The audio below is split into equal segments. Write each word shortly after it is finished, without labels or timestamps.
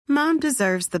Mom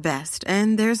deserves the best,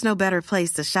 and there's no better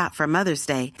place to shop for Mother's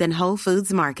Day than Whole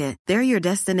Foods Market. They're your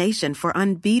destination for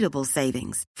unbeatable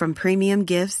savings, from premium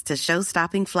gifts to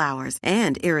show-stopping flowers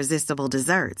and irresistible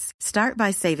desserts. Start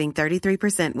by saving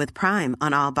 33% with Prime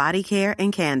on all body care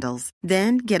and candles.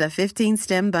 Then get a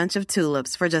 15-stem bunch of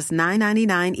tulips for just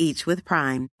 $9.99 each with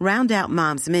Prime. Round out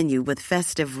Mom's menu with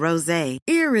festive rosé,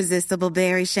 irresistible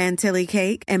berry chantilly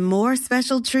cake, and more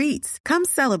special treats. Come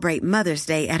celebrate Mother's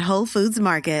Day at Whole Foods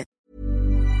Market.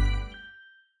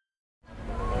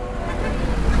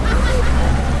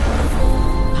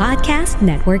 Podcast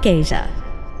Network Asia.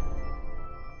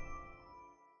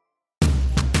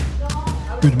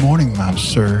 Good morning, ma'am,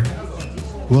 sir.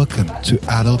 Welcome to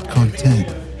Adult Content.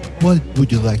 What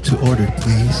would you like to order,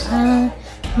 please?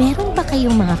 Meron ba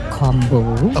kayong mga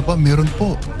combo? Aba, meron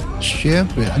po.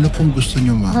 Siyempre, ano pong gusto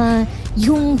nyo, ma'am?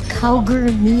 Yung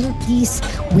cowgirl meal, please,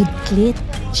 with clit,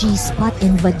 G-spot,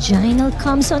 and vaginal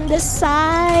comes on the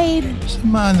side.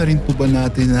 Samahan na rin po ba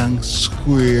natin ng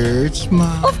squirts,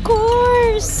 ma'am? Of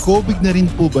course! Go big na rin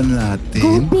po ba natin?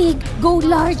 Go big, go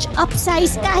large,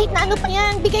 upsize, kahit na ano pa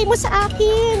yan, bigay mo sa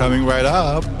akin. Coming right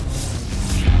up.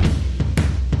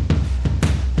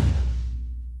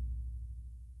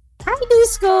 Hi,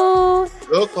 Dusko!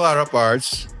 Hello, Clara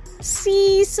Parts.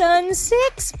 Season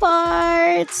 6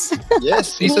 parts.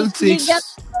 Yes, Season 6. Bigat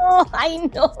ko. I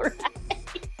know, right?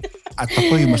 At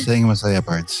ako'y masayang-masaya,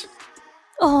 Parts.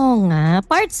 Oo nga,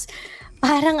 parts.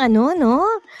 Parang ano, no?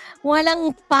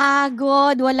 Walang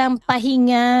pagod, walang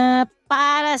pahinga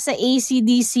para sa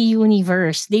AC/DC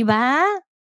universe, di ba?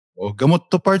 O, gamot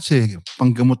to, Parts eh.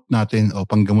 Panggamot natin o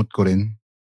panggamot ko rin.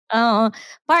 Oo.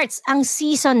 Parts, ang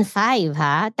season 5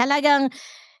 ha, talagang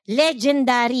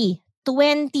legendary.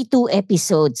 22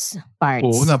 episodes, parts.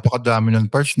 Oo, napakadami ng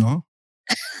Parts, no?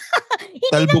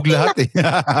 Talbog lahat eh.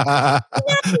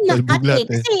 Talbog lahat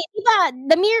eh. Kasi, diba,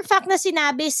 the mere fact na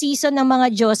sinabi season ng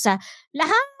mga Diyosa,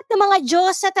 lahat ng mga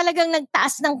Diyosa talagang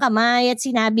nagtaas ng kamay at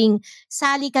sinabing,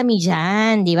 sali kami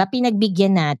dyan, di ba?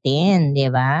 Pinagbigyan natin, di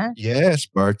ba? Yes,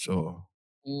 Parts, oo.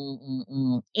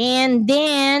 And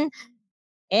then,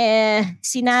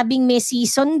 sinabing may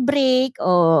season break,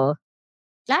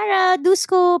 Clara,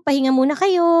 Dusko, pahinga muna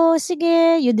kayo.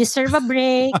 Sige, you deserve a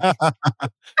break.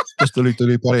 Tapos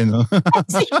tuloy-tuloy pa rin, no?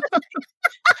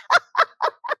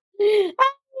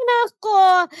 Ay,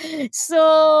 nako. So,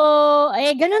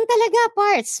 ganun talaga,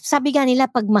 parts. Sabi nga nila,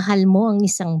 pag mahal mo ang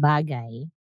isang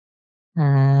bagay,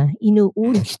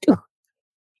 inuulit to.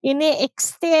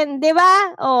 Ini-extend, di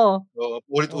ba? Oo,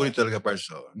 ulit-ulit talaga, Parts.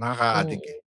 Nakaka-addict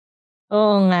eh.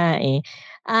 Oo nga eh.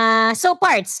 So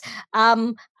parts,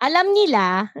 alam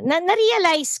nila,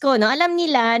 na-realize ko, no? Alam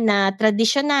nila na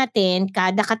tradisyon natin,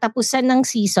 kada katapusan ng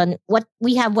season, what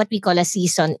we call a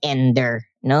season ender,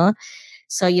 no?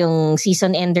 So yung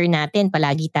season ender natin,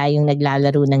 palagi tayong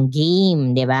naglalaro ng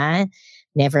game, di ba?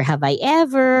 Never Have I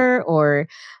Ever, or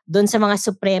doon sa mga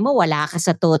Supremo, wala ka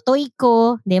sa totoy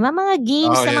ko, di ba? Mga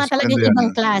games na mga talagang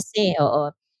ibang klase,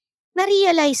 oo.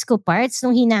 Na-realize ko, parts,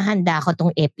 nung hinahanda ko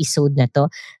tong episode na to,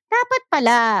 dapat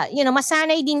pala,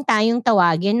 masanay din tayong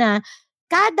tawagin na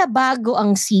kada bago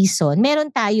ang season, meron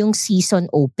tayong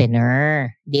season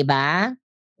opener. Diba?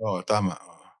 Oo, tama.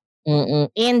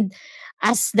 And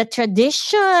as the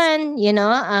tradition,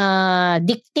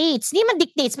 dictates, di man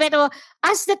dictates, pero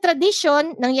as the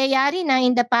tradition, nangyayari na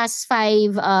in the past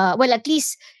 5, at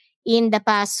least in the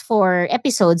past 4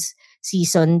 episodes,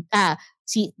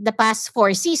 the past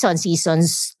 4 seasons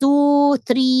 2,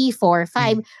 3, 4,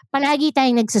 5, palagi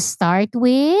tayong nagsa-start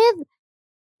with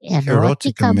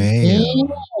erotica mail.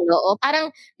 Oo,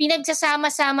 parang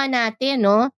pinagsasama-sama natin,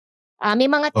 no? May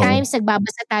mga times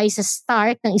nagbabasa tayo sa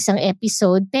start ng isang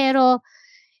episode, pero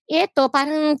ito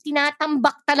parang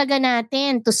tinatambak talaga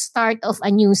natin to start of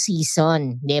a new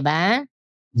season, di ba?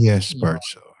 Yes,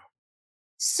 Parts.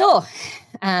 So,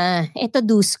 eto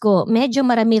Dusko, medyo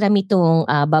marami-rami itong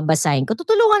babasahin ko.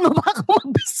 Tutulungan mo ba ako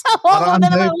magbasa? Parang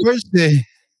ang first eh.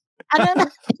 Ano na?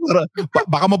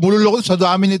 Baka mabulol ako sa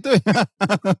dami nito eh.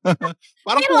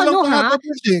 Parang pero kulang pa nga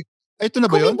first eh. Ito na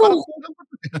ba yun?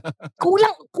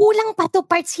 Kulang pa to,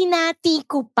 parts. Hinati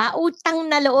ko pa. Utang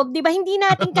na loob. Di ba? Hindi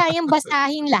natin kayang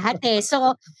basahin lahat eh.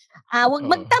 So, wag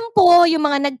magtampo. Yung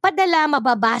mga nagpadala,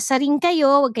 mababasa rin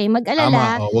kayo. Wag kayong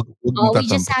mag-alala. Wag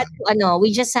we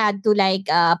just had to like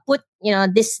put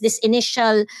this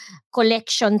initial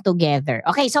collection together.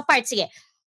 Okay, so parts, sige.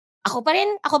 Ako pa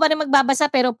rin magbabasa,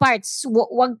 pero parts,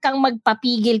 wag kang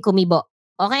magpapigil kumibo.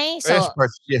 Okay? So, yes,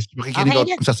 Parts. Yes, makikinig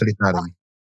ako kung sasalita rin.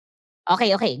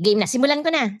 Okay. Game na. Simulan ko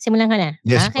na.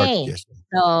 Yes, okay. Parts. Yes.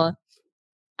 So,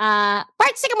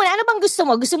 Parts, teka muna, ano bang gusto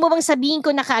mo? Gusto mo bang sabihin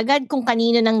ko na kaagad kung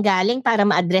kanino nang galing para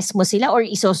ma-address mo sila or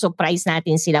iso-surprise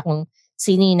natin sila kung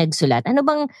sino yung nagsulat? Ano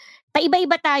bang,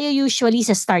 paiba-iba tayo usually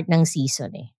sa start ng season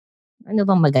eh. Ano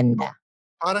bang maganda?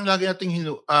 Parang lagi nating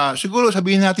siguro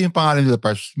sabihin natin yung pangalan nila,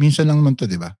 Pars. Minsan lang naman to,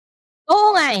 di ba?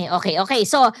 Oo nga eh. Okay.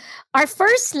 So, our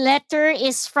first letter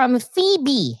is from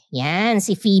Phoebe. Yan,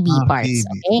 si Phoebe Parts.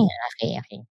 Phoebe.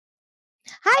 Okay.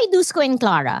 Hi, Dusko and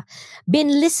Clara.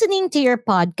 Been listening to your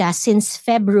podcast since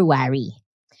February.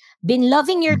 Been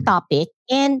loving your topic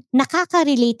and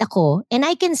nakaka-relate ako and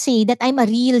I can say that I'm a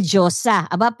real Diyosa.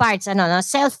 Aba, Parts,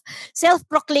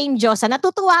 self-proclaimed Diyosa.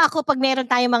 Natutuwa ako pag meron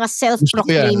tayong mga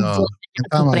self-proclaimed Diyosa at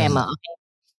Suprema. Okay?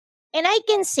 And I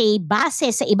can say, base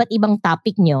sa iba't ibang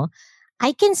topic nyo,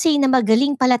 I can say na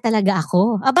magaling pala talaga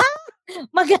ako. Aba,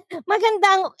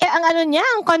 magandang ang ano niya,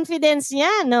 ang confidence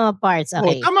niya, no, Parts.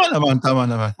 Okay. Tama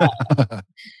naman.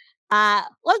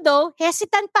 Although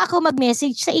hesitant pa ako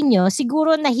mag-message sa inyo,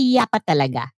 siguro nahiya pa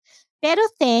talaga. Pero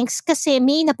thanks kasi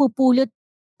may napupulot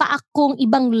pa akong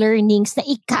ibang learnings na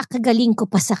ikakagaling ko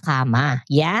pa sa kama.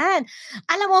 Yan.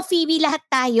 Alam mo, Phoebe, lahat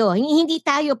tayo, hindi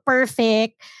tayo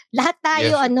perfect. Lahat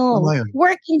tayo,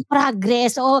 work in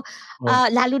progress.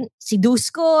 Lalo si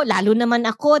Dusko, lalo naman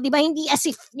ako. Di ba? Hindi as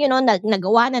if,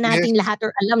 nagawa na natin lahat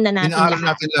or alam na natin lahat. Inaaral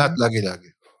natin lahat, lagi-lagi.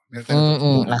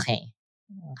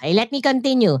 Okay, let me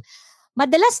continue.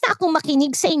 Madalas na akong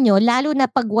makinig sa inyo lalo na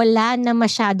pag wala na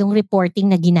masyadong reporting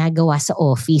na ginagawa sa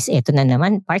office. Eto na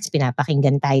naman, Parts,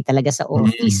 pinapakinggan tayo talaga sa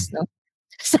office, no?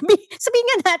 Sabihin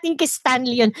nga natin kay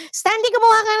Stanley yun. Stanley,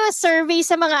 gumawa ka ng survey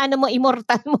sa mga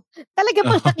immortal mo. Talaga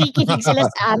bang nakikinig sila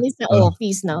sa amin sa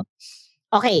office, no?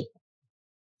 Okay.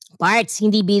 Parts,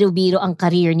 hindi biro-biro ang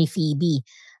career ni Phoebe.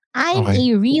 I'm a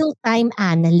real-time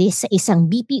analyst sa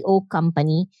isang BPO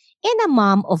company and a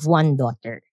mom of one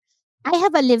daughter. I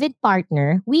have a live-in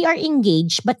partner. We are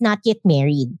engaged but not yet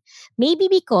married. Maybe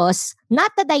because, not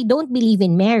that I don't believe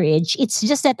in marriage, it's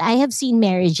just that I have seen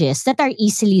marriages that are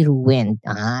easily ruined.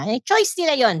 Choice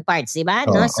nila yon, Parts, di ba?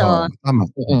 Tama.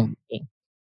 Okay.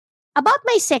 About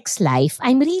my sex life,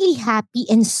 I'm really happy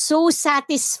and so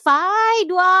satisfied.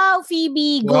 Wow,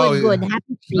 Phoebe. Good.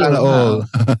 Happy for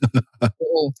you.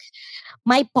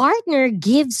 My partner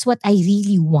gives what I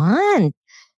really want.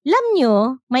 Alam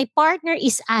nyo, my partner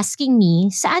is asking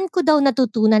me saan ko daw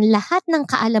natutunan lahat ng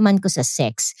kaalaman ko sa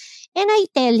sex. And I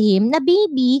tell him na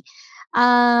baby,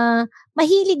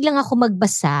 mahilig lang ako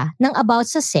magbasa ng about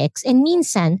sa sex and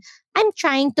minsan, I'm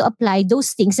trying to apply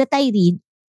those things that I read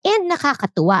and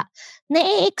nakakatuwa.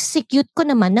 Na-execute ko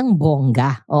naman ng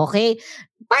bongga. Okay?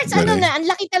 Parts, ang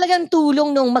laki talagang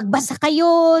tulong nung magbasa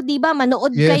kayo, di ba?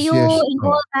 Manood kayo, and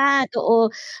all that.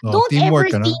 Don't ever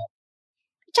think,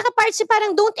 tsaka Parts,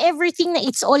 parang don't ever think na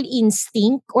it's all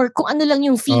instinct or kung ano lang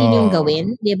yung feeling yung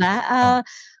gawin, di ba?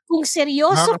 Kung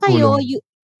seryoso kayo,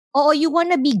 you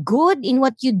wanna be good in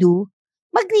what you do,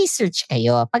 mag-research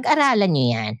kayo. Pag-aralan nyo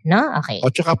yan, no? Okay.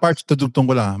 Tsaka Parts,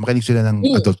 tutugtong ko lang, makinig sila ng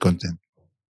adult content.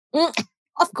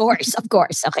 Of course.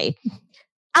 Okay.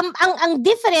 Ang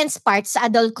difference, Parts, sa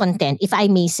adult content, if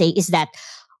I may say, is that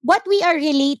what we are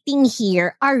relating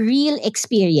here are real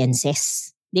experiences.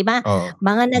 'Di ba?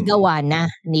 Mga nagawa na,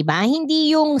 'di ba?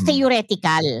 Hindi yung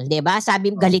theoretical, 'di ba?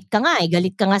 Sabi galit ka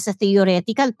nga sa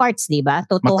theoretical parts, 'di ba?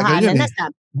 Totohanan na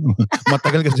sabi.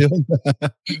 Matagal kasi yun.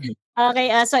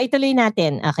 Okay, so ituloy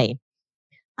natin. Okay.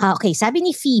 Okay, sabi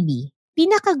ni Phoebe,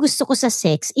 pinakagusto ko sa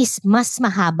sex is mas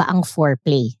mahaba ang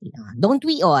foreplay. Don't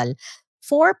we all?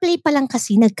 Foreplay pa lang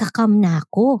kasi nagka-come na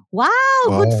ako.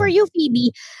 Wow, good for you,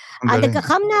 Phoebe.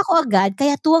 Nagka-come na ako agad,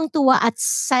 kaya tuwang-tuwa at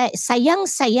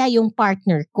sayang-saya yung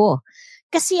partner ko.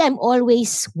 Kasi I'm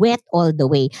always wet all the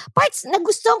way. Parts,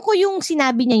 nagustuhan ko yung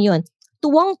sinabi niya yun.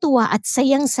 Tuwang-tuwa at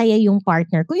sayang-saya yung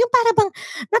partner ko. Yung para bang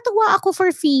natuwa ako for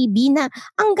Phoebe na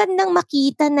ang gandang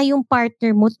makita na yung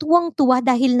partner mo tuwang-tuwa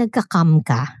dahil nagka-come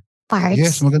ka. Parts.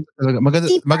 Yes, maganda talaga.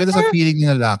 Maganda sa feeling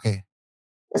ng lalaki.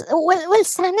 Well,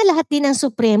 sana lahat din ng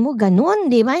Supremo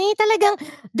ganun, di ba? Talagang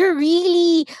they're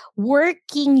really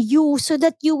working you so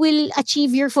that you will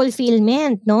achieve your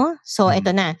fulfillment, no? So,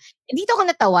 eto na. Dito ako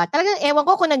natawa. Talagang ewan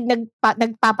ko kung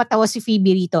nagpapatawa si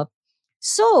Phoebe rito.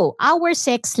 So, our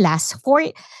sex lasts for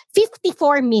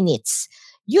 54 minutes.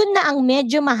 Yun na ang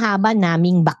medyo mahaba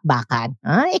naming bakbakan.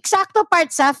 Eksakto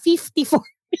Parts sa 54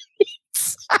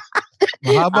 minutes.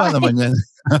 Mahaba naman yan.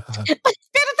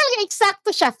 Pero talaga eksakto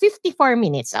siya, 54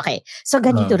 minutes. Okay. So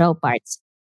ganito raw Parts.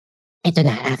 Ito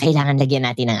na, kailangan lagyan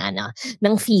natin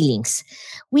ng feelings.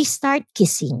 We start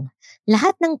kissing.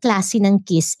 Lahat ng klase ng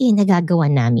kiss nagagawa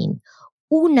namin.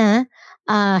 Una,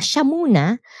 siya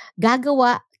muna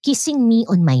gagawa kissing me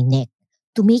on my neck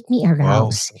to make me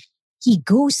arouse. Wow. He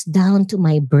goes down to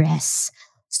my breast.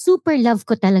 Super love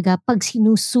ko talaga pag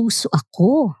sinususo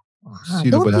ako.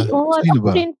 Sino Don't ba? we all? Sino Ako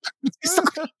ba? rin. Gusto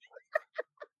ko rin.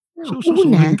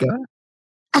 Sususuhin ka?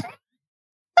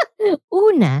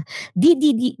 Una,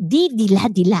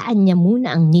 didila-dilaan niya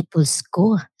muna ang nipples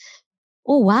ko.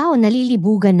 Oh wow,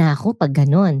 nalilibugan na ako pag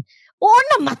ganon. Oo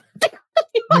naman.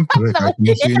 Siyempre, kahit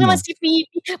Ito sino. naman si Phoebe.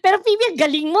 Pero Phoebe, ang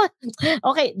galing mo.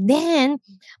 Okay, then,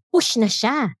 push na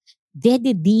siya.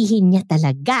 Dededehin niya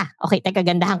talaga. Okay,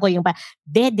 gandahan ko yung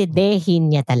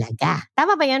dededehin niya talaga.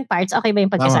 Tama ba yan, Parts? Okay ba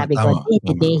yung Tama, pagkasabi ko? tama, tama.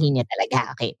 Dededehin niya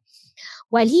talaga. Okay.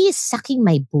 While he is sucking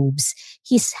my boobs,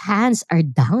 his hands are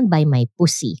down by my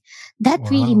pussy. That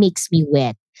really Wow. makes me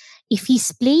wet. If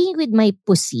he's playing with my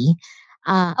pussy,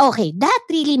 okay, that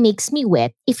really makes me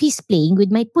wet if he's playing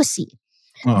with my pussy.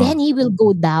 Then he will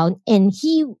go down and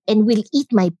will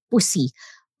eat my pussy,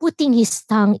 putting his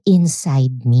tongue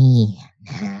inside me.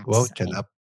 Wow, shut up.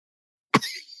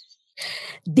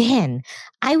 Then,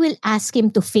 I will ask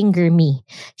him to finger me.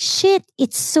 Shit,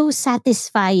 it's so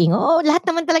satisfying. Oh, lahat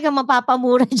naman talaga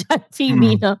mapapamura dyan,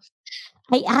 Phoebe, no?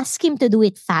 I ask him to do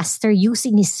it faster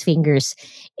using his fingers.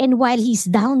 And while he's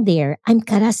down there, I'm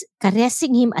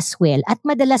caressing him as well. At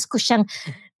madalas ko siyang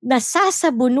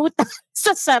nasasabunutan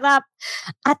sa sarap.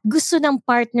 At gusto ng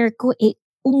partner ko,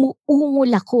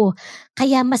 umuungol ako.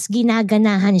 Kaya mas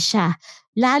ginaganahan siya.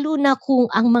 Lalo na kung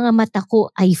ang mga mata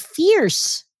ko ay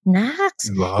fierce.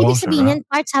 Nax. Wow, Ibig sabihin yan,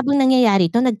 Parts, habang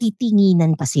nangyayari ito,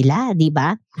 nagtitinginan pa sila, di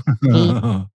ba? Okay.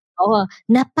 Oo,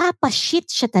 napapashit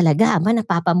siya talaga.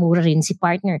 Napapamura rin si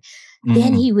partner.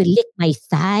 Then he will lick my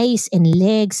thighs and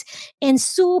legs and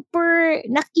super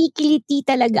nakikiliti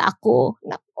talaga ako.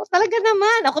 Naku, talaga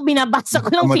naman. Ako binabasa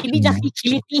ko lang, Phoebe,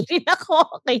 nakikiliti rin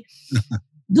ako. Okay.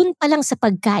 Dun pa lang sa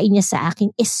pagkain niya sa akin,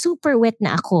 super wet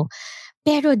na ako.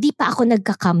 Pero di pa ako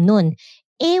nagka-cum nun.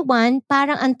 Ewan,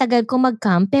 parang ang tagal ko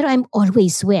mag-cum pero I'm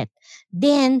always wet.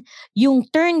 Then, yung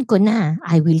turn ko na,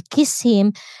 I will kiss him.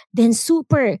 Then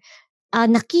super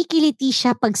nakikiliti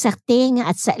siya pag sa tenga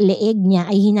at sa leeg niya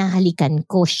ay hinahalikan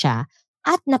ko siya.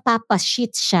 At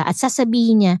napapashit siya at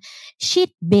sasabihin niya,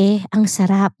 shit be, ang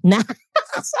sarap na.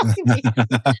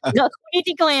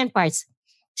 Ulitin ko ngayon, Parts.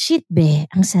 Shit be,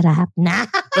 ang sarap na.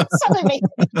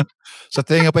 Sa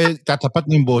tenga pa yung tatapat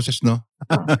ng boses, no?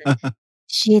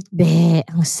 Shit be,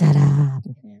 ang sarap.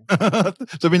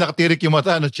 Sabi nakatirik yung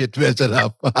mata, no? Shit be,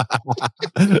 sarap.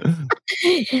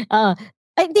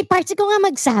 Ay, di, Parts, ikaw nga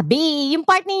magsabi. Yung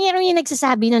partner niya rin yung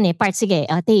nagsasabi nun eh. Parts, sige.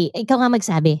 Ikaw nga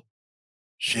magsabi.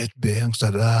 Shit be, ang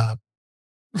sarap.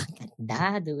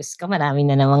 Ganda, dus ka. Marami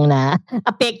na namang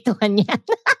na-apektuhan yan.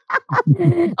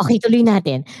 Okay, tuloy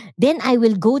natin. Then I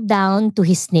will go down to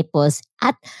his nipples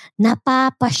at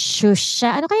napapashush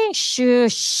siya. Ano kaya yung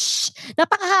shush?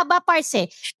 Napakahaba, Parts eh.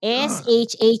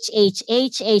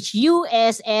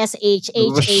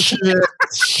 S-H-H-H-H-H-U-S-S-H-H-H.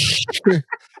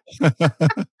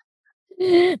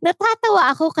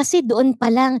 Natatawa ako kasi doon pa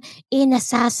lang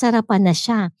nasasarapan na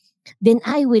siya. Then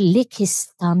I will lick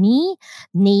his tummy,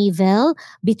 navel,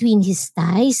 between his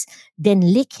thighs,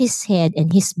 then lick his head and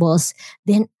his balls,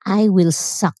 then I will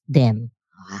suck them.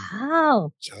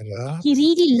 Wow! Sarap. He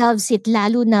really loves it,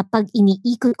 lalo na pag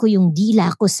iniikot ko yung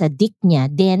dila ko sa dick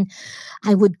niya. Then,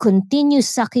 I would continue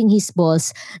sucking his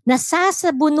balls.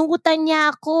 Nasasabunutan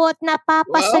niya ako at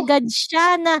napapasagad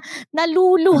siya na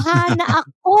naluluha na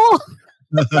ako.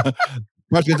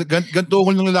 Parts, ganito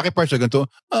ko ng lalaki, Parts, ganito.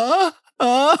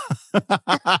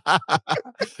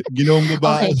 Ginawang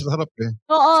babae, Okay. sarap eh.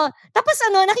 Oo. Tapos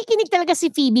nakikinig talaga si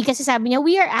Phoebe kasi sabi niya,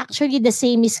 we are actually the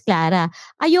same as Clara.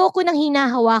 Ayoko nang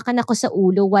hinahawakan ako sa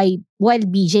ulo while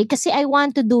BJ kasi I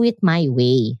want to do it my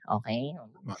way. Okay?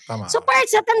 Tama. So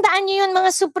Parts, tandaan niyo yun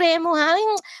mga Supremo ha.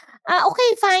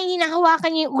 Okay, fine,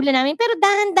 hinahawakan niyo yung ulo namin pero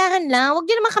dahan-dahan lang. Huwag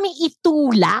niyo naman kami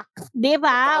itulak.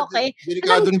 Diba? Okay?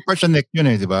 Delikado rin pa sa neck yun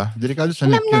eh, di ba? Delikado sa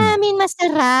neck Alam yun. namin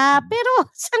masarap pero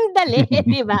sandali,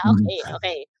 diba?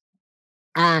 Okay.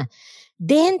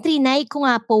 Then trinay ko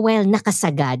nga po while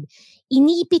nakasagad.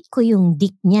 Inipit ko yung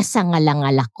dick niya sa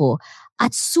ngalangala ko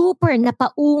at super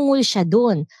napaungol siya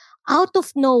doon. Out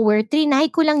of nowhere, trinay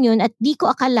ko lang yun at di ko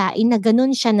akalain na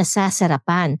ganun siya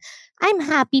nasasarapan. I'm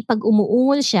happy pag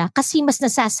umuungol siya kasi mas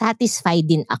nasasatisfy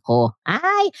din ako.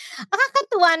 Ay,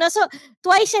 nakakatuwa no? So,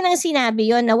 twice siya nang sinabi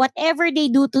yon na whatever they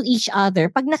do to each other,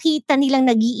 pag nakita nilang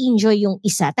nag-i-enjoy yung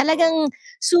isa, talagang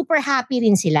super happy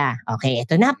rin sila. Okay,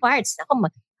 ito na, Parts. Ako,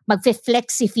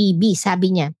 magfe-flex si Phoebe,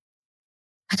 sabi niya.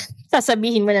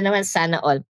 Sasabihin mo na naman sana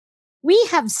all. We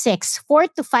have sex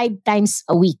 4 to 5 times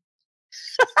a week.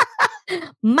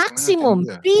 Maximum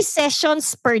 3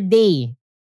 sessions per day.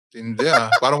 Hindi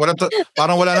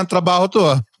Parang wala ng trabaho to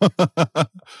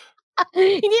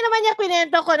Hindi naman niya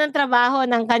kwento ko ng trabaho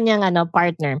ng kanyang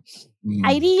partner.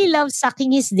 I really love sucking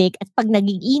his dick at pag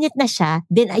nag-iinit na siya,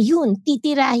 then ayun,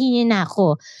 titirahin niya na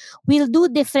ako. We'll do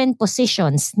different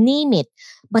positions, name it.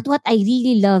 But what I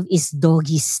really love is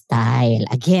doggy style.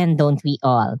 Again, don't we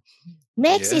all?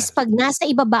 Next is pag nasa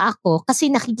ibaba ako kasi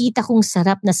nakikita kong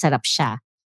sarap na sarap siya.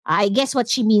 I guess what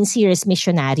she means here is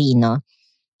missionary, no?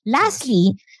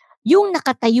 Lastly, yung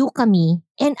nakatayo kami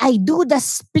and I do the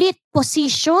split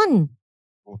position.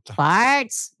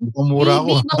 Parts. Umura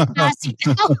ako.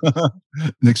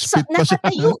 Nag-split pa siya.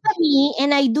 Nakatayo kami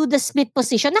and I do the split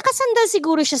position. Nakasandal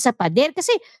siguro siya sa pader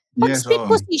kasi pag split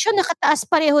position, nakataas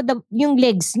pareho yung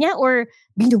legs niya or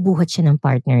binubuhat siya ng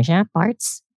partner siya.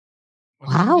 Parts.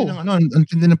 Wow. Ang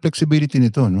tindi ng flexibility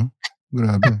nito, no?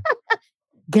 Grabe.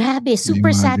 Grabe,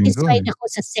 super satisfied ako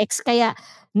sa sex kaya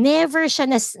never siya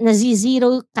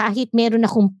nazi-zero kahit meron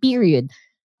akong period.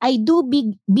 I do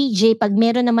big BJ pag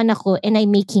meron naman ako and I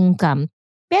make him come.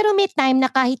 Pero may time na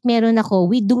kahit meron ako,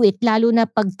 we do it lalo na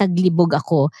pag taglibog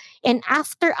ako. And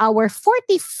after our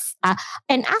 54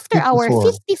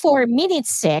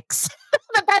 minutes sex,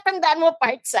 natatandaan mo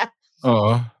parts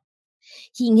Oo.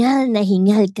 Hingal na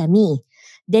hingal kami.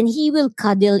 Then he will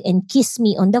cuddle and kiss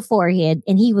me on the forehead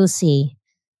and he will say,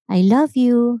 I love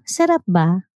you. Sarap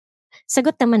ba?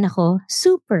 Sagot naman ako,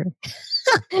 super.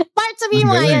 Part, sabihin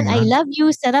mo nga yun, I love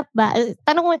you, sarap ba?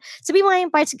 Tanong mo, sabihin mo nga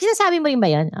yung parts, sinasabi mo rin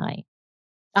ba yun?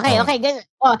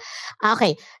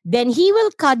 Okay. Then he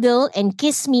will cuddle and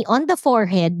kiss me on the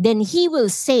forehead. Then he will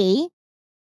say,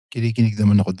 kinikinig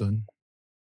naman ako doon.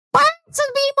 Part,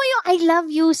 sabihin mo yung I love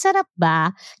you, sarap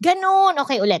ba? Ganon.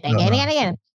 Okay, ulit.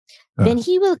 Again. Then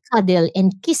he will cuddle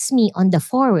and kiss me on the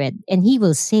forehead. And he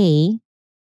will say,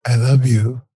 I love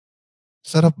you.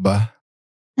 Sarap ba?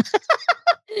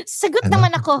 Sagot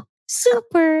naman ako,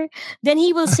 super. Then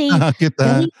he will say,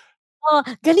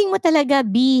 galing mo talaga,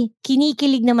 B.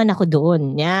 Kinikilig naman ako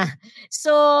doon. Yeah.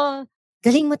 So,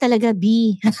 galing mo talaga,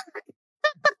 B.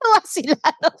 Tatawa sila.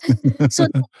 No? So,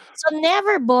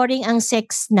 never boring ang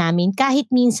sex namin. Kahit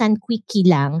minsan quickie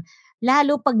lang.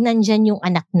 Lalo pag nandyan yung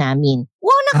anak namin.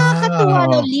 Wow, nakakatuwa.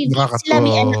 No? Live sila,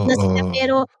 may anak na sila.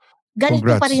 Pero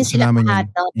ganito pa rin sila lahat.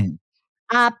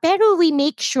 Pero we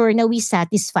make sure na we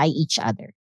satisfy each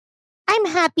other. I'm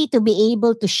happy to be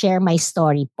able to share my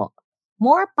story po.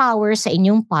 More power sa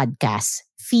inyong podcast,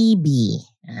 Phoebe.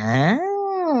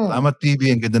 Salamat,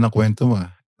 Phoebe. Ang ganda ng kwento mo.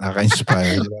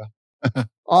 Nakaka-inspire, di ba?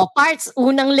 Parts,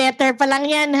 unang letter pa lang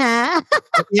yan, ha?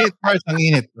 Parts, ang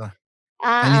init.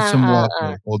 I need some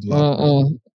water. Cold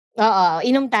water. Oo,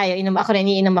 inom tayo. Ako rin,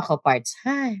 iinom ako, Parts.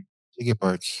 Sige,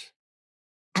 Parts.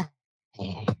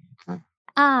 Okay.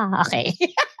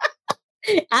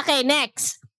 Okay,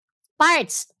 next.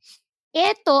 Parts.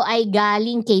 Ito ay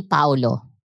galing kay Paulo.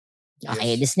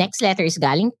 Okay, this next letter is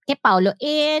galing kay Paulo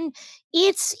and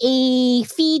it's a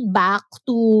feedback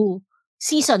to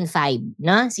season 5,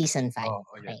 no? Season 5. Oh,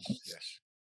 yes.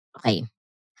 Okay.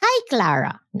 Hi,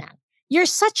 Clara.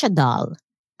 You're such a doll.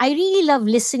 I really love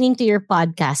listening to your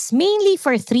podcast mainly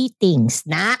for 3 things.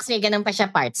 Nax, may ganun pa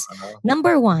siya, Parts.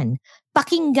 Number 1,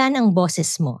 pakinggan ang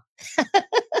boses mo.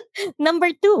 Number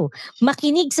 2,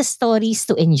 makinig sa stories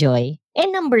to enjoy.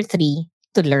 And number 3,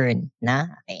 to learn.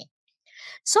 Okay.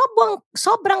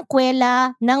 Sobrang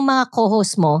kwela ng mga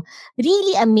co-host mo.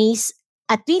 Really amazed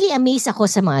ako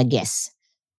sa mga guests.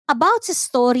 About sa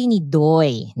story ni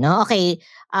Doy. No? Okay.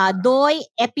 Doy,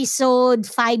 episode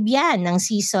 5 yan ng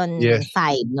season 5.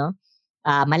 No?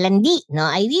 Malandi. No?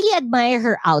 I really admire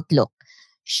her outlook.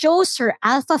 Shows her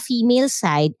alpha female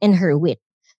side and her wit.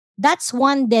 That's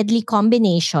one deadly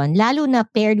combination, lalo na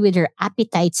paired with her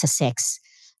appetite sa sex.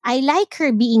 I like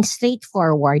her being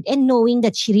straightforward and knowing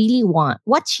that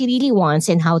what she really wants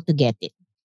and how to get it.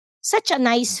 Such a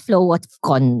nice flow of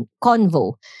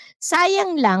convo.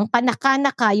 Sayang lang,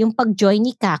 panaka-naka yung pag-join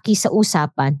ni Kaki sa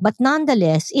usapan, but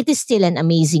nonetheless, it is still an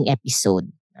amazing episode.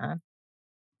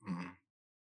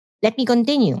 Let me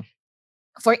continue.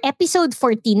 For episode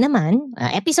 14 naman,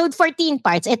 episode 14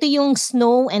 Parts, ito yung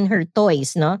Snow and her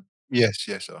toys, no? Yes.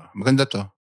 Maganda to.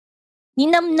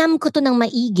 Ninamnam ko to ng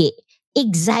maigi.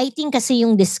 Exciting kasi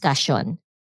yung discussion.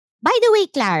 By the way,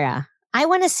 Clara, I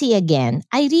wanna say again,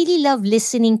 I really love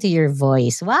listening to your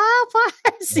voice. Wow,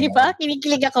 Parts, diba?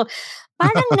 Kinikilig ako.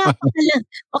 Parang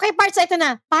okay, Parts, ito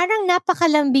na. Parang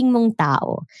napakalambing mong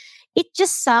tao. It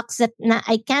just sucks that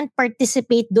I can't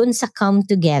participate doon sa CUM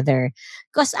Together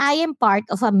because I am part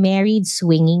of a married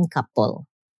swinging couple.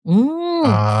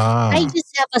 I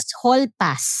just have a hall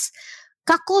pass.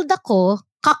 Kakold ako,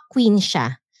 kak-queen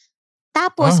siya.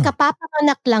 Tapos,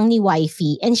 kapapanganak lang ni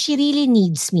wifey and she really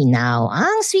needs me now.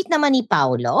 Ang sweet naman ni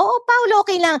Paulo. Oo, Paulo,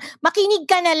 okay lang. Makinig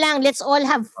ka na lang. Let's all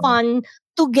have fun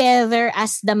together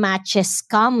as the matches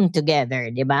come together.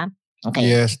 Di ba? Okay.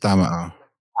 Yes, tama.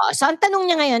 So, ang tanong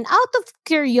niya ngayon, out of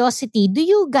curiosity, do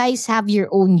you guys have your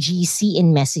own GC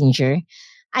in Messenger?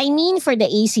 I mean, for the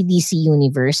AC/DC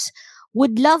universe,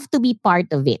 would love to be part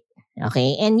of it.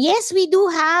 Okay, and yes, we do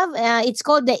have, it's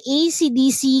called the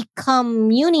AC/DC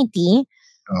community.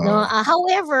 No,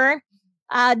 however,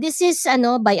 this is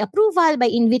by approval, by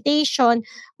invitation.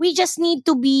 We just need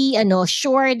to be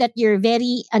sure that you're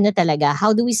very talaga.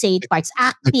 How do we say it? Parts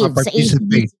active sa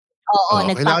AC/DC. Oo,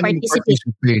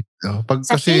 nagpa-participate. Pag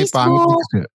sa kasi Facebook, pangit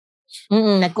kasi.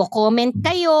 nagko-comment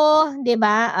kayo, 'di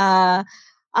ba?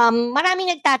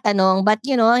 Maraming nagtatanong, but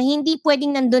hindi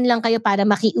pwedeng nandun lang kayo para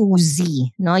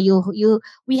maki-uzi, no?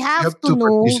 We have to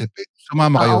know. Participate.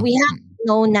 Sumama kayo. We have to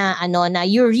know na na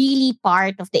you're really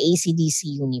part of the AC/DC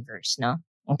universe, no?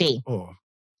 Okay. Oh.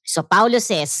 So Paulo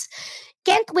says,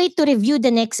 can't wait to review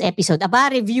the next episode. Aba,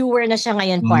 reviewer na siya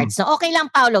ngayon, Parts. No, okay lang,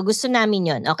 Paulo. Gusto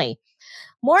namin 'yon. Okay.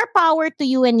 More power to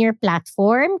you and your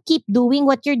platform. Keep doing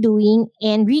what you're doing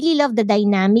and really love the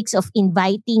dynamics of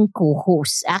inviting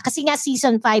co-hosts. Kasi nga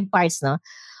season 5 Parts, no?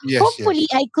 Yes, hopefully,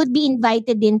 yes. I could be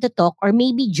invited in to talk or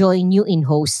maybe join you in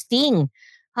hosting.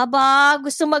 Haba,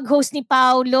 gusto mag-host ni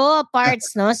Paulo,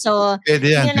 Parts, no? So,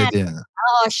 Pwede yan.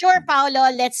 Oh, sure, Paulo.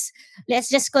 Let's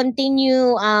just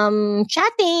continue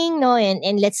chatting, no?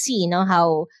 And let's see, no,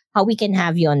 how we can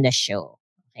have you on the show.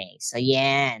 Okay, so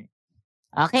yan.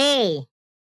 Okay.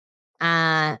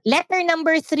 Letter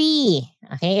number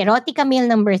 3. Okay, erotica mail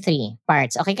number 3.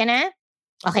 Parts, okay ka na?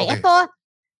 Okay.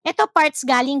 Ito Parts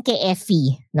galing kay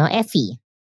Effie, no? Effie.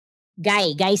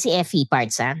 Guy si Effie,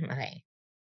 Parts, ha? Okay.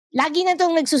 Lagi na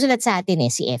itong nagsusulat sa atin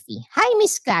si Effie. Hi,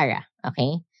 Miss Clara.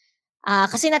 Okay?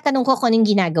 Kasi natanong ko kung anong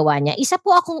ginagawa niya. Isa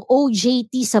po akong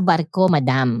OJT sa barko,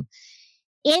 madam.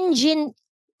 Engine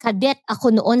cadet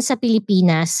ako noon sa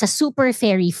Pilipinas sa Super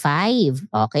Ferry 5.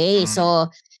 Okay, so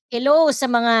hello sa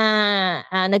mga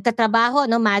nagtatrabaho,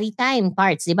 no, maritime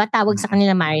Parts, 'di ba? Tawag sa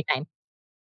kanila maritime.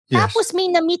 Yes. Tapos may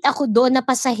na-meet ako doon na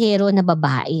pasahero na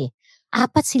babae.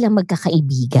 4 silang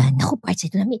magkakaibigan. Naku, Parts,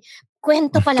 ito na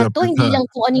kwento pala to, hindi lang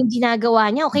kung ano yung ginagawa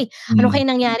niya. Okay, ano kaya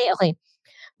nangyari? Okay.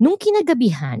 Nung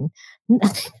kinagabihan,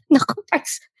 naku,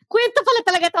 Parts, kwento pala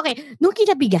talaga to. Okay, nung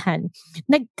kinabigahan,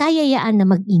 nagkayayaan na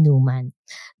mag-inuman.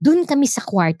 Doon kami sa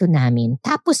kwarto namin.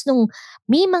 Tapos nung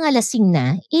may mga lasing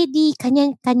na, di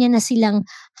kanya-kanya na silang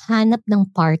hanap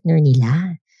ng partner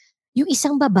nila. Yung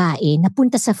isang babae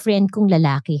napunta sa friend kong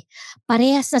lalaki.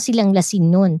 Parehas na silang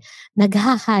lasing nun.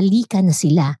 Naghahalikan na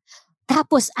sila.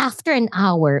 Tapos after an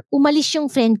hour, umalis yung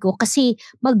friend ko kasi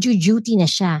magju-duty na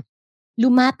siya.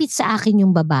 Lumapit sa akin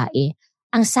yung babae.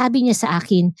 Ang sabi niya sa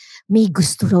akin, may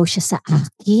gusto raw siya sa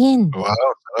akin.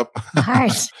 Wow, sarap.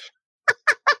 Harsh.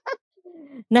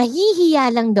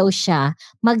 Nahihiya lang daw siya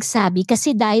magsabi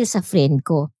kasi dahil sa friend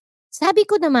ko. Sabi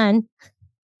ko naman,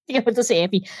 tingnan mo to si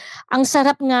Effie, ang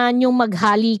sarap nga niyong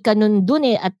maghalikan nun dun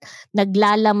at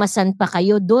naglalamasan pa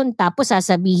kayo dun tapos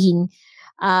sasabihin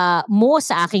mo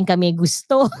sa akin kami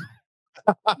gusto.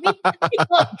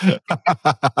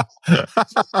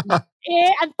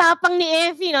 Ang tapang ni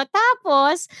Effie, no?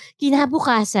 Tapos,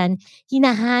 kinabukasan,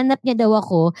 hinahanap niya daw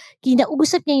ako,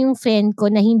 kinausap niya yung friend ko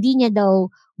na hindi niya daw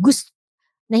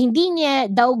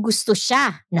gusto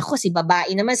siya. Nako, si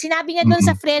babae naman. Sinabi niya doon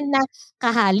sa friend na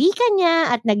kahalikan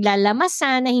niya at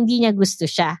naglalamasan na hindi niya gusto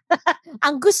siya.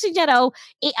 Ang gusto niya raw,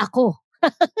 ako.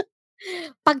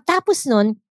 Pagtapos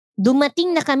nun,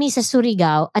 dumating na kami sa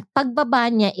Surigao at pagbaba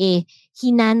niya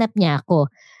hinanap niya ako.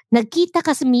 Nagkita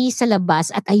kami sa labas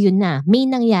at ayun na, may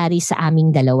nangyari sa aming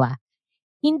dalawa.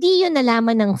 Hindi yun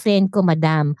nalaman ng friend ko,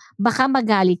 madam. Baka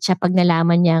magalit siya pag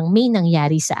nalaman niyang may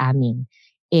nangyari sa amin.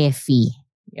 Effie.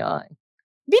 Yun.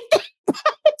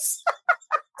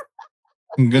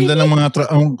 Ang ganda ng mga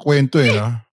kwento no?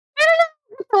 Pero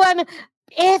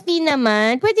Effie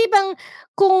naman, pwede bang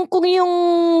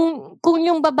kung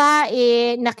yung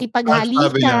babae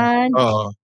nakipaghalikan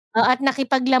at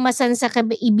nakipaglamasan sa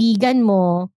kaibigan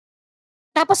mo,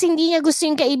 tapos hindi niya gusto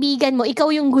yung kaibigan mo,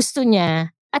 ikaw yung gusto niya,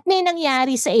 at may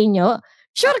nangyari sa inyo,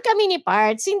 sure kami ni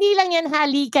Parts, hindi lang yan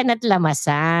halikan at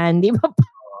lamasan, di ba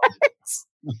Parts?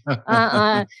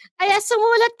 Kaya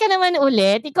sumulat ka naman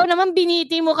ulit. Ikaw naman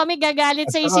biniti mo kami, gagalit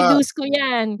sa isidus ko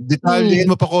yan. Detalyin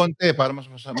mo pa konti para mas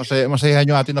masayahan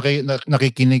yung ating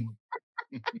nakikinig.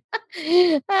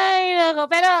 Ay, nako.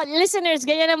 Pero listeners,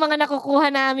 ganyan ang mga nakukuha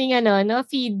naming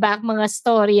feedback, mga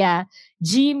storya,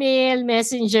 Gmail,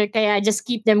 Messenger, kaya just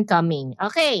keep them coming.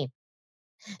 Okay.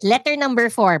 Letter number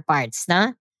 4 Parts,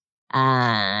 na?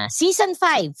 Season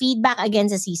 5, feedback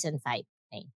again sa Season 5.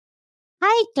 Okay.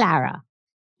 Hi, Clara.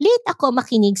 Late ako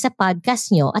makinig sa podcast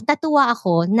nyo at natuwa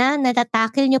ako na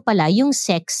natatakil nyo pala yung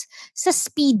sex sa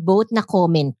speedboat na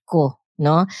comment ko.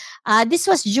 No? This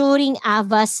was during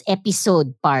Ava's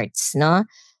episode parts. No?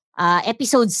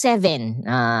 Episode 7.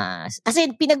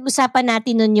 Kasi pinag-usapan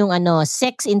natin nun yung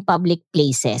sex in public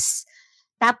places.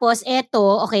 Tapos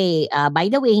eto, okay, by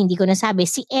the way, hindi ko nasabi,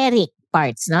 si Eric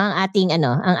parts. No? Ang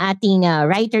ating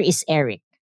writer is Eric.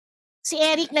 Si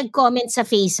Eric nag-comment sa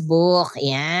Facebook.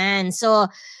 Yan. So,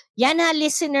 yan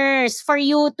listeners, for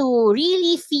you to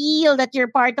really feel that you're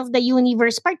part of the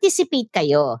universe, participate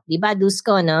kayo. Diba,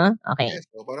 Dusko, no? Okay. Yes,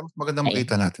 so para mas magandang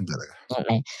makita natin talaga.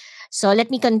 Okay. So,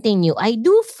 let me continue. I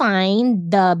do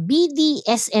find the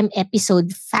BDSM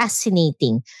episode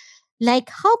fascinating.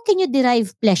 Like, how can you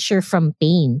derive pleasure from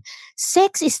pain?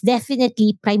 Sex is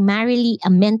definitely primarily a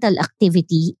mental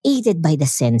activity aided by the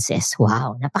senses.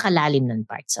 Wow, napakalalim nun,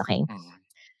 Parts, okay?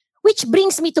 Which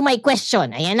brings me to my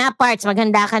question. Ayan na, Parts,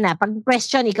 maganda ka na. Pag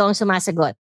question, ikaw ang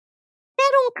sumasagot.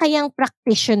 Merong kayang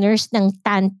practitioners ng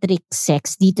tantric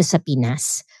sex dito sa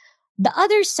Pinas? The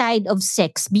other side of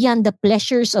sex beyond the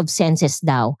pleasures of senses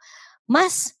daw.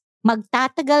 Mas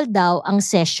magtatagal daw ang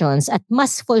sessions at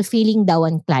mas fulfilling daw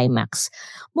ang climax.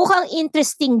 Mukhang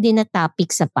interesting din na topic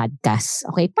sa podcast.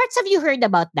 Okay, Parts, have you heard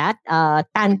about that?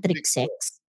 Tantric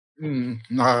sex?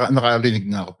 Nakarinig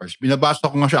na ako, Parts. Binabasa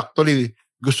ko nga siya. Actually,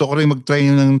 gusto ko rin mag-try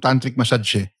ng tantric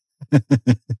massage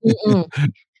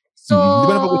So, di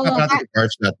ba napag-usapan natin yung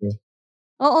Parts natin?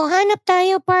 Oo, hanap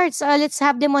tayo, Parts. Let's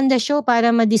have them on the show para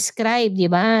ma-describe, di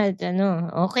ba?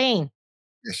 Okay.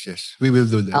 Yes. We will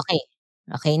do that.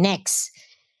 Okay, next.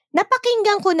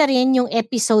 Napakinggan ko na rin yung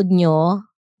episode nyo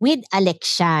with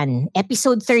Alexian.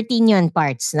 Episode 13 yun,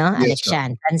 Parts, no? Yes,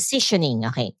 Alexian, transitioning.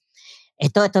 Okay.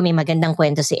 Ito, may magandang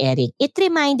kwento si Eric. It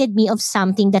reminded me of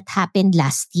something that happened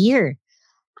last year.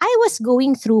 I was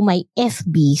going through my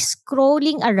FB,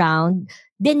 scrolling around,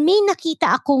 then may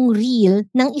nakita akong reel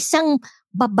ng isang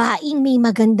babaeng may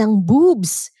magandang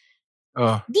boobs.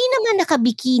 Di naman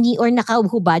nakabikini or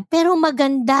nakahubad, pero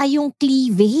maganda yung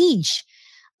cleavage.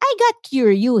 I got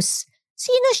curious.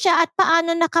 Sino siya at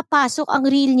paano nakapasok ang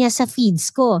reel niya sa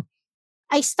feeds ko?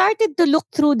 I started to look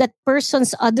through that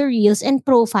person's other reels and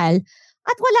profile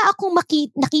at wala akong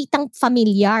nakitang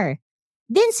familiar.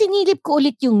 Then sinilip ko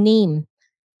ulit yung name.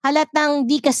 Halatang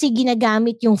di kasi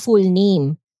ginagamit yung full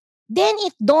name. Then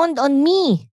it dawned on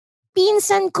me.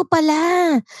 Pinsan ko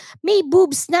pala. May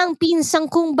boobs na ang pinsan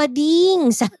kong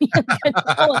bading. Sabi niya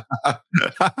gano'n.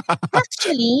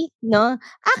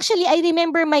 Actually, I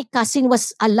remember my cousin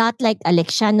was a lot like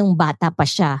Alexia nung bata pa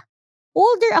siya.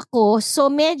 Older ako,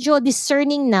 so medyo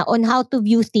discerning na on how to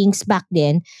view things back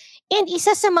then. And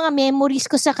isa sa mga memories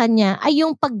ko sa kanya ay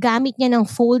yung paggamit niya ng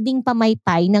folding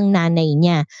pamaypay ng nanay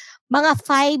niya. Mga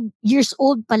 5 years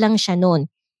old pa lang siya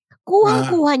noon.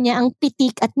 Kuhang-kuha niya ang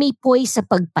pitik at may poise sa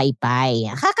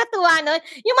pagpaypay. Nakakatuwa, no?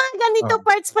 Yung mga ganito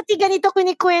parts, pati ganito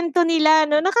kinikwento nila,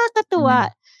 no? Nakakatuwa.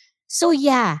 So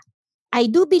yeah, I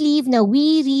do believe na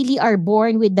we really are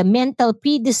born with the mental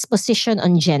predisposition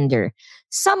on gender.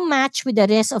 Some match with the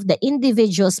rest of the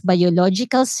individual's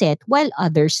biological set while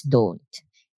others don't.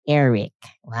 Eric.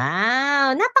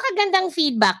 Wow, napakagandang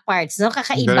feedback parts, no?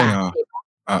 Kakaiba.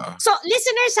 So,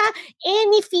 listeners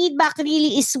any feedback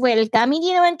really is welcome.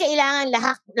 Hindi naman kailangan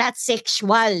lahat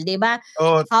sexual, di ba?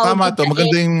 Tama to.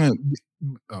 Maganda yung...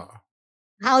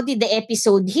 How did the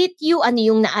episode hit you? Ano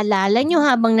yung naalala nyo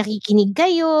habang nakikinig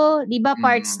kayo? Di ba,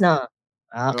 Parts, no?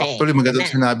 Okay. Actually, maganda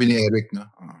sinabi ni Eric, no?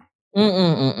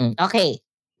 Okay.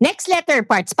 Next letter,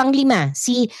 Parts, pang-5.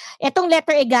 Etong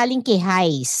letter ay galing kay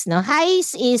Heis. No?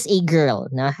 Heis is a girl.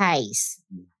 No? Heis.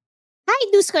 Hi,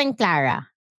 Dusko and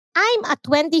Clara. I'm a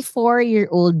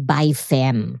 24-year-old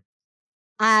bi-femme.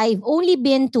 I've only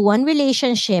been to one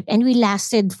relationship and we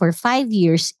lasted for 5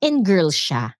 years and girl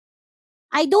siya.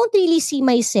 I don't really see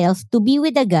myself to be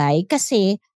with a guy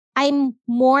kasi I'm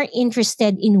more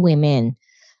interested in women.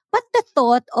 But the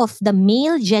thought of the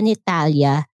male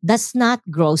genitalia does not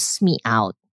gross me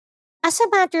out. As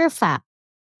a matter of fact,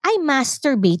 I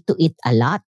masturbate to it a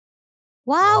lot.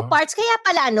 Wow, Parts. Kaya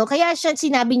pala, kaya siya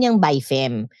sinabi niyang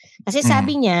bi-femme. Kasi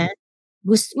sabi niya,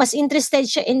 mas interested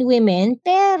siya in women,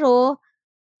 pero,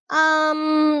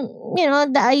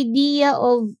 the idea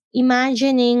of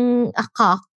imagining a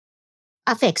cock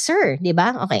affects her, di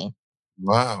ba? Okay.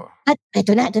 Wow. At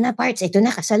ito na, Parts. Ito na,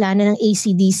 kasalanan ng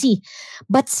AC/DC.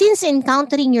 But since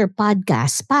encountering your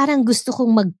podcast, parang gusto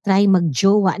kong mag-try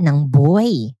mag-jowa ng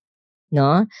boy.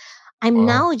 No? I'm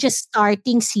now just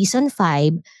starting season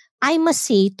 5. I must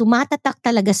say, tumatatak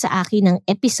talaga sa akin ang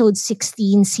episode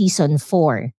 16 season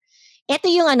 4. Ito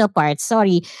yung part,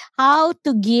 sorry. How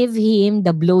to give him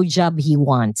the blowjob he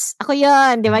wants. Ako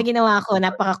yun, di ba? Ginawa ko,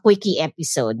 napaka-quickie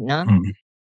episode, no?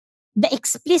 The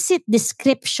explicit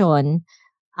description,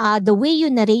 the way you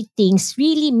narrate things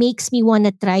really makes me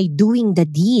wanna try doing the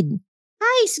deed.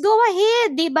 Guys, go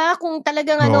ahead, di ba? Kung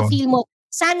talagang feel mo,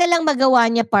 sana lang magawa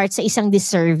niya part sa isang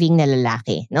deserving na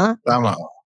lalaki, no? Tama.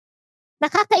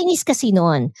 Nakakainis kasi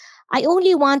noon. I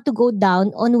only want to go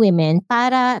down on women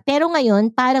pero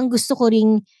ngayon parang gusto ko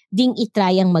ding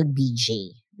itry ang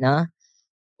mag-BJ, no?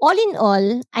 All in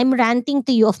all, I'm ranting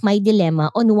to you of my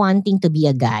dilemma on wanting to be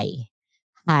a guy.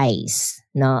 Highs,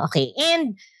 no? Okay.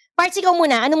 And parts, ikaw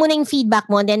muna. Ano muna yung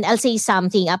feedback mo? And then I'll say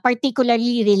something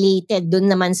particularly related dun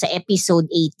naman sa episode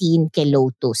 18 kay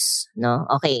Lotus, no?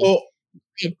 Okay.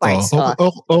 Parts.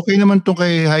 Okay naman tong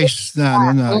kay Heis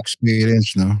na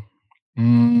experience, no?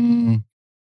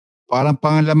 Parang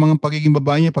pangalamang ang pagiging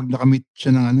babae niya pag nakamit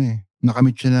siya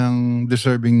ng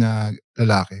deserving na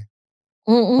lalaki.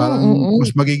 Parang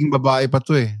mas magiging babae pa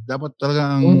to eh. Dapat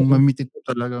talagang mamit ito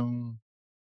talagang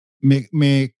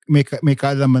may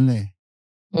kaalaman na eh.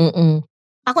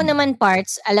 Ako naman,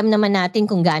 parts, alam naman natin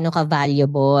kung gaano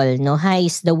ka-valuable, no?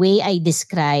 Heis, the way I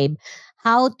describe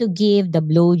how to give the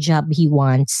blowjob he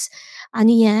wants,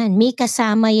 may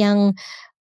kasama yung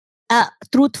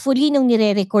truthfully nung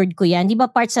nire-record ko yan, di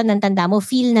ba parts na nantanda mo,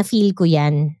 feel ko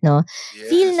yan, no?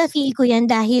 Yes. Feel ko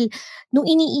yan dahil nung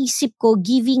iniisip ko,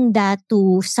 giving that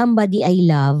to somebody I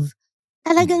love,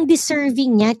 talagang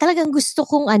deserving niya, talagang gusto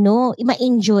kong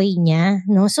ma-enjoy niya,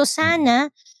 no? So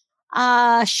sana,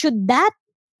 should that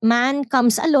man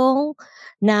comes along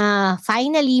na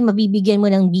finally mabibigyan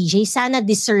mo ng BJ, sana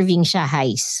deserving siya,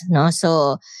 Heis, no?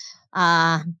 So,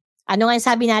 ano nga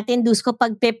sabi natin, Dusko,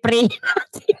 pagpe-pray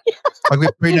natin yan.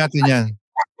 Pagpe-pray natin yan.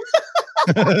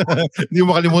 Hindi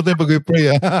mo makalimutan yung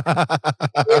pagpe-pray.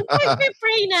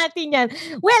 Pagpe-pray natin yan.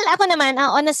 Well, ako naman,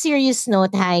 on a serious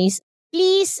note, Heis,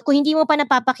 please, kung hindi mo pa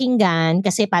napapakinggan,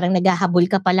 kasi parang naghahabol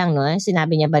ka pa lang, no?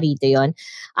 Sinabi niya ba rito yun?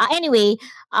 Anyway,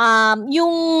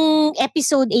 yung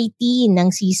episode 18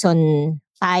 ng season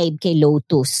 5 kay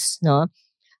Lotus, no?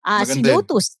 Si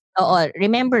Lotus,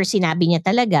 remember, sinabi niya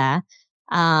talaga,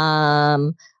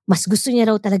 mas gusto niya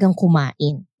raw talagang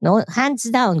kumain, no? Hands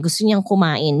down, gusto niyang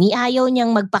kumain. Ayaw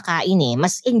niyang magpakain eh.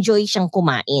 Mas enjoy siyang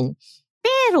kumain.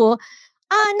 Pero,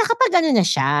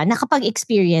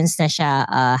 nakapag-experience na siya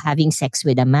having sex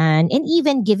with a man and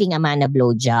even giving a man a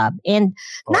blowjob. And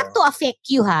not to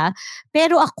affect you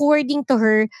pero according to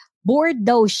her, bored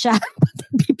daw siya.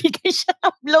 Bibigay siya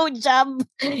ng blowjob.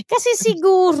 Kasi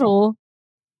siguro,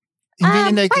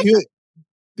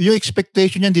 yung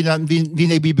expectation niya hindi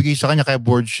na ibibigay sa kanya kaya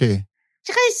bored siya eh.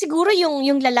 Tsaka siguro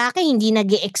yung lalaki hindi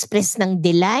nag-e-express ng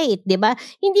delight, 'di ba?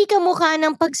 Hindi ka mukha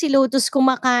ng pag si Lotus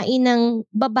kumakain ng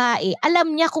babae.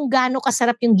 Alam niya kung gaano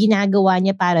kasarap yung ginagawa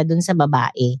niya para dun sa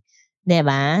babae, 'di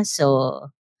ba? So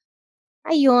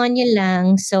ayun, yun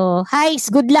lang. So, Heis,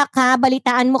 good luck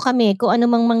balitaan mo kami kung ano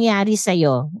mang mangyari sa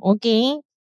iyo. Okay?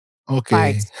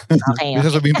 Okay. Okay. Bisa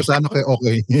sabihin pa sana kay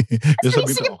okay.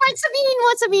 Sige, Parts,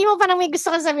 sabihin mo parang may gusto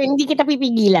ka sabihin, hindi kita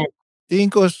pipigilan. Tingin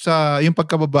ko sa yung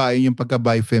pagkababae, yung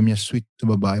pagka-bi-fem niya, sweet sa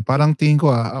babae. Parang tingin ko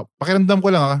pakiramdam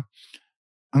ko lang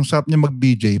ang sarap niya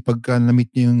mag-BJ pagka na-meet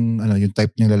niya yung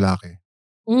type niyang lalaki.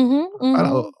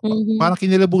 Parang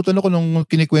kinilabutan ako nung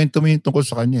kinikwento mo yung tungkol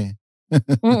sa kanya eh.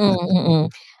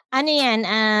 Ano yan,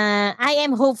 I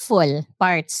am hopeful,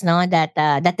 Parts, no, that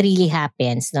really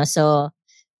happens, no. So,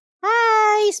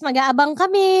 guys, mag-aabang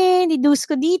kami ni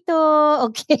Dusko dito.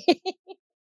 Okay.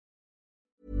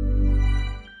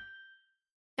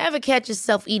 Ever catch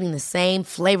yourself eating the same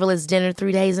flavorless dinner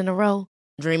 3 days in a row?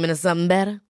 Dreaming of something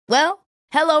better? Well,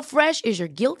 HelloFresh is your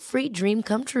guilt-free dream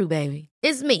come true, baby.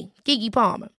 It's me, Keke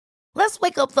Palmer. Let's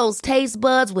wake up those taste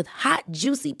buds with hot,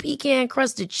 juicy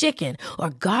pecan-crusted chicken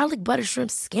or garlic butter shrimp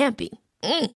scampi.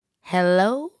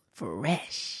 Hello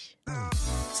Fresh.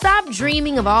 Stop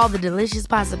dreaming of all the delicious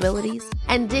possibilities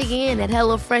and dig in at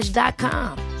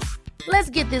HelloFresh.com. Let's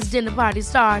get this dinner party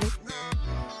started.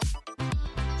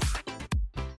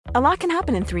 A lot can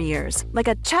happen in 3 years,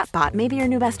 like a chatbot may be your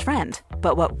new best friend.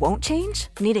 But what won't change?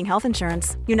 Needing health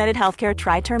insurance. United Healthcare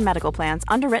Tri-Term Medical Plans,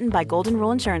 underwritten by Golden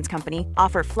Rule Insurance Company,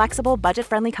 offer flexible,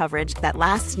 budget-friendly coverage that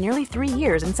lasts nearly 3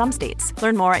 years in some states.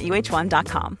 Learn more at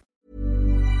uh1.com.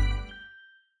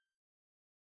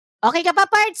 Okay ka pa,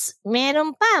 Parts?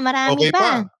 Meron pa, marami okay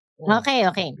pa.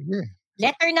 Okay.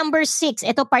 Letter number 6.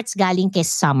 Ito, Parts, galing kay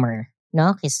Summer.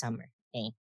 No? Kay Summer.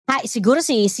 Okay. Siguro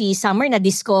si Summer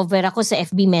na-discover ako sa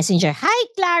FB Messenger. Hi,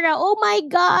 Clara! Oh my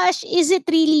gosh! Is it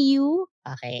really you?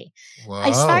 Okay. Wow.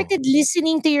 I started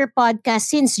listening to your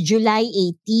podcast since July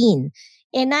 18.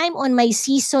 And I'm on my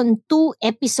season 2,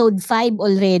 episode 5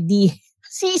 already.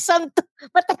 Season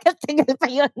 2, matagal-tagal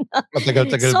pa yun.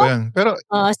 Matagal-tagal So, pa yan. Pero,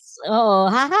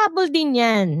 hahabol din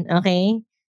yan. Okay?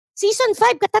 Season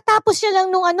 5, katatapos niya lang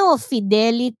nung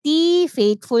fidelity,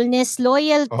 faithfulness,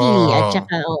 loyalty. At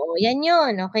saka, yan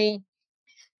yun. Okay?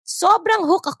 Sobrang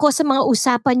hook ako sa mga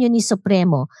usapan yun ni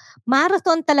Supremo.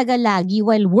 Marathon talaga lagi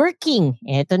while working.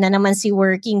 Eto na naman si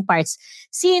working parts.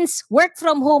 Since work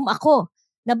from home ako,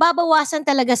 nababawasan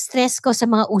talaga stress ko sa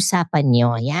mga usapan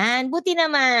nyo. Yan, buti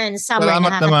naman. Summer,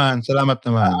 salamat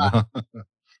naman.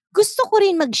 Gusto ko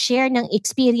rin mag-share ng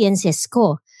experiences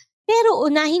ko. Pero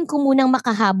unahin ko munang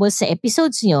makahabol sa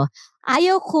episodes nyo.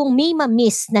 Ayaw kong may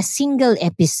ma-miss na single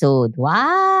episode.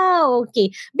 Wow!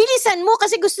 Okay. Bilisan mo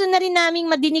kasi gusto na rin naming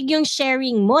madinig yung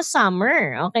sharing mo,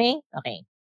 Summer. Okay? Okay.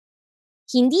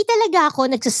 Hindi talaga ako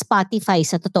nagsa-Spotify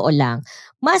sa totoo lang.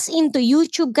 Mas into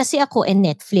YouTube kasi ako and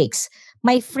Netflix.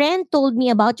 My friend told me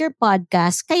about your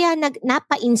podcast kaya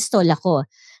napa-install ako.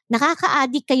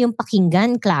 Nakaka-addict kayong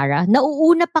pakinggan, Clara.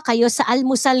 Nauuna pa kayo sa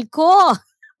almusal ko.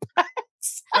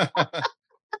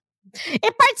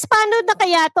 Parts, paano na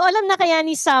kaya to? Alam na kaya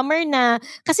ni Summer na,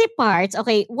 kasi Parts,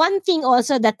 okay, one thing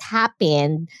also that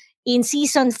happened in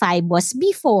season 5 was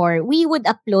before we would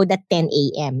upload at 10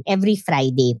 a.m. every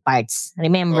Friday, Parts.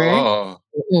 Remember?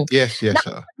 Yes.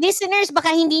 Listeners,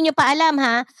 baka hindi nyo pa alam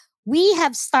ha, we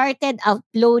have started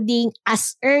uploading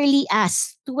as early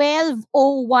as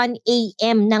 12:01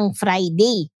 a.m. ng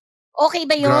Friday. Okay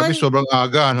ba yun? Grabe, sobrang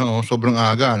aga, no? Sobrang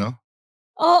aga, no?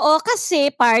 Oo, kasi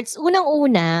Parts,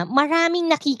 unang-una, maraming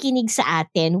nakikinig sa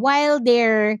atin while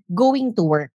they're going to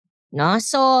work. No?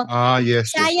 So,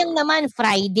 yes. sayang naman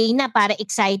Friday na para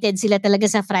excited sila talaga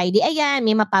sa Friday. Ayan,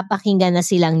 may mapapakinggan na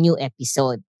silang new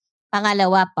episode.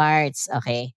 Pangalawa, Parts,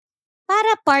 okay?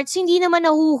 Para Parts, hindi naman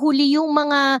nahuhuli yung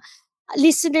mga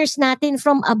listeners natin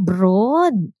from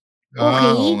abroad. Okay?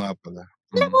 Oo nga pala.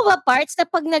 Alam mo ba, Parts, na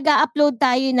pag nag-upload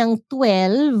tayo ng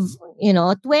 12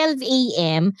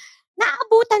 a.m.,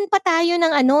 naabutan pa tayo ng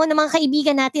mga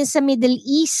kaibigan natin sa Middle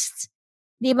East.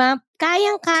 'Di ba?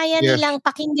 Kayang-kaya nilang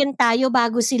pakinggan tayo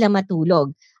bago sila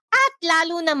matulog. At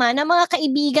lalo naman ang mga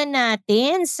kaibigan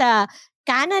natin sa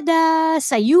Canada,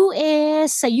 sa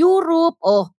US, sa Europe,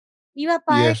 'di ba,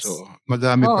 Parts? Yes,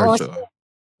 madami Parts.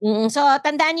 So,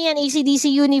 tandaan niyo yan,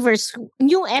 ACDC Universe.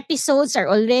 New episodes are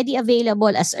already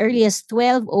available as early as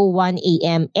 12:01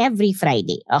 a.m. every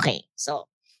Friday. Okay, so,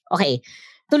 okay.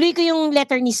 Tuloy ko yung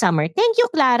letter ni Summer. Thank you,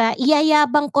 Clara.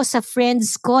 Iyayabang ko sa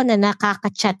friends ko na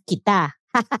nakaka-chat kita.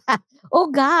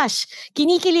 Oh gosh,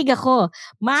 kinikilig ako.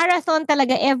 Marathon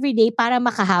talaga everyday para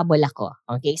makahabol ako.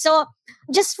 Okay, so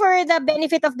just for the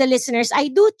benefit of the listeners,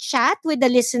 I do chat with the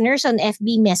listeners on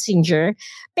FB Messenger.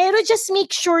 Pero just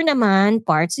make sure naman,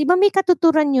 Parts, di ba may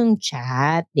katuturan yung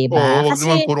chat, di ba? Huwag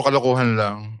naman puro kalokohan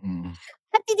lang.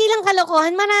 At hindi lang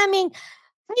kalokohan, maraming,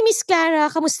 hi Miss Clara,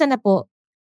 kamusta na po?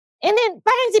 And then,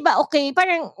 parang diba, okay,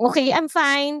 I'm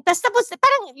fine. Tapos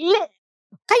parang,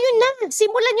 kayo na,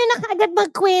 simulan nyo na kaagad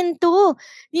magkwento.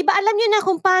 Diba, alam nyo na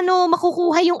kung paano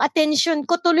makukuha yung attention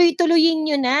ko, tuloy-tuloyin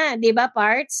nyo na. Diba,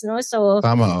 Parts? No? So,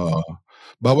 tama,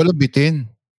 bawal ang bitin.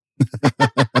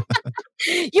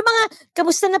 Yung mga,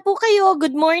 kamusta na po kayo?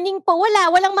 Good morning po.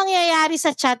 Walang mangyayari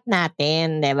sa chat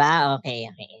natin. Diba?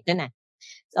 Okay. Ito na.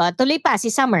 Tuloy pa,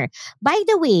 si Summer. By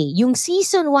the way, yung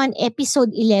season 1, episode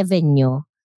 11 nyo,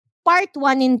 Part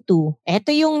 1 and 2.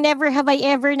 Ito yung Never Have I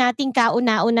Ever nating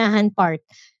kauna-unahan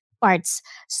parts.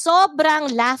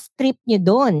 Sobrang laugh trip nyo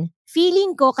doon.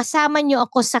 Feeling ko kasama nyo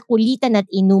ako sa kulitan at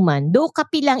inuman. Though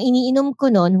kape lang iniinom ko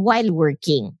noon while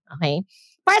working. Okay?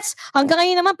 Parts, hanggang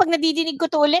ngayon naman pag nadidinig ko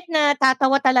to ulit na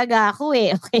tatawa talaga ako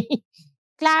eh. Okay?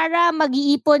 Clara,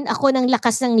 mag-iipon ako ng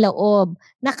lakas ng loob.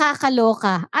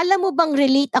 Nakakaloka. Alam mo bang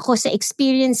relate ako sa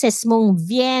experiences mong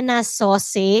Vienna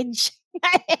sausage?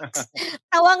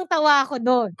 Tawang-tawa ako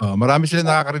doon. Marami sila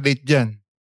nakaka-relate dyan.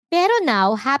 Pero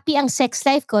now, happy ang sex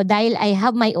life ko dahil I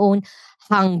have my own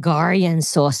Hungarian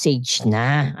sausage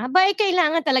na. Abay,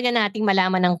 kailangan talaga nating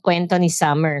malaman ng kwento ni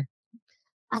Summer.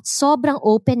 At sobrang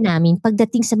open namin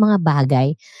pagdating sa mga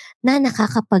bagay na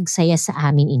nakakapagsaya sa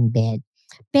amin in bed.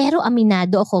 Pero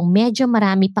aminado akong medyo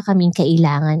marami pa kaming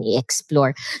kailangan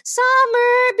i-explore.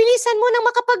 Summer, bilisan mo nang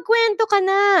makapagkwento ka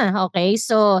na. Okay,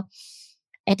 so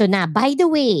eto na, by the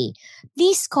way,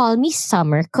 please call me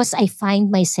Summer cause I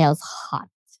find myself hot.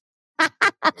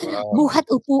 Buhat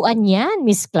upuan yan,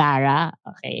 Miss Clara.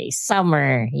 Okay,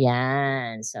 Summer.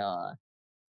 Yan. So,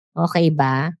 okay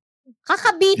ba?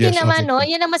 Kakabitin naman, okay. No?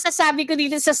 Yan ang masasabi ko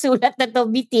dito sa sulat na to,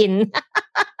 bitin.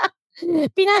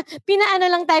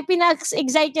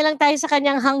 Pina-excite niya lang tayo sa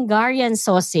kanyang Hungarian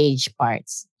sausage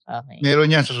parts. Okay. Meron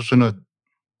yan sa susunod.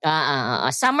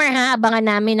 Summer ha, abangan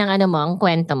namin ang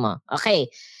kwento mo. Okay.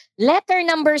 Letter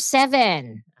number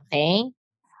 7. Okay?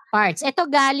 Parts. Ito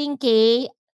galing kay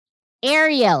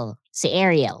Ariel. Si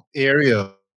Ariel.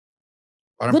 Ariel.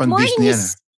 Parang Good pang morning, Disney yan.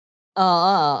 Miss.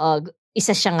 Oo.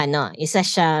 Isa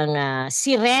siyang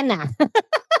sirena.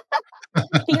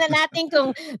 Tingnan natin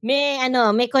kung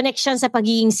may connection sa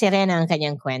pagiging sirena ang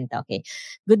kanyang kwento. Okay.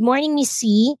 Good morning, Miss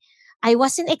C. I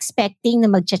wasn't expecting na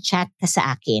magchat-chat ka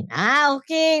sa akin.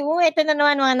 Okay. Ito na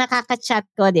naman mga nakaka-chat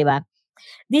ko, di ba?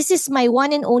 This is my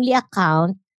one and only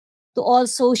account to all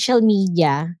social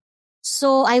media.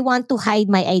 So, I want to hide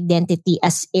my identity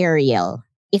as Ariel.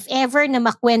 If ever na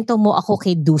makwento mo ako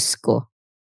kay Dusko.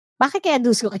 Bakit kaya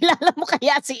Dusko? Kilala mo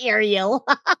kaya si Ariel?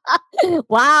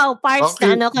 Wow, parts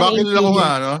na Bakit lang ako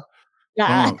nga, no?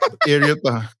 Ariel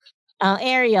pa.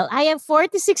 Ariel, I am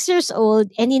 46 years old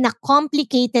and in a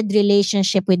complicated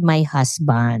relationship with my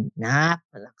husband.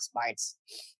 Relax, parts.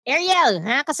 Ariel,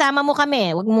 kasama mo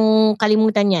kami. Huwag mong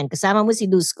kalimutan yan. Kasama mo si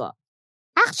Dusko.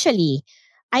 Actually,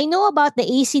 I know about the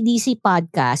AC/DC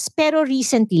podcast pero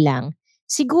recently lang.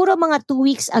 Siguro mga 2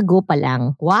 weeks ago pa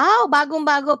lang. Wow,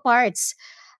 bagong-bago, parts.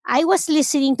 I was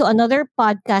listening to another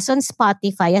podcast on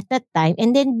Spotify at that time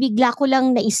and then bigla ko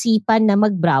lang naisipan na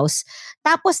mag-browse.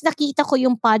 Tapos nakita ko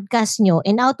yung podcast nyo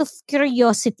and out of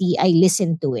curiosity, I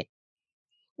listened to it.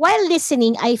 While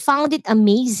listening, I found it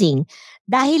amazing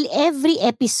dahil every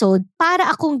episode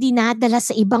para akong dinadala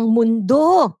sa ibang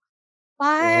mundo.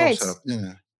 Parts. Sarap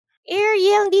niya.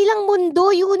 Ariel, hindi lang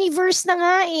mundo, universe na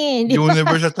nga eh.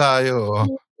 Universe na tayo.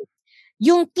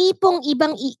 Yung tipong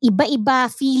iba-iba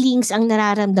feelings ang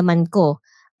nararamdaman ko.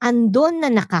 Andon na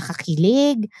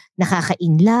nakakakilig,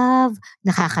 nakaka-inlove,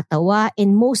 nakakatawa,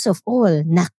 and most of all,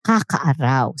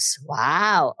 nakaka-arouse.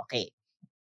 Wow! Okay.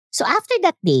 So after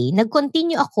that day,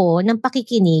 nag-continue ako ng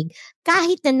pakikinig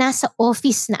kahit na nasa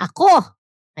office na ako.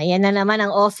 Ayan na naman ang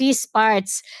office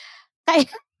parts.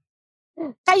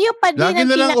 Kayo pa din Lagi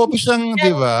na lang office lang,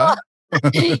 di ba?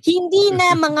 Hindi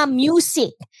na mga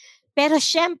music. Pero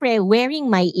syempre, wearing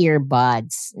my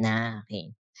earbuds na.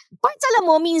 Okay. Parts alam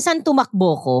mo, minsan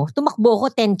tumakbo ko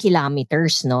 10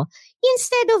 kilometers, no?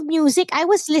 Instead of music, I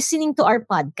was listening to our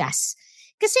podcast.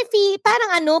 Kasi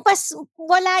parang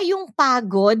wala yung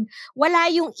pagod, wala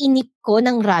yung inip ko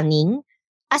ng running.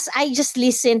 As I just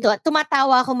listen to,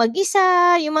 tumatawa ako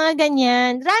mag-isa, yung mga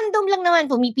ganyan. Random lang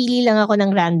naman, pumipili lang ako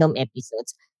ng random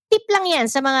episodes. Tip lang yan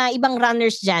sa mga ibang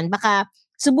runners dyan. Baka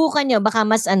subukan nyo, baka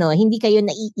mas hindi kayo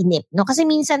naiinip. No? Kasi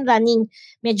minsan running,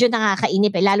 medyo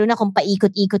nakakainip eh. Lalo na kung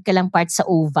paikot-ikot ka lang part sa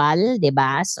oval,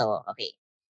 diba? So, okay.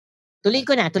 Tuloy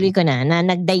ko na.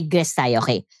 Nag-digress tayo.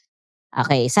 Okay.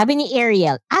 Sabi ni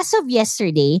Ariel, as of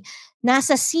yesterday,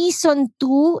 nasa season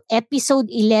 2, episode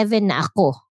 11 na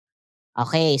ako.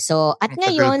 Okay, so at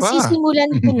ngayon, sisimulan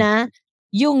ko na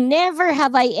yung Never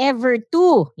Have I Ever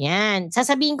 2. Yan.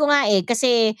 Sasabihin ko nga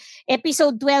kasi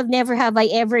episode 12, Never Have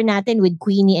I Ever natin with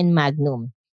Queenie and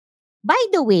Magnum. By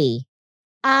the way,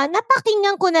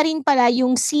 napakinggan ko na rin pala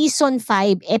yung season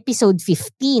 5, episode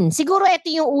 15. Siguro ito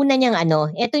yung una niyang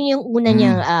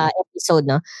episode,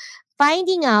 no?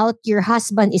 Finding out your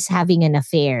husband is having an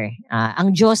affair.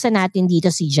 Ang Diyosa natin dito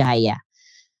si Jaya.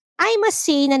 I must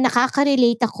say na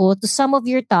nakaka-relate ako to some of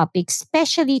your topics,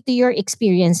 especially to your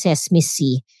experiences, Miss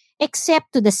C,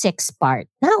 except to the sex part.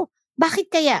 Now, bakit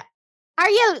kaya?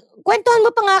 Ariel, kwentuhan mo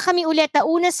pa nga kami ulit.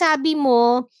 Una sabi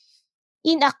mo,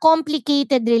 in a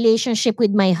complicated relationship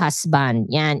with my husband.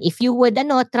 Yan, if you would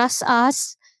trust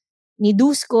us, ni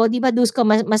Dusko, di ba Dusko,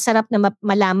 masarap na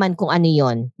malaman kung ano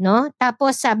yon, no?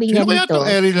 Tapos sabi niya dito. Sino kaya itong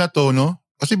Ariel na to, no?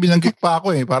 Kasi binanggit pa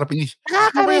ako para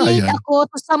nakaka-relate ako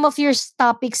to some of your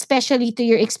topics, especially to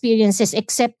your experiences,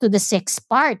 except to the sex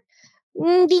part.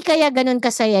 Hindi kaya ganun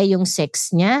kasaya yung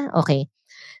sex niya? Okay.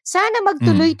 Sana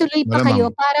magtuloy-tuloy pa kayo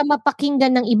para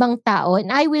mapakinggan ng ibang tao, and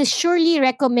I will surely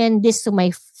recommend this to my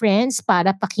friends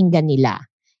para pakinggan nila.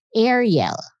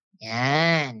 Ariel.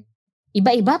 Yan.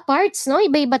 Iba-iba parts, no?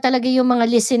 Iba-iba talaga yung mga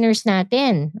listeners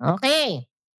natin. Okay.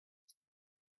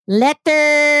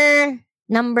 Letter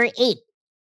number 8.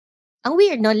 Ang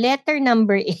weird, no? Letter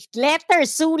number 8. Letter,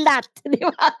 sulat. Di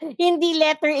ba? Hindi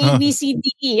letter A, B, C, D,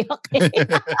 E. Okay.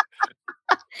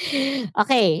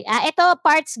 Okay. Ito,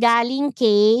 parts galing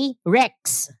kay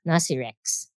Rex. Si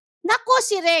Rex. Nako,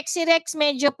 si Rex. Si Rex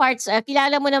medyo parts.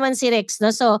 Kilala mo naman si Rex,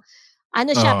 no? So,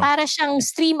 siya? Para siyang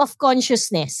stream of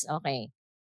consciousness. Okay.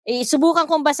 Subukan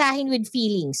kong basahin with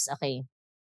feelings. Okay.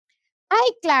 Hi,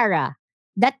 Clara.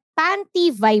 That panty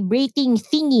vibrating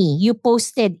thingy you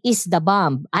posted is the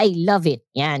bomb. I love it.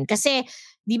 Yan. Kasi,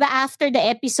 di ba after the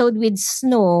episode with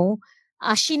Snow,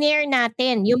 shinare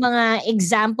natin yung mga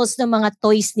examples ng mga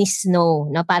toys ni Snow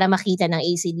na para makita ng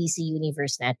AC/DC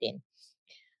universe natin.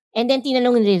 And then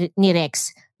tinanong ni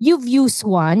Rex, you've used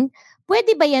one?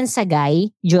 Pwede ba yan sa guy?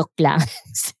 Joke lang.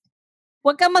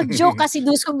 Huwag ka mag-joke kasi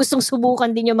gustong subukan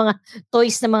din yung mga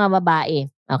toys ng mga babae.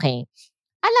 Okay.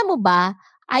 Alam mo ba,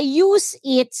 I use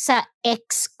it sa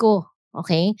ex ko.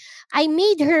 Okay? I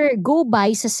made her go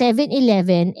buy sa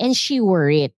 7-Eleven and she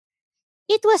wore it.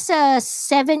 It was a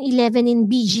 7-Eleven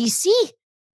in BGC.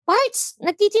 Parts,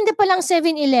 nagtitinda pa lang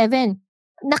 7-Eleven.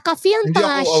 Naka-film Hindi pa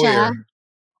nga ako siya. aware.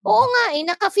 Oo nga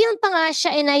naka-film pa nga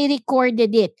siya and I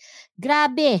recorded it.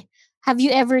 Grabe. Have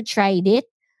you ever tried it?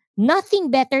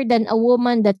 Nothing better than a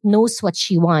woman that knows what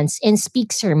she wants and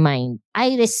speaks her mind.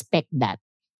 I respect that.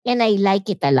 And I like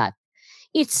it a lot.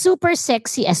 It's super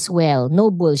sexy as well. No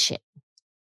bullshit.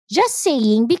 Just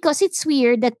saying because it's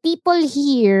weird that people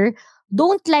here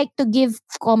don't like to give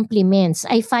compliments.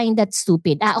 I find that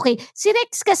stupid. Okay. Si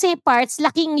Rex kasi parts,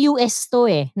 laking US to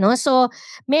no? So,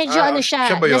 medyo siya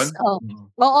siya. ba yun?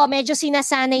 Oo, medyo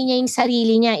sinasanay niya yung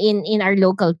sarili niya in our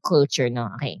local culture,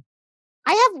 no? Okay.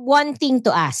 I have one thing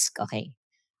to ask, okay?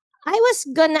 I was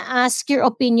gonna ask your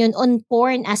opinion on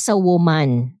porn as a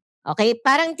woman. Okay?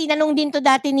 Parang tinanong din to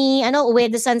dati ni,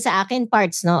 Ueda-san sa akin,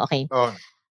 parts, no? Okay. Oh.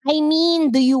 I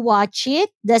mean, do you watch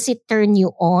it? Does it turn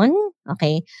you on?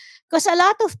 Okay. Because a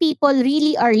lot of people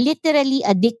really are literally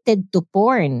addicted to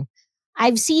porn.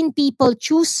 I've seen people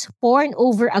choose porn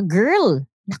over a girl.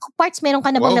 Naku, parts, meron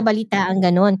ka na bang nabalitaan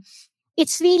ganon?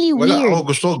 It's really weird. Wala,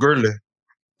 ako gusto girl eh.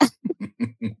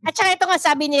 At saka ito nga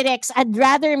sabi ni Rex, I'd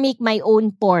rather make my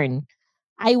own porn.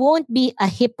 I won't be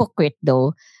a hypocrite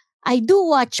though. I do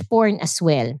watch porn as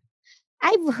well.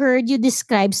 I've heard you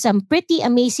describe some pretty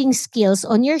amazing skills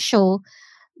on your show.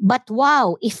 But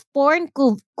wow, if porn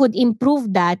could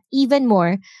improve that even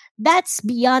more, that's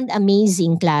beyond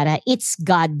amazing, Clara. It's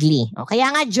godly. Kaya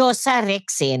nga Diyosa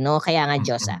Rex no? Kaya nga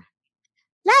Diyosa.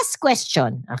 Last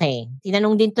question. Okay.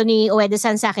 Tinanong din to ni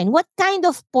Ueda-san sa akin, what kind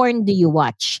of porn do you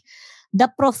watch? The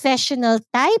professional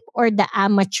type or the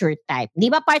amateur type? Di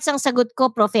ba parts ang sagot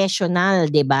ko, professional,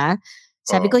 di ba?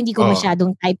 Sabi ko, hindi ko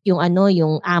masyadong type yung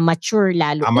yung amateur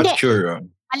lalo. Amateur.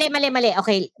 Mali.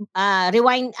 Okay.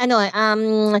 Rewind,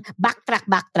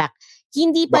 backtrack.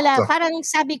 Hindi pala, parang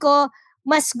sabi ko,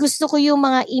 mas gusto ko yung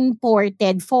mga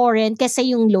imported, foreign,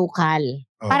 kasi yung local.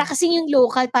 Para kasi yung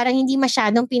local, parang hindi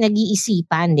masyadong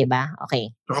pinag-iisipan, di ba?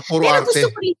 Okay. Puro arte.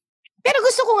 Pero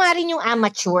gusto ko nga rin yung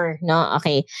amateur, no?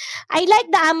 Okay. I like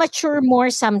the amateur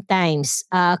more sometimes,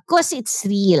 cause it's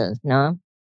real, no?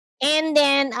 And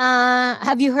then,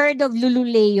 have you heard of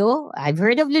Lululeo? I've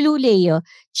heard of Lululeo.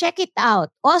 Check it out.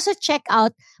 Also check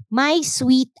out My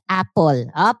Sweet Apple.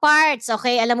 Parts,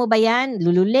 okay? Alam mo ba yan?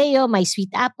 Lululeo, My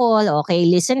Sweet Apple. Okay,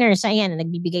 listeners, ayan,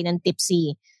 nagbibigay ng tips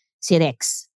si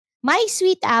Rex. My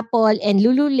Sweet Apple and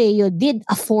Lululeo did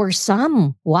a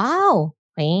foursome. Wow.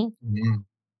 Okay? Mm-hmm.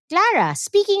 Clara,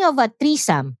 speaking of a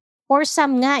threesome,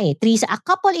 foursome nga threesome. A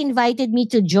couple invited me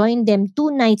to join them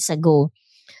 2 nights ago.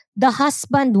 The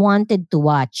husband wanted to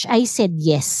watch. I said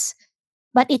yes.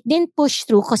 But it didn't push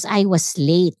through because I was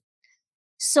late.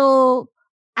 So,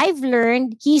 I've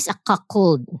learned he's a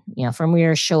cuckold from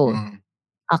your show.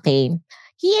 Okay.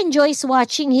 He enjoys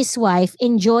watching his wife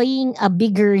enjoying a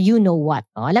bigger you-know-what.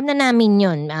 Alam na namin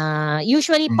yun.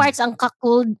 Usually, parts ang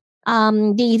cuckold,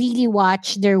 they really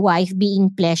watch their wife being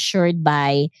pleasured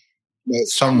by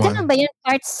someone. Ganun ba yun?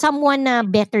 Parts someone na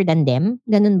better than them?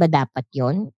 Ganun ba dapat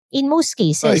yun? In most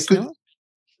cases, no?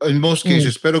 In most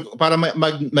cases. Pero para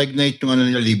mag-ignite yung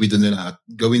nila, libido nila at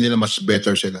gawin nila mas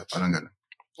better sila. Parang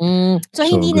gano'n. So,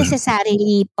 hindi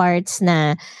necessarily parts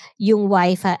na yung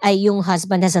wife, yung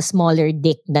husband has a smaller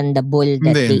dick than the bull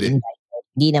that they invited.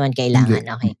 Hindi naman kailangan.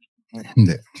 Okay.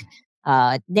 Hindi.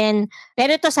 Then,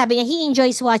 pero ito sabi niya, he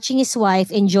enjoys watching his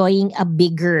wife enjoying a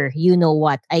bigger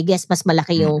you-know-what. I guess mas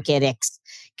malaki yung kay Rex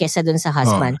kesa dun sa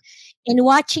husband. And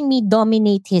watching me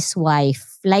dominate his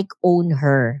wife, like own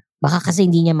her. Baka kasi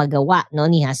hindi niya magawa, no,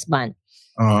 ni husband.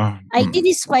 I did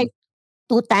his wife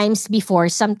 2 times before,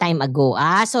 some time ago.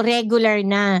 So regular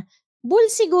na.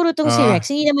 Bull siguro tong si Rex.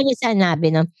 Hindi naman niya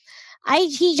sanabi, no?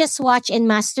 He just watched and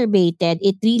masturbated.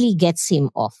 It really gets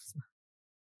him off.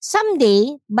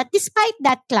 Someday, but despite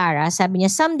that, Clara, sabi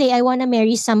niya, someday I wanna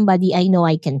marry somebody I know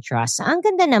I can trust. Ang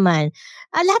ganda naman.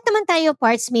 Lahat naman tayo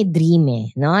parts may dream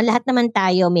no? Lahat naman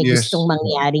tayo may gustong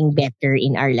mangyaring better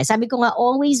in our life. Sabi ko nga,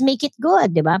 always make it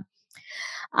good, di ba?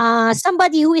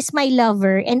 Somebody who is my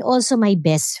lover and also my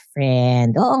best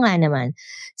friend. Oo nga naman.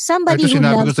 Somebody who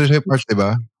sinabi loves... ko sa'yo parts, di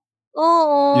ba?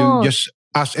 Oo. Yung just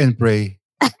ask and pray.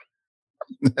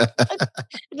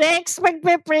 Rex,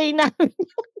 magpe-pray namin.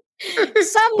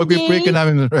 Pag-pray ka Someday,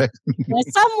 namin, Rex.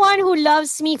 someone who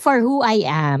loves me for who I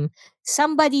am,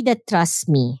 somebody that trusts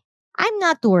me. I'm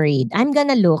not worried. I'm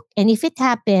gonna look, and if it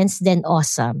happens, then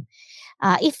awesome.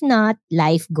 If not,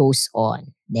 life goes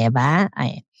on. Diba?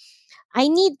 I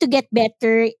need to get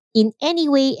better in any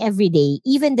way every day,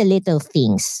 even the little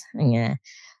things. Yeah.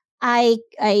 I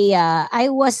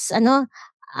was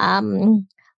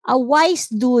a wise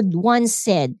dude once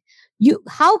said, you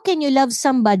how can you love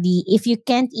somebody if you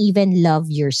can't even love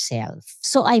yourself?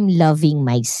 So I'm loving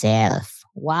myself.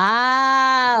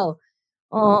 Wow.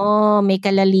 Oo, may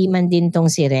kalaliman din tong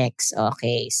si Rex.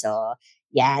 Okay, so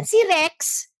yan si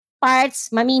Rex parts,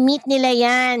 mami-meet nila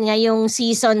yan ngayong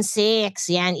season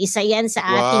 6. Yan, isa yan sa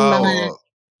ating mga Wow.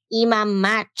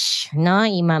 ima-match, no?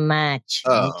 Ima-match.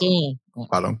 Okay.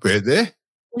 Parang pwede.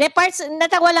 Hindi, parts,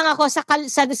 natawa lang ako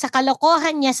sa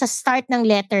kalokohan niya sa start ng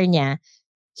letter niya.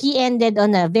 He ended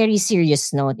on a very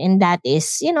serious note, and that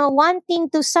is,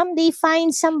 wanting to someday find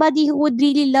somebody who would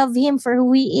really love him for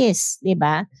who he is, di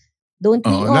ba? Don't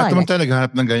we all? Lahat naman tayo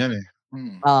naghahanap ng ganyan eh.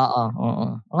 Oo.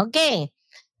 Okay.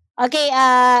 Okay,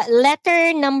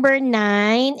 letter number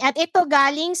 9. At ito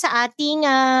galing sa ating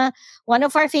one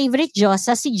of our favorite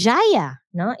Diyosa, si Jaya,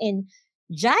 no? And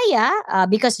Jaya,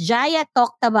 because Jaya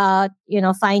talked about,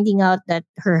 finding out that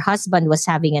her husband was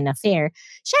having an affair.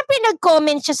 Syempre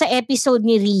nag-comment siya sa episode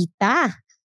ni Rita.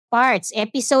 Parts,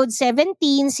 episode 17,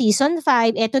 season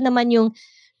 5. Ito naman yung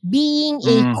being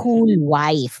a cool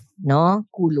wife, no?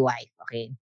 Cool wife,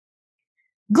 okay.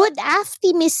 Good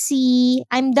afternoon, Miss C.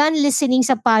 I'm done listening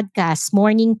sa podcast.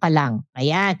 Morning pa lang.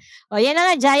 Ayan. O yan na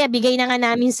nga, Jaya. Bigay na nga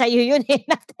namin sa'yo yun.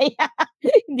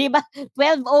 Di ba?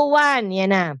 12:01.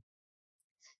 Yan na.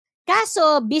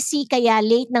 Kaso, busy kaya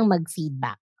late nang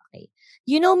mag-feedback. Okay.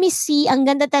 Miss C, ang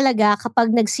ganda talaga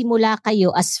kapag nagsimula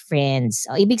kayo as friends.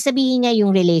 O, ibig sabihin niya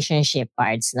yung relationship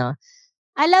parts, no?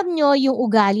 Alam nyo yung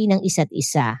ugali ng isa't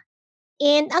isa.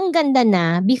 And ang ganda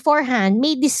na, beforehand,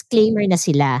 may disclaimer na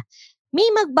sila. May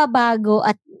magbabago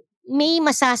at may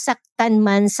masasaktan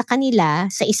man sa kanila,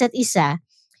 sa isa't isa,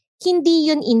 hindi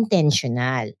yun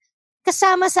intentional.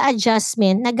 Kasama sa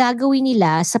adjustment na gagawin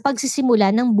nila sa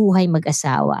pagsisimula ng buhay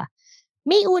mag-asawa.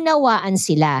 May unawaan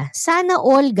sila. Sana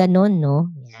all ganon, no?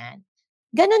 Yan.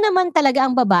 Ganon naman talaga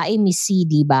ang babae, Miss C,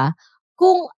 diba?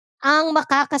 Kung ang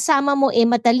makakasama mo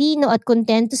matalino at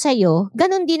kontento sa'yo,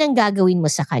 ganon din ang gagawin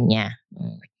mo sa kanya.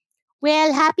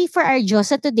 Well, happy for our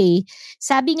Diyosa today.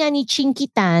 Sabi nga ni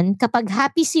Chinkitan, kapag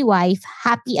happy si wife,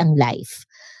 happy ang life.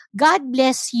 God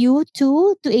bless you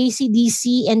too, to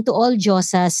ACDC and to all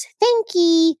Diyosas. Thank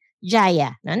you,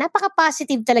 Jaya.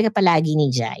 Napaka-positive talaga palagi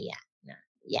ni Jaya.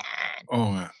 Yan.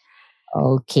 Oo nga.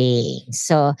 Okay.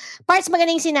 So, parts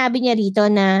magaling sinabi niya rito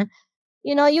na,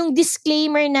 yung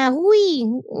disclaimer na, huy,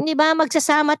 di ba,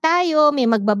 magsasama tayo, may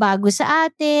magbabago sa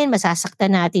atin,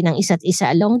 masasaktan natin ang isa't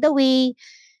isa along the way.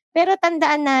 Pero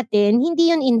tandaan natin,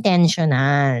 hindi yun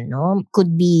intentional, no?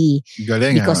 Could be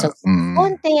Galing, because of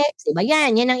context. Diba?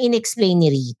 Yan ang in-explain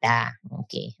ni Rita.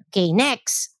 Okay,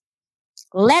 next.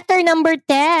 Letter number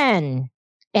 10.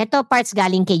 Ito parts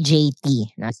galing kay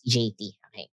JT. No? Si JT.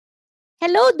 Okay.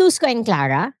 Hello, Dusko and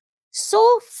Clara. So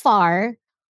far,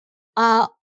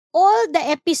 all the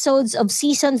episodes of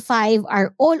season 5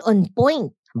 are all on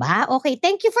point. Ba? Okay,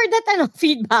 thank you for that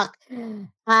feedback.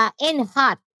 And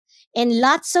hot. And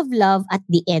lots of love at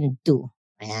the end too.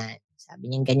 Ayan, sabi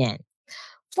niya ganyan.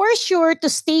 For sure to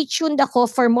stay tuned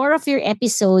ako for more of your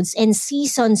episodes and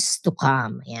seasons to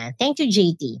come. Ayan, thank you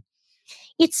JT.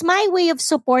 It's my way of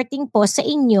supporting po sa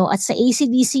inyo at sa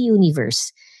ACDC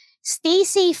Universe. Stay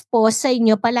safe po sa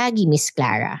inyo palagi, Miss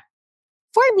Clara.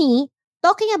 For me,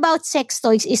 talking about sex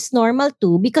toys is normal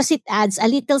too because it adds a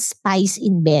little spice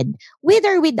in bed with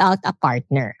or without a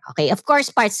partner. Okay, of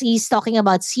course, parts he's talking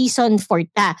about season 5,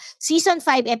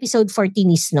 episode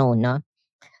 14 is known, no?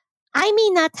 I may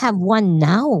not have one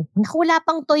now. Wala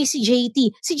pang toy si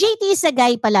JT. Si JT is a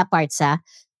guy pala, parts ha.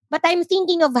 But I'm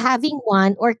thinking of having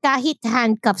one or kahit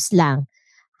handcuffs lang.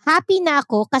 Happy na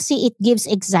ako kasi it gives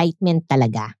excitement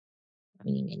talaga.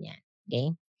 Ganyan.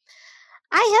 Okay?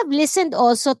 I have listened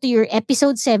also to your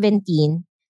episode 17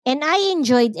 and I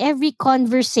enjoyed every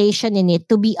conversation in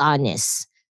it, to be honest.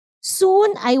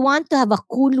 Soon, I want to have a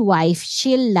cool wife,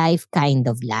 chill life kind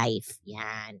of life.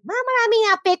 Yan. Maraming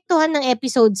apektuhan ng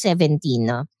episode 17,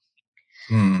 no?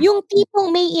 Yung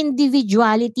tipong may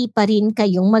individuality pa rin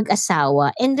kayong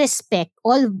mag-asawa and respect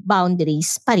all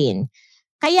boundaries pa rin.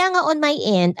 Kaya nga on my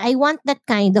end, I want that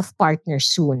kind of partner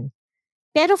soon.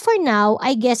 Pero for now,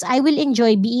 I guess I will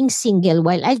enjoy being single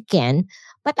while I can,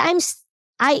 but I'm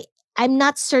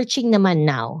not searching naman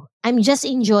now. I'm just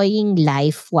enjoying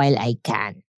life while I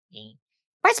can. Okay.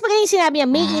 Parts magaling sinabi niya,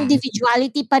 may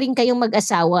individuality pa rin kayong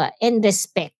mag-asawa and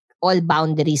respect all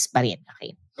boundaries pa rin.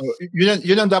 Okay.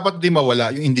 Yun ang dapat di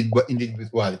mawala, yung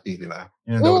individuality, di ba?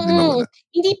 Yun ang dapat di mawala.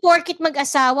 Hindi porket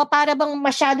mag-asawa, para bang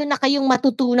masyado na kayong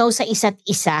matutunaw sa isa't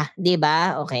isa, di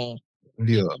ba? Okay.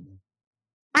 Hindi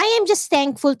I am just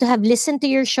thankful to have listened to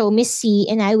your show, Miss C,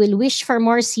 and I will wish for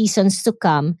more seasons to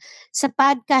come sa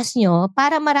podcast nyo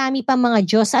para marami pa mga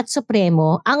Diyos at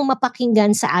Supremo ang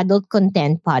mapakinggan sa Adult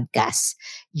Content Podcast.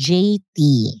 JT.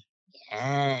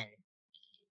 Yan.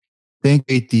 Thank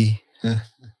you, AT.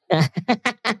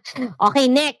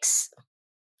 Okay, next.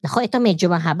 Ako, ito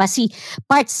medyo mahaba. Si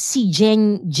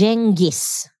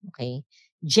Jengis. Okay?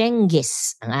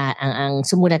 Jengis. Ang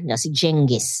sumulat niya, si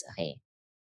Jengis. Okay.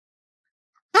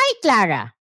 Hi,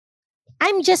 Clara.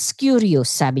 I'm just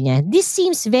curious, sabi niya. This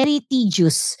seems very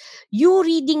tedious. You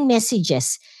reading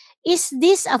messages. Is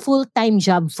this a full-time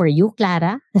job for you,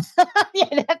 Clara?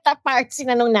 Yan, that part,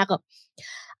 sinanong na ako.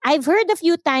 I've heard a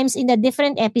few times in the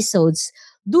different episodes,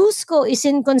 Dusko is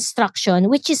in construction,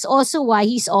 which is also why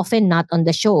he's often not on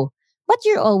the show. But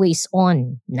you're always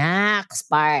on. Nax,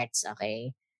 parts.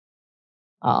 Okay.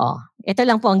 Oo. Ito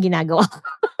lang po ang ginagawa.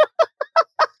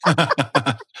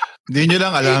 Hindi nyo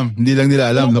lang alam. Hindi lang nila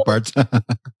alam, no, parts.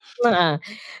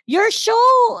 Your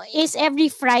show is every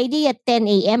Friday at 10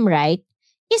 a.m., right?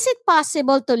 Is it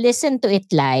possible to listen to it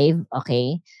live?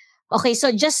 Okay. Okay,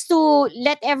 so just to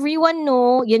let everyone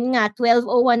know, yun nga,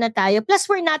 12:01 na tayo. Plus,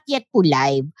 we're not yet po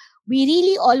live. We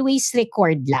really always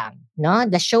record lang. No?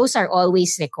 The shows are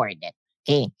always recorded.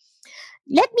 Okay.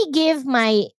 Let me give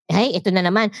my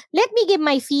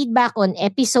feedback on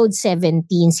episode 17,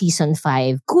 season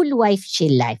 5, Cool Wife,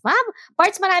 Chill Life.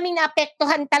 Parts maraming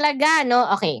naapektuhan talaga, no?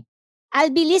 Okay.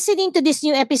 I'll be listening to this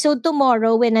new episode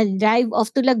tomorrow when I drive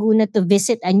off to Laguna to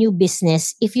visit a new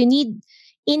business. If you need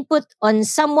input on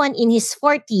someone in his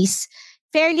 40s,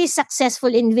 fairly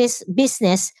successful in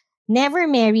business, never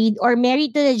married or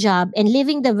married to the job and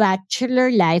living the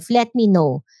bachelor life, let me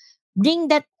know.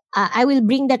 I will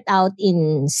bring that out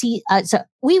in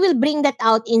we will bring that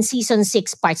out in season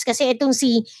 6 parts kasi itong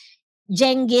si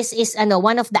Jengis is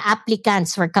one of the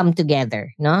applicants for Come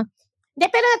Together, no?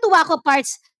 Pero natuwa ko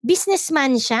parts,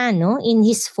 businessman siya, no? In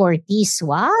his 40s.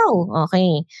 Wow.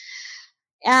 Okay.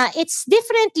 It's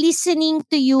different listening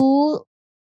to you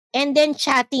and then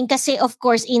chatting kasi of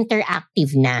course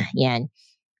interactive na. Yan.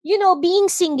 You know, being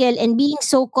single and being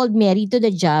so-called married to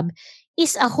the job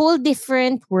is a whole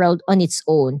different world on its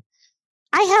own.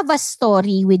 I have a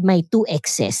story with my 2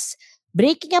 exes.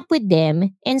 Breaking up with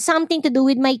them and something to do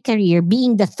with my career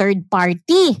being the third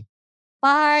party.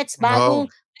 Parts, bagong,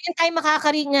 ngayon tayo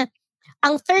makakaring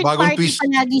ang third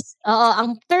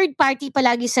party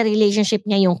palagi sa relationship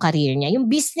niya yung career niya, yung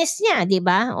business niya, di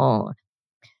ba? Oh.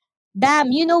 Damn,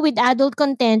 you know, with adult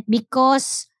content,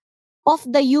 because of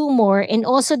the humor and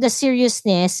also the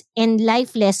seriousness and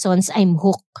life lessons, I'm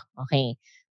hooked. Okay.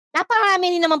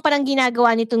 Naparami rin naman parang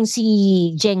ginagawa nitong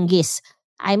si Jengis.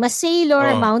 I'm a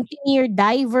sailor, mountaineer,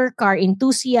 diver, car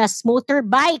enthusiast,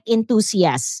 motorbike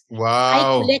enthusiast. Wow. I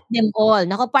collect them all.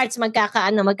 Nako, parts,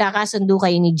 magkakasundo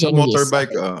kayo ni Jengis.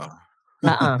 Motorbike,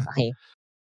 okay.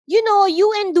 You know, you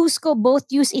and Dusko both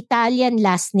use Italian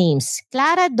last names.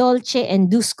 Clara Dolce and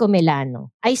Dusko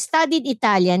Melano. I studied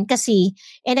Italian kasi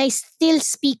and I still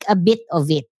speak a bit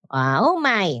of it. Oh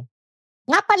my.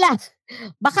 Nga pala,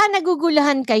 baka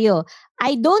naguguluhan kayo.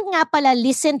 I don't nga pala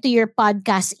listen to your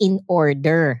podcast in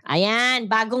order. Ayan,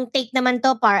 bagong take naman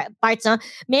to parts. No?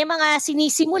 May mga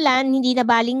sinisimulan, hindi na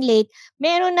baling late.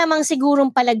 Meron namang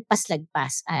sigurong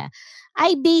palagpas-lagpas.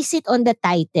 I base it on the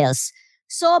titles.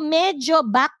 So, medyo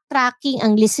backtracking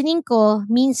ang listening ko,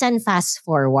 minsan fast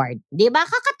forward. Diba?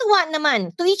 Kakatuwa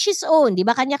naman. To each his own.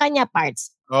 Diba? Kanya-kanya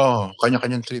parts.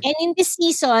 Kanya-kanyang trip. And in this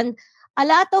season, a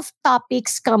lot of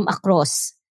topics come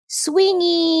across.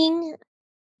 Swinging,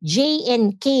 J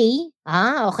and K,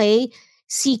 okay,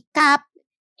 si Cap,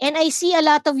 and I see a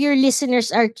lot of your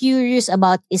listeners are curious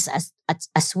about this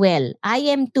as well.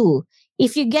 I am too.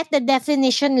 If you get the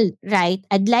definition right,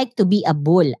 I'd like to be a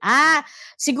bull.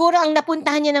 Siguro ang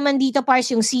napuntahan niya naman dito, Pars,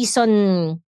 yung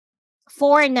season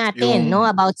 4 natin, no,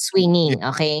 about swinging,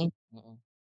 okay?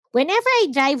 Whenever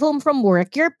I drive home from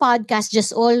work, your podcast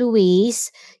just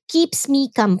always keeps me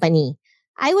company.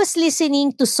 I was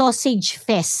listening to Sausage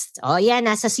Fest. Oh, yan,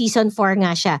 nasa season 4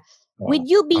 nga siya. With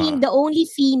you being the only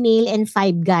female and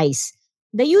 5 guys.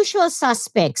 The usual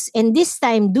suspects, and this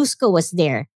time Dusko was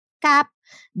there. Cap,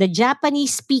 the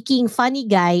Japanese-speaking funny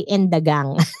guy, and the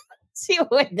gang. Si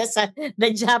Ueda-san, the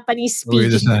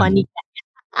Japanese-speaking funny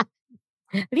guy.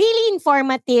 Really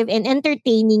informative and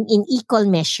entertaining in equal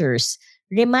measures.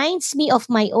 reminds me of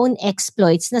my own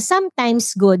exploits na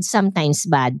sometimes good, sometimes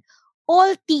bad,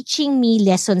 all teaching me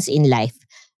lessons in life.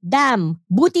 Damn,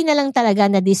 buti na lang talaga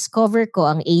na-discover ko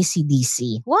ang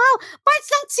AC/DC. Wow! Parts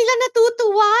lahat sila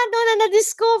natutuwa na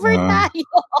na-discover tayo.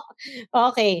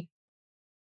 Okay.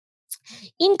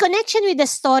 In connection with the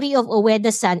story of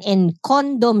Ueda-san and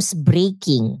condoms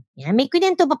breaking. Yan, may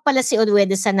kwento pa pala si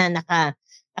Ueda-san na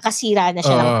nakasira na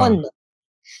siya ng condom.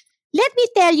 Let me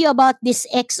tell you about this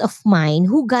ex of mine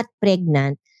who got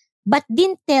pregnant but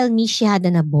didn't tell me she had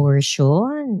an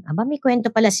abortion. Aba, may kwento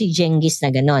pala si Jengis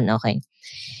na ganon. Okay.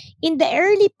 In the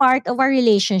early part of our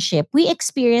relationship, we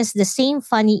experienced the same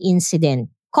funny incident.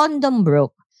 Condom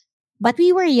broke. But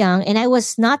we were young and I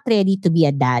was not ready to be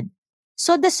a dad.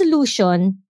 So the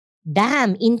solution,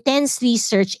 intense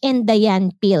research and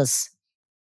Dayan pills.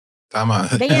 Tama.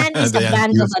 Dayan is a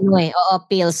brand of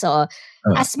pills. So,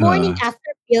 as morning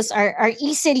after pills are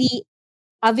easily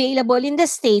available in the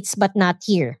States but not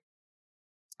here.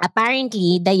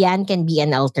 Apparently, Dayan can be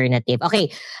an alternative.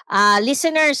 Okay,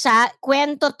 listeners,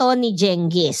 kwento to ni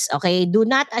Jengis. Okay, do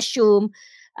not assume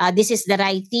this is the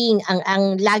right thing.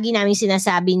 Ang lagi namin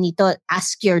sinasabi nito,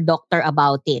 ask your doctor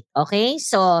about it. Okay,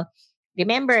 so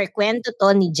remember, kwento to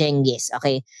ni Jengis.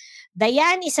 Okay,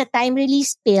 Dayan is a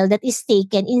time-release pill that is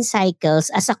taken in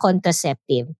cycles as a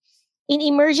contraceptive. In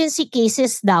emergency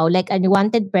cases daw, like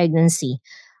unwanted pregnancy.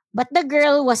 But the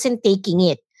girl wasn't taking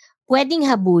it. Pwedeng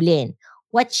habulin.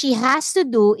 What she has to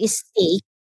do is take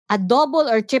a double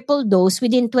or triple dose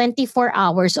within 24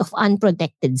 hours of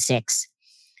unprotected sex.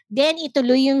 Then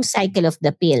ituloy yung cycle of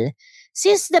the pill.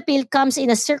 Since the pill comes in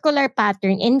a circular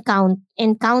pattern and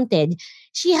counted,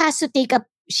 she has to take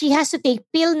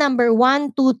pill number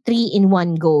 1, 2, 3 in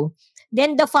one go.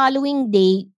 Then the following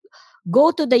day,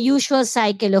 go to the usual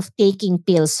cycle of taking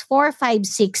pills 4, 5,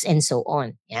 6 and so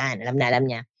on. Yan, alam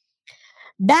niya.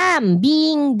 Damn,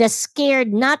 being the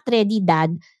scared, not ready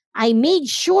dad, I made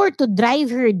sure to drive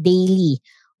her daily,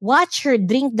 watch her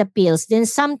drink the pills, then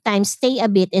sometimes stay a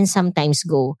bit and sometimes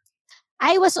go.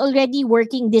 I was already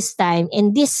working this time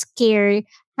and this scare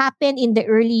happened in the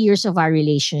early years of our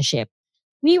relationship.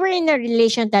 We were in a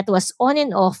relation that was on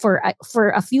and off for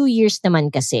a few years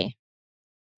naman kasi.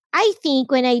 I think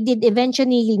when I did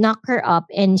eventually knock her up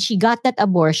and she got that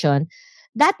abortion,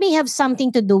 that may have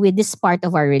something to do with this part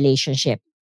of our relationship.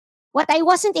 What I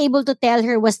wasn't able to tell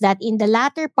her was that in the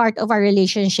latter part of our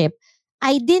relationship,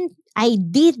 I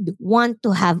did want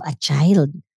to have a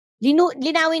child.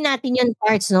 Linawin natin yung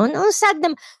parts, no? Ang sad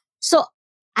naman. So,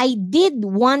 I did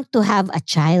want to have a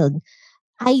child.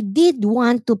 I did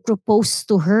want to propose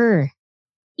to her.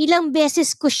 Ilang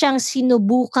beses ko siyang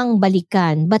sinubukang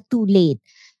balikan, but too late.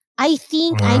 I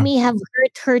think I may have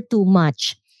hurt her too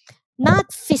much.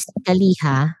 Not physically,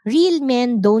 ha? Real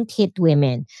men don't hit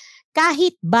women.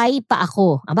 Kahit bi pa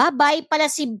ako. Bi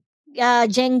pala si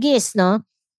Jengis, no?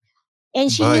 And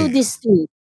she knew this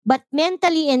too. But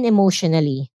mentally and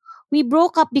emotionally. We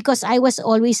broke up because I was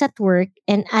always at work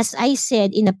and as I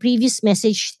said in a previous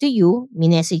message to you,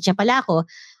 minessage niya pala ako,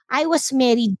 I was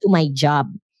married to my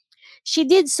job. She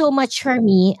did so much for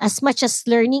me as much as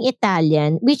learning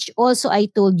Italian, which also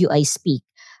I told you I speak.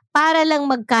 Para lang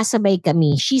magkasabay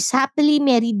kami. She's happily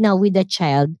married now with a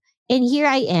child. And here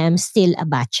I am, still a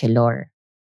bachelor.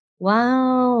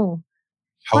 Wow.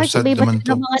 How sad naman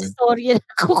to. Mga story na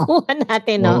kukuha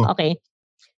natin, no? Okay.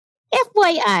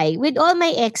 FYI, with all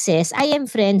my exes, I am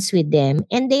friends with them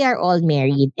and they are all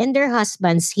married and their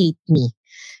husbands hate me.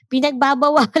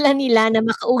 Pinagbabawalan nila na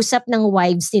makausap ng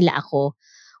wives nila ako.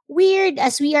 Weird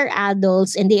as we are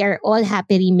adults and they are all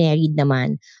happily married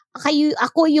naman.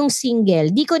 Ako yung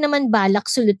single, di ko naman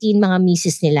balak sulutin mga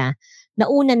misis nila.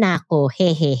 Nauna na ako,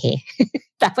 hehehe.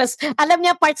 Tapos, alam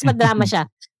niya parts madrama siya.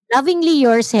 Lovingly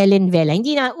yours, Helen Vela.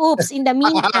 Hindi na, oops, in the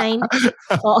meantime,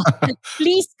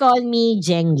 please call me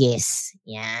Jengis.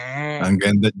 Yan. Ang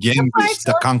ganda. Jengis,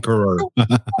 the conqueror.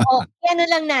 Ano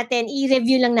lang natin,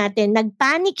 i-review lang natin.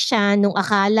 Nagpanic siya nung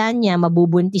akala niya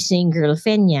mabubuntis na yung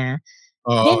girlfriend niya.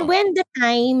 Then when the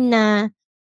time na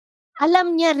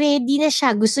alam niya ready na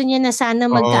siya, gusto niya na sana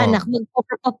magkaanak,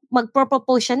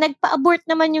 magpropose siya, nagpa-abort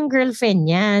naman yung girlfriend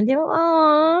niya. Di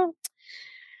ba?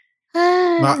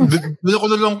 Doon ako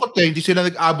nalungkot hindi sila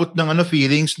nag-abot ng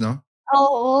feelings, no?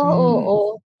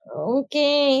 Oo.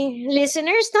 Okay.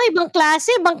 Listeners, no, ibang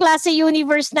klase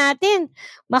universe natin.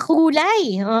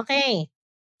 Makulay.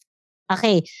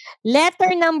 Okay.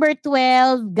 Letter number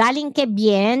 12, galing kay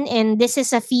Bien, and this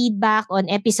is a feedback on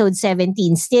episode 17,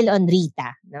 still on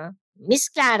Rita, no?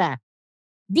 Miss Clara,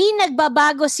 di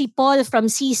nagbabago si Paul from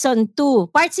season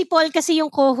 2. Part si Paul kasi yung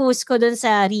co-host ko dun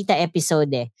sa Rita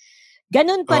episode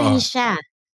Ganun pa rin siya.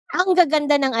 Ang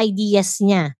gaganda ng ideas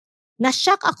niya.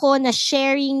 Na-shock ako na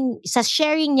sharing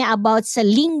niya about sa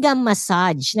lingam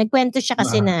massage. Nagkwento siya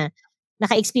kasi na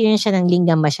naka-experience siya ng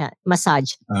lingam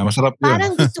massage. Masarap yun.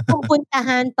 Parang gusto kong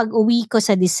puntahan pag uwi ko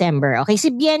sa December. Okay,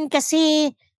 si Bien kasi,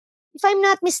 if I'm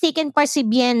not mistaken, si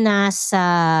Bien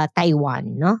nasa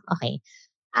Taiwan, no? Okay.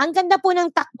 Ang ganda po ng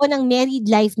takbo ng married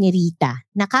life ni Rita.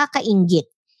 Nakakainggit.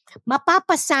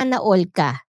 Mapapasana all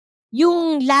ka.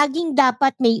 Yung laging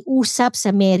dapat may usap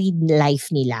sa married life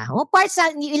nila.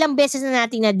 Ilang beses na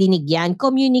natin nadinig yan,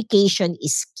 communication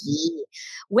is key.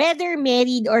 Whether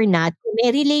married or not, kung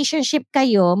may relationship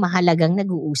kayo, mahalagang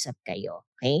nag-uusap kayo.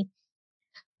 Okay?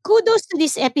 Kudos to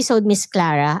this episode, Miss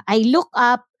Clara. I look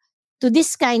up to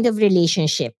this kind of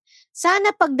relationship.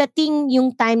 Sana pagdating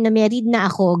yung time na married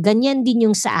na ako, ganyan din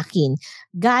yung sa akin.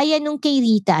 Gaya nung kay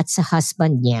Rita at sa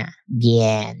husband niya.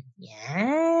 Bien.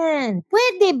 Yan.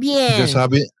 Pwede, Bien.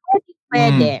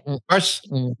 Pwede.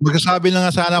 First, magsasabi na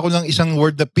nga sana ako ng isang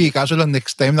word na P, kaso lang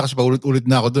next time na kasi paulit-ulit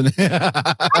na ako dun.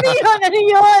 Ano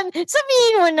yun?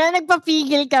 Sabihin mo na,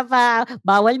 nagpapigil ka pa.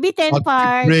 Bawal bitin,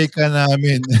 Parts. Break ka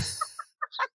namin.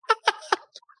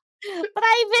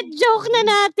 Private joke na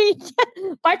natin.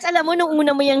 Parts, alam mo, nung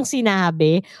una mo yung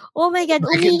sinabi, oh my God,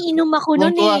 umiinom ako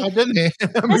nun Tuntua ka dun eh.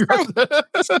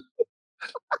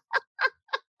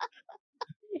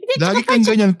 Lagi kang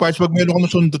ganyan, Parts, pag meron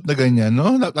kang sundot na ganyan,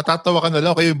 no? Natatawa ka na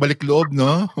lang, kayo balik loob,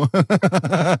 no?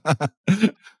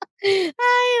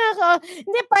 Ay, nako.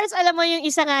 Hindi, Parts, alam mo yung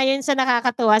isa nga yun sa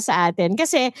nakakatuwa sa atin.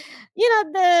 Kasi, you know,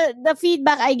 the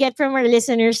feedback I get from our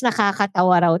listeners,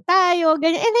 nakakatawa raw tayo,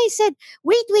 ganyan. And I said,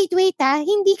 wait, ha?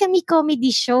 Hindi kami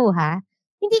comedy show, ha?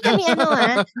 Hindi kami ha?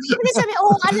 Kasi sabi,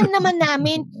 alam naman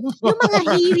namin, yung mga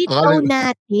hirit daw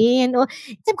natin.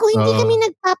 Sabi ko, hindi kami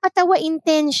nagpapatawa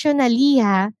intentionally,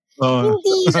 ha?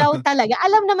 Hindi raw talaga.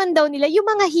 Alam naman daw nila, yung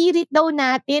mga hirit daw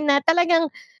natin na talagang,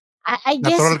 I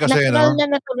guess, natural kasi,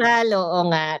 natural. Oo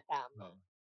nga, tama.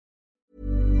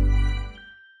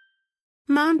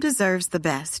 Mom deserves the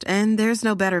best, and there's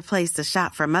no better place to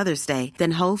shop for Mother's Day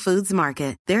than Whole Foods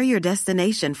Market. They're your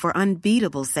destination for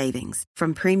unbeatable savings,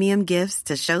 from premium gifts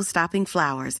to show-stopping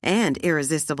flowers and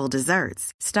irresistible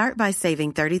desserts. Start by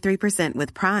saving 33%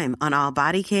 with Prime on all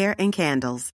body care and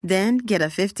candles. Then get a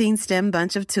 15-stem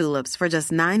bunch of tulips for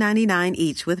just $9.99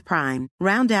 each with Prime.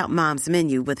 Round out Mom's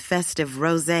menu with festive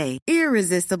rosé,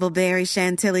 irresistible berry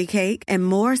chantilly cake, and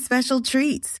more special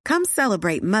treats. Come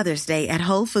celebrate Mother's Day at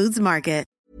Whole Foods Market.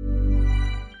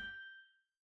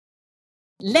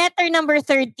 Letter number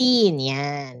 13,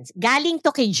 yan. Galing to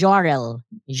kay Jorel.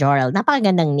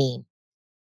 Napakagandang name.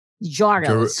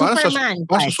 Jorel. Superman.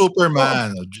 Parang sa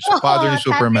Superman. Father ni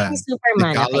Superman.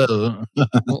 Superman.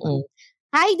 Okay.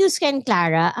 Hi, Duske and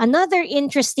Clara. Another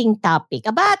interesting topic.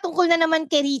 Tungkol na naman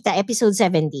kay Rita, episode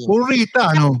 17.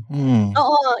 Rita, ano?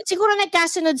 Oo, siguro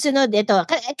nagkasunod-sunod ito.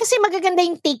 Kasi magaganda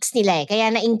yung takes nila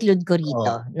kaya na-include ko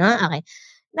rito. No? Okay.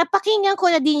 Napakinggan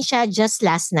ko na din siya just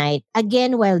last night,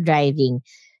 again while driving.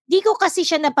 Di ko kasi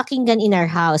siya napakinggan in our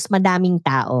house, madaming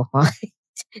tao.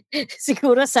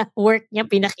 Siguro sa work niya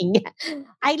pinakinggan.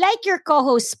 I like your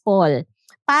co-host, Paul.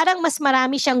 Parang mas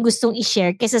marami siyang gustong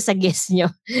i-share kaysa sa guest niyo.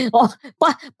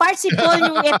 Part si Paul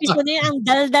yung episode niya, ang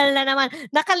daldal na naman.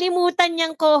 Nakalimutan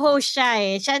niyang co-host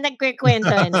siya Siya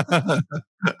nagkwekwento.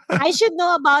 I should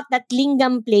know about that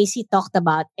lingam place he talked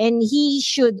about, and he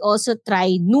should also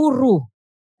try Nuru.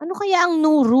 Ano kaya ang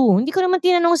Nuru? Hindi ko naman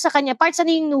tinanong sa kanya. Parts,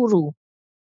 ano yung Nuru?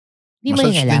 Di mo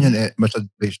massage alam. Massage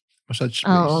place.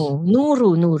 Oo,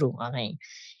 Nuru. Okay.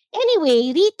 Anyway,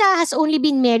 Rita has only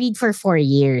been married for 4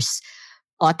 years.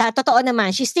 Totoo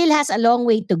naman, she still has a long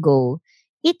way to go.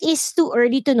 It is too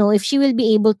early to know if she will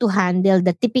be able to handle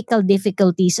the typical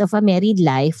difficulties of a married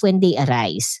life when they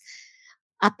arise.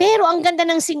 Pero ang ganda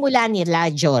ng simula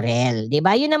nila, Jorel.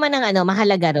 Diba? Yun naman ang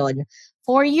mahalaga ron.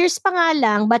 4 years pa nga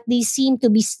lang, but they seem to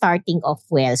be starting off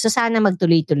well. So sana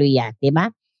magtuloy-tuloy yan,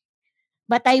 diba?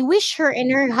 But I wish her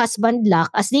and her husband luck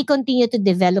as they continue to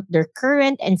develop their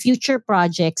current and future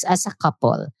projects as a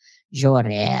couple.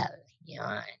 Jorel.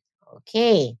 Yan.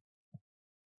 Okay,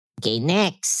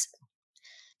 next.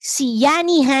 Si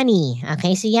Yani Hani.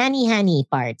 Okay, si Yani Hani,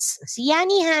 Parts. Si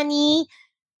Yani Hani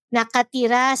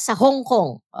nakatira sa Hong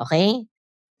Kong. Okay?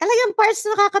 Talagang, Parts,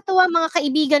 nakakatuwa, mga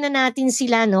kaibigan na natin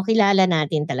sila, no? Kilala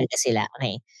natin talaga sila.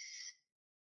 Okay.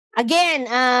 Again,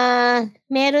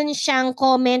 meron siyang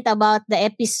comment about the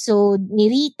episode ni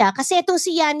Rita. Kasi itong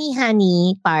si Yani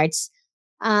Hani, Parts,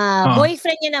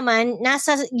 boyfriend niya naman,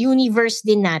 nasa universe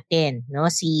din natin, no?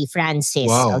 Si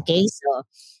Francis. Wow. Okay, so.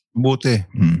 Buti.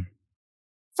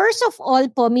 First of all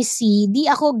po, Miss C, di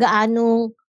ako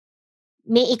gaano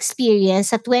may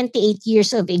experience sa 28 years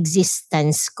of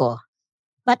existence ko.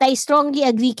 But I strongly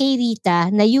agree kay Rita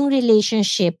na yung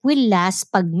relationship will last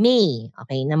pag may.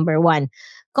 Okay, number 1,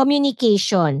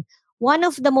 communication. One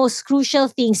of the most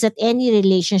crucial things that any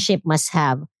relationship must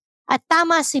have. At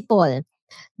tama si Paul.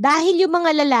 Dahil yung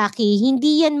mga lalaki,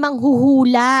 hindi yan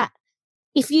manghuhula.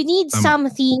 If you need Tama.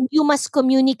 something, you must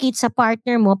communicate sa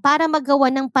partner mo para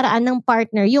magawa ng paraan ng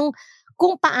partner yung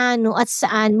kung paano at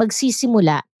saan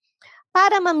magsisimula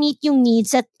para ma-meet yung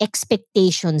needs at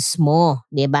expectations mo,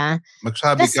 'di ba?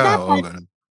 Magsabi Plus ka, dapat, ganun.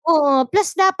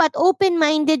 plus dapat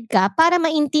open-minded ka para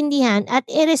maintindihan at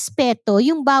irespeto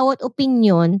yung bawat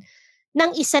opinyon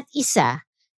ng isa't isa.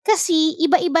 Kasi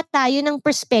iba-iba tayo ng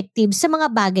perspective sa mga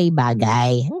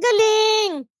bagay-bagay. Ang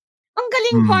galing! Ang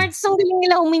galing, parts. Ang galing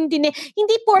nila umintindi.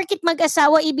 Hindi porket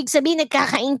mag-asawa, ibig sabihin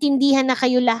nagkakaintindihan na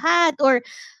kayo lahat or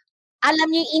alam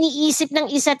niyo yung iniisip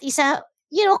ng isa't isa.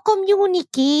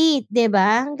 Communicate, 'di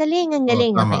ba? Ang galing, ang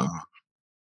galing. Tama. Okay.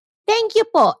 Thank you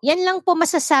po. Yan lang po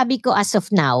masasabi ko as of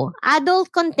now.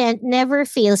 Adult content never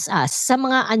fails us sa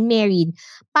mga unmarried.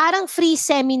 Parang free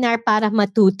seminar para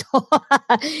matuto.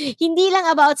 Hindi lang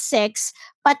about sex,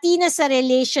 pati na sa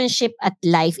relationship at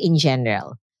life in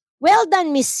general. Well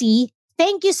done, Miss C.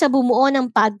 Thank you sa bumuo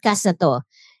ng podcast na to.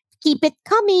 Keep it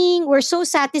coming. We're so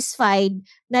satisfied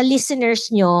na listeners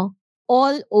nyo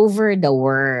all over the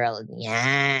world.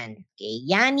 Yan. Okay.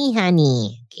 Yani,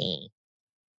 honey. Okay.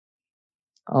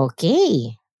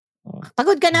 Okay.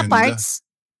 Pagod ka na, Ganda. Parts?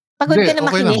 Pagod Hindi, ka na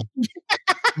okay makinig?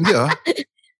 Hindi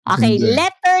Okay, Ganda.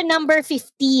 letter number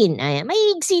 15. Ayan, may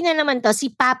iksi na naman to. Si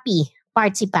Papi.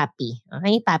 Parts si Papi.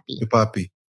 Okay, Papi. Si Papi.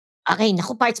 Okay,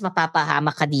 naku, Parts,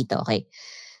 mapapahamak ka dito. Okay.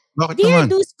 Bakit Dear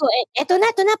naman? Dusko, eto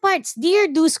na, Parts.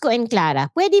 Dear Dusko and Clara,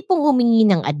 pwede pong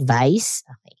humingi ng advice?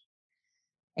 Okay.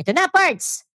 Eto na,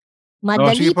 Parts.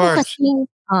 Sige, Parts.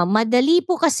 Madali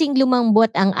po kasing lumambot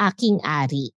ang aking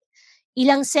ari.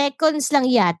 Ilang seconds lang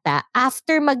yata,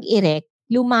 after mag-erect,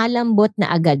 lumalambot na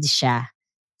agad siya.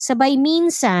 Sabay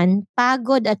minsan,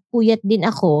 pagod at puyat din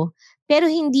ako, pero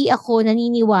hindi ako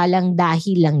naniniwalang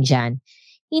dahil lang dyan.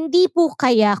 Hindi po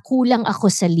kaya kulang ako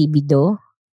sa libido?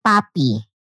 Papi.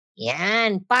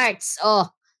 Yan, Parts.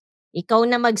 Ikaw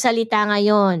na magsalita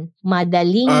ngayon.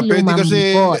 Madaling Pwede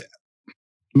kasi, lumambot.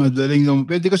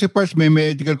 pwede kasi Parts may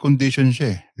medical condition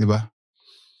siya di ba?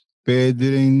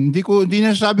 Pwede rin, hindi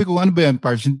nasabi kung ano ba yan,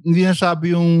 Parts. Hindi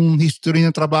nasabi yung history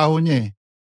ng trabaho niya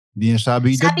Hindi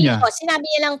nasabi edad niya. Sinabi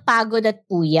niya lang pagod at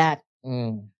puyat.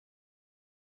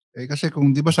 Kasi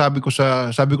kung di ba sabi ko sa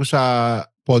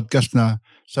podcast na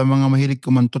sa mga mahilig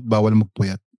kumantot, bawal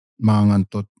magpuyat, mga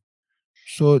ngantot.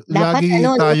 So, Dapat lagi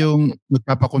tayong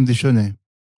nagpapakondisyon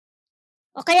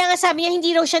O kaya nga sabi niya,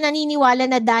 hindi raw siya naniniwala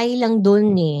na dahil lang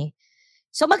dun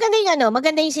So maganda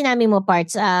yung sinabi mo,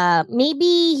 Parts.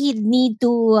 Maybe he'd need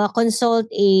to consult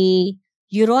a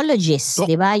urologist,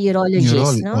 di ba?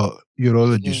 Urologist, no?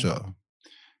 Urologist,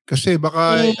 Kasi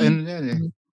baka,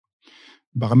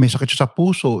 baka may sakit siya sa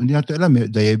puso. Hindi natin alam,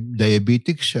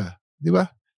 diabetic siya. Di ba?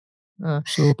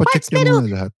 So, pacheck niya muna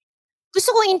lahat.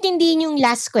 Gusto ko intindihin yung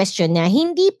last question niya.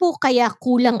 Hindi po kaya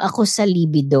kulang ako sa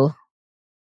libido?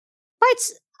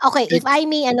 Parts, okay, if I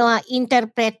may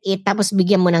interpret it tapos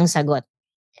bigyan mo ng sagot.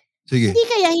 Sige. Hindi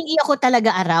kaya hindi ako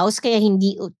talaga aroused kaya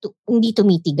hindi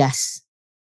tumitigas.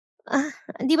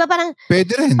 Di ba parang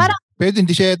pwede rin. Pwede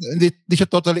hindi siya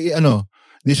totally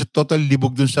hindi siya totally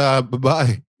libog dun sa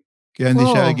babae. Kaya hindi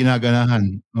siya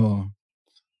ginaganahan.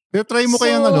 Pero try mo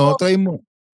try mo.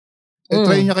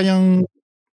 Try niya kanyang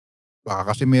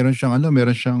baka kasi meron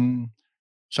siyang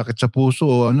sakit sa puso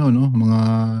o mga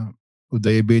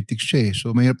diabetic siya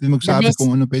So mahirap din magsabi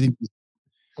kung ano pwedeng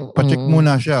pa-check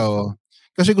muna siya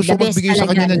Kasi gusto ko magbigay sa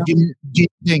kanya ng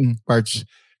gin Parts.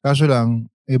 Kaso lang,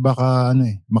 baka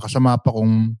makasama pa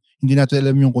kung hindi natin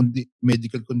alam yung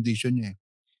medical condition niya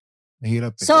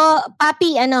Mahirap So,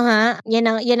 Papi, yan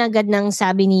agad ng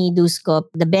sabi ni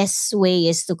Dusko, the best way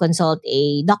is to consult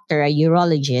a doctor, a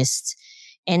urologist,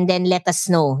 and then let us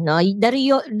know. No?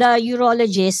 The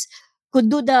urologist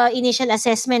could do the initial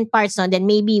assessment parts, no? Then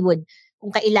maybe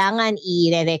kung kailangan,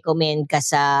 i-recommend ka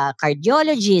sa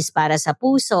cardiologist para sa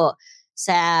puso,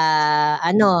 sa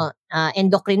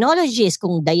endocrinologist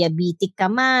kung diabetic ka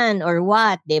man or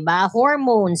what, 'di ba?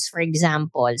 Hormones for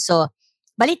example. So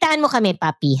balitaan mo kami,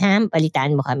 Papi, ha?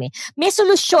 Balitaan mo kami. May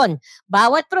solusyon.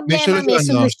 Bawat problema may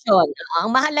solusyon. Ang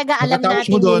mahalaga alam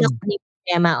natin din ang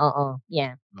problema.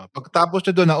 Yeah. Pagkatapos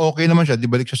na doon na okay naman siya, di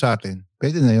balik siya sa atin.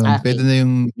 Pwede na 'yun. Okay. Pwede na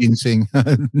yung ginseng.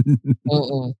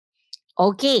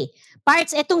 Okay.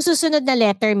 Parts, etong susunod na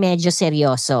letter medyo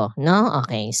seryoso, no?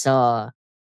 Okay. So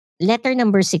letter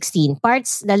number 16.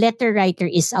 Parts, the letter writer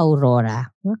is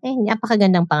Aurora. Okay,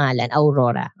 napakagandang pangalan,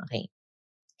 Aurora. Okay.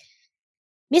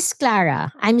 Miss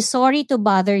Clara, I'm sorry to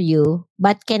bother you,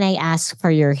 but can I ask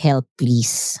for your help,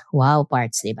 please? Wow,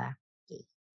 parts, di ba? Okay.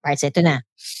 Parts, ito na.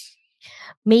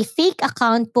 May fake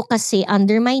account po kasi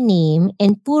under my name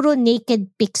and puro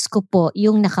naked pics ko po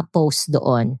yung nakapost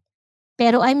doon.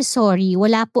 Pero I'm sorry,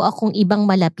 wala po akong ibang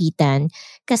malapitan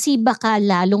kasi baka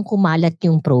lalong kumalat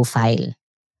yung profile.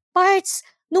 Parts,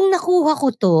 nung nakuha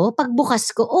ko to,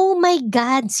 pagbukas ko, oh my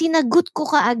God, sinagot ko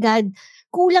kaagad.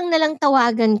 Kulang na lang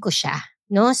tawagan ko siya.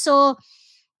 No? So,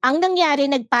 ang nangyari,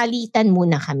 nagpalitan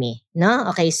muna kami.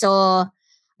 No? Okay, so,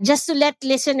 just to let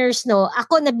listeners know,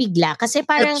 ako nabigla kasi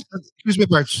parang... Excuse me,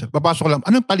 Parts. Papasok lang.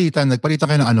 Anong palitan? Nagpalitan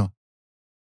kayo ng ano?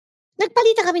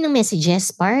 Nagpalitan kami ng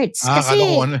messages, Parts. Kasi...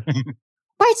 Kala ko ano.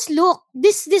 Parts, look,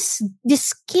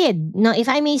 this kid, no, if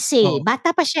I may say,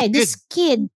 bata pa siya, this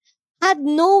kid had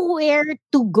nowhere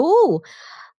to go.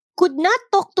 Could not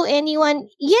talk to anyone,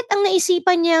 yet ang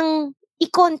naisipan niyang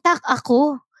i-contact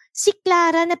ako. Si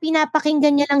Clara na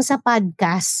pinapakinggan niya lang sa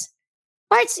podcast.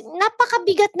 Parts,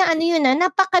 napakabigat na ano yun,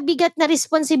 napakabigat na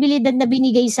responsibilidad na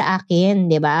binigay sa akin,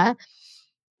 di ba?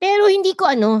 Pero hindi ko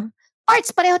Parts,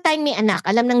 pareho tayong may anak.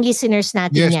 Alam ng listeners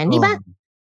natin yan, di ba?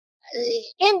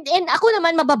 And ako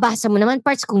naman, mababasa mo naman,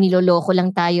 Parts, kung niloloko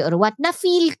lang tayo or what.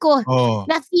 Na-feel ko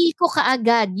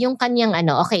kaagad yung kanyang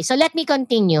Okay, so let me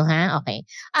continue, ha? Okay.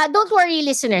 Don't worry,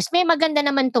 listeners. May maganda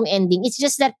naman tong ending. It's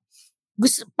just that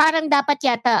parang dapat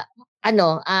yata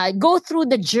go through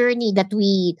the journey that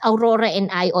Aurora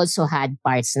and I also had,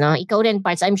 Parts, no? Ikaw rin,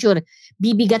 Parts. I'm sure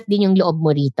bibigat din yung loob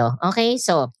mo rito. Okay?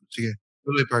 So, sige.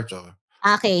 Tuloy, Parts.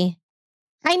 Okay.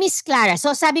 Hi, Miss Clara.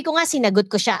 So, sabi ko nga, sinagot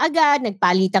ko siya agad.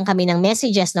 Nagpalitan kami ng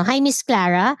messages, no? Hi, Miss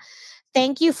Clara.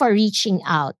 Thank you for reaching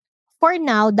out. For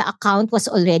now, the account was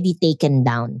already taken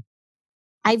down.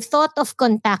 I've thought of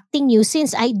contacting you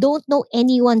since I don't know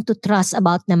anyone to trust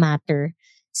about the matter,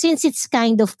 since it's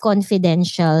kind of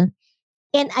confidential.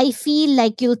 And I feel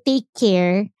like you'll take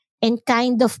care and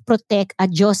kind of protect a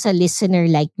Diyosa listener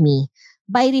like me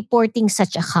by reporting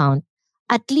such account.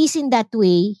 At least in that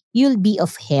way, you'll be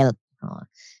of help.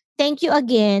 Thank you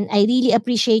again. I really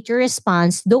appreciate your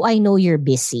response, though I know you're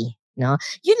busy. No?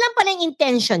 Yun lang pala yung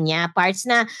intention niya, Parts,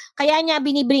 na kaya niya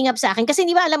binibring up sa akin. Kasi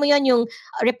di ba alam mo yun, yung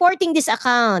reporting this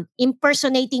account,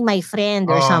 impersonating my friend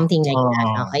or something like that.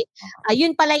 Okay?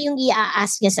 Yun pala yung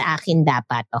i-ask niya sa akin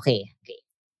dapat. Okay.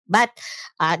 But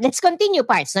let's continue,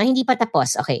 Parts. No? Hindi pa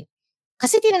tapos. Okay.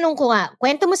 Kasi tinanong ko nga,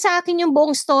 kwento mo sa akin yung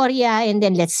buong storya and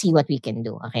then let's see what we can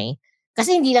do. Okay?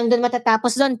 Kasi hindi lang doon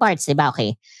matatapos doon, Parts. Diba?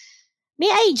 Okay. May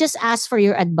I just ask for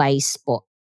your advice po?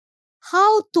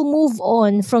 How to move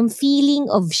on from feeling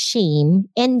of shame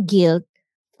and guilt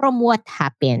from what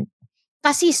happened?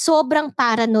 Kasi sobrang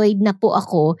paranoid na po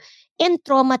ako and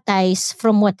traumatized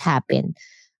from what happened.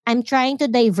 I'm trying to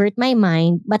divert my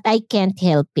mind but I can't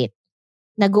help it.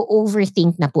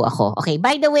 Nag-overthink na po ako. Okay,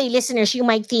 by the way, listeners, you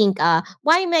might think,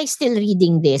 why am I still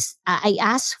reading this? I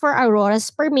asked for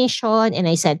Aurora's permission and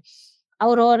I said,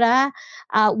 Aurora,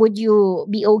 would you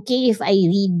be okay if I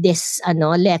read this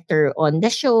letter on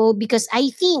the show? Because I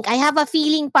have a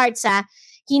feeling, Parts,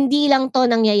 hindi lang to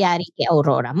nangyayari kay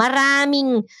Aurora.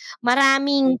 Maraming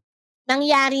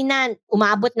nangyari na.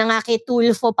 Umabot na nga kay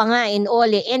Tulfo pa nga and all.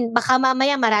 And baka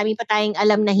mamaya marami pa tayong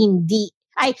alam na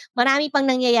marami pang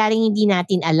nangyayaring hindi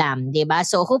natin alam. Diba?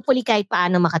 So hopefully kahit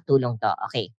paano makatulong to.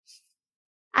 Okay.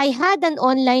 I had an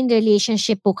online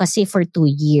relationship po kasi for 2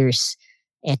 years.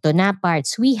 Eto na,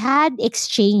 Parts. We had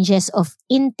exchanges of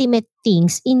intimate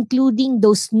things including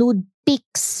those nude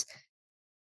pics.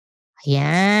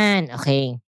 Ayan,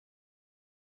 okay.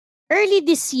 Early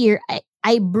this year,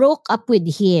 I broke up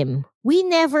with him. We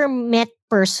never met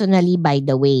personally, by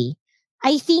the way.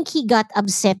 I think he got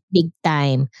upset big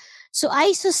time. So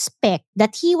I suspect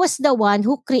that he was the one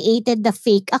who created the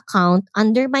fake account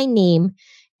under my name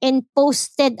and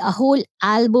posted a whole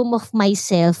album of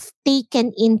myself taken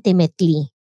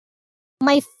intimately.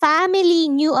 My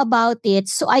family knew about it,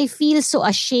 so I feel so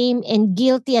ashamed and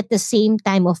guilty at the same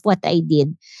time of what I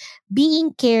did,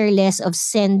 being careless of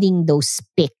sending those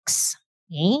pics.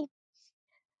 Okay?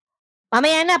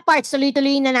 Mamaya na, Parts.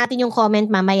 Tuloy-tuloy na natin yung comment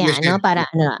mamaya, para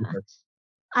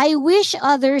I wish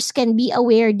others can be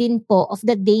aware din po of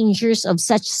the dangers of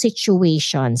such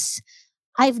situations.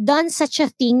 I've done such a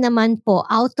thing naman po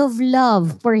out of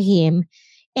love for him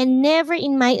and never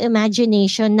in my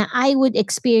imagination na I would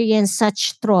experience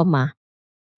such trauma.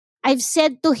 I've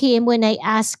said to him when I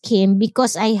asked him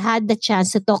because I had the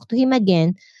chance to talk to him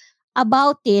again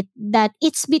about it that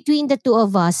it's between the two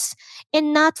of us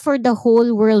and not for the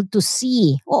whole world to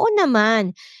see. Oo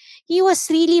naman. He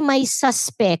was really my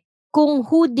suspect kung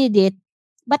who did it,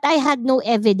 but I had no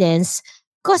evidence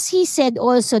Because he said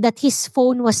also that his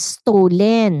phone was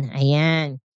stolen.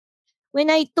 Ayan. When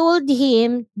I told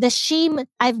him the shame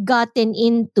I've gotten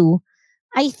into,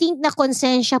 I think na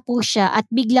konsensya po siya at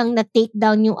biglang na-take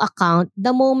down yung account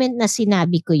the moment na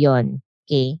sinabi ko yon.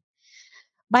 Okay?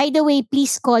 By the way,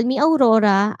 please call me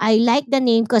Aurora. I like the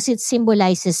name because it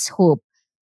symbolizes hope.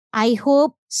 I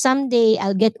hope someday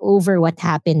I'll get over what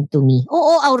happened to me.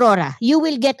 Oo, Aurora, you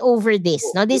will get over this.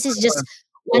 No, this is just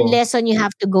one lesson you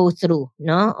have to go through.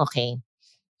 No? Okay.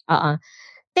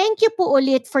 Thank you po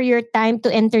ulit for your time to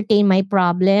entertain my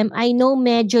problem. I know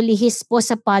medyo lihis po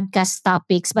sa podcast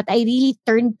topics, but I really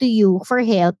turn to you for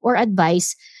help or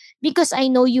advice because I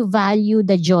know you value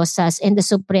the Diyosas and the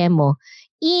Supremo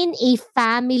in a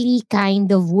family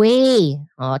kind of way.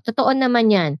 Totoo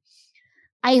naman yan.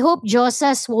 I hope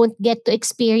Diyosas won't get to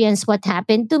experience what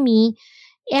happened to me.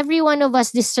 Every one of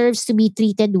us deserves to be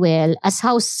treated well as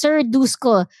how Sir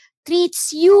Dusko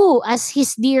treats you as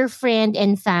his dear friend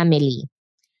and family.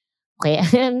 Okay.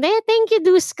 Thank you,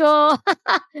 Dusko.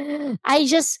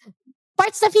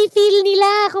 Parts na feel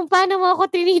nila kung paano mo ako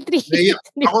tinitreat.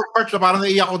 Ako, parts, parang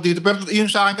naiyak ako dito. Pero yung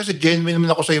sa akin kasi, genuine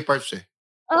naman ako sa'yo, parts eh.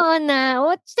 Oh, na.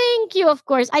 Well, thank you, of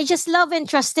course. I just love and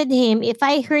trusted him. If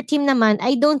I hurt him naman,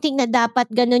 I don't think na dapat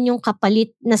ganun yung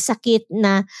kapalit na sakit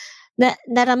na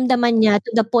naramdaman niya to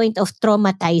the point of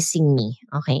traumatizing me.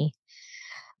 Okay?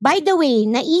 By the way,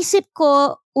 naisip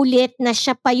ko ulit na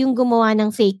siya pa yung gumawa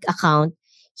ng fake account.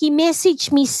 He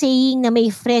messaged me saying na may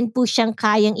friend po siyang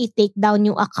kayang i-take down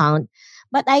yung account,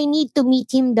 but I need to meet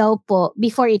him daw po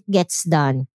before it gets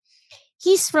done.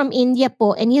 He's from India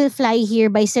po and he'll fly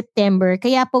here by September,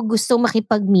 kaya po gusto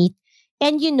makipag-meet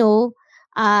and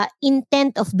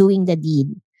intent of doing the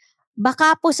deed.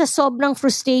 Baka po sa sobrang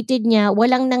frustrated niya,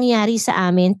 walang nangyari sa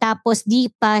amin, tapos di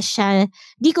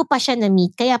ko pa siya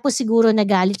na-meet, kaya po siguro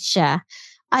nagalit siya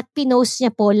at pinost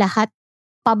niya po lahat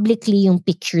publicly yung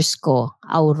pictures ko,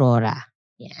 Aurora.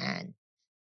 Yan.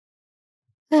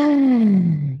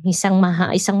 Isang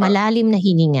malalim na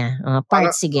hininga.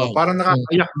 Sige. Parang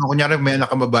nakakaiyak. Kunyari may anak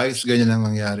kang babae, ganyan ang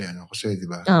nangyari. Kasi, di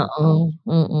ba? Oo.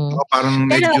 Parang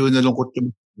medyo nalungkot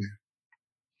yung...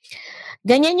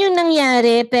 Ganyan yung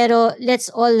nangyari, pero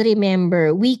let's all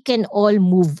remember, we can all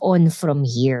move on from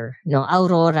here. No,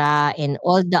 Aurora and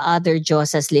all the other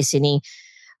Diyosas listening.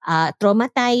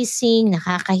 Traumatizing,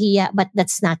 nakakahiya, but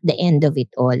that's not the end of it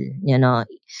all.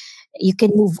 You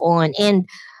can move on. And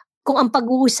kung ang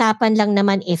pag-uusapan lang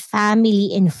naman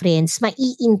family and friends,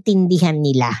 maiintindihan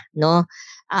nila, no?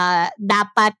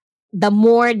 Dapat the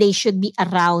more they should be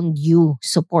around you,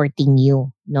 supporting you,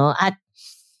 no? At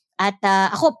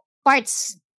ako,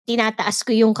 parts, tinataas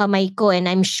ko yung kamay ko and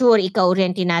I'm sure ikaw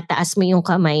rin tinataas mo yung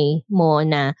kamay mo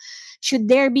na should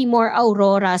there be more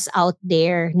Auroras out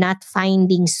there not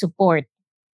finding support?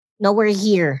 No, we're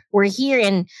here. We're here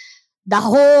and the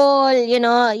whole,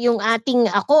 yung ating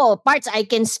parts, I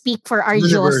can speak for our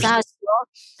Diyosas. No?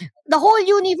 The whole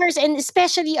universe and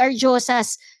especially our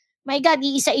Diyosas. My God,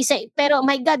 iisa-isa. Pero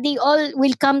my God, they all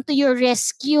will come to your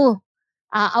rescue,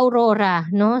 Aurora.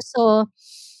 No? So,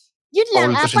 yun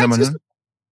lang.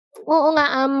 Oo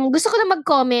nga, gusto ko na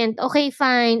mag-comment. Okay,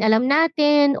 fine. Alam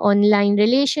natin, online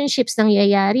relationships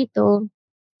nangyayari to.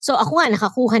 So ako nga,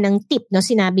 nakakuha ng tip, no?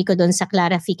 Sinabi ko doon sa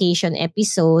clarification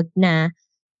episode na,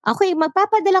 okay,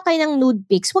 magpapadala kayo ng nude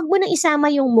pics, wag mo nang isama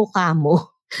yung mukha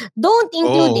mo. Don't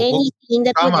include anything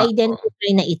that would identify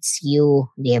na it's you.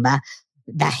 Diba?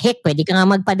 The heck, pwede ka nga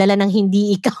magpadala ng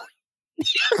hindi ikaw.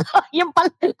 Yung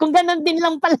pala, kung ganun din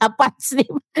lang pala, parts,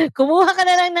 diba? Kumuha ka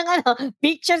na lang ng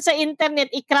picture sa internet,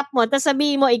 i-crop mo, tapos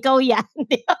sabihin mo, ikaw yan.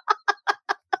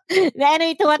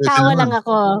 Tumatawa lang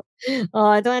ako.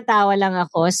 Tumatawa lang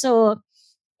ako. So,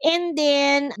 and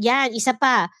then, yan, isa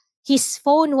pa, his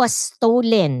phone was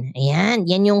stolen. Ayan,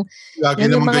 yan yung... Lagi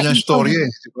yan naman ganyan story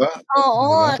diba?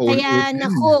 Oo, diba? Kaya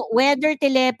naku, whether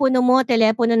telepono mo,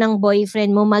 telepono ng boyfriend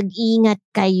mo, mag-ingat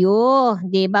kayo.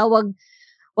 Diba? Wag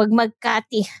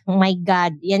magkati. Oh my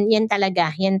God. Yan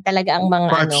talaga ang mga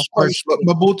parts.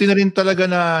 Mabuti na rin talaga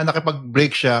na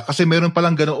nakipag-break siya kasi meron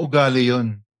palang ganong ugali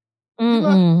yun.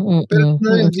 Diba? Pero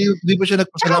di ba siya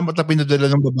nagpasalamat na pinadala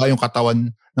ng babae yung katawan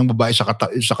ng babae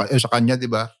sa kanya, di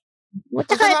ba?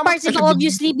 Tsaka parts ito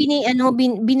obviously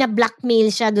bina-blackmail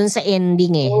siya dun sa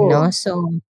ending no? So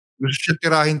gusto siya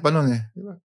tirahin pa nun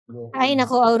diba? Ay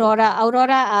nako, Aurora,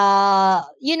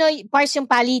 parts yung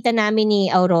palitan namin ni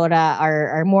Aurora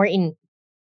are more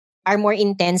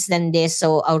intense than this.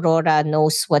 So Aurora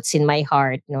knows what's in my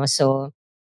heart, no? So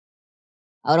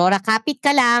Aurora, kapit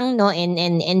ka lang, no? And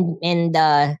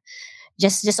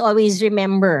just always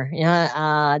remember,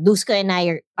 Dusko and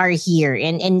I are here,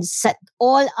 and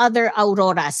all other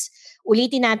Auroras,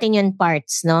 ulitin natin yung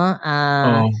parts, no?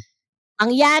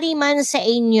 Mangyari man sa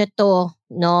inyo to,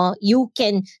 no?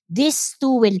 This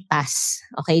too will pass.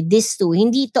 Okay, this too.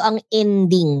 Hindi to ang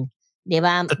ending.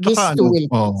 Diba? At This saka too will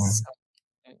pass. At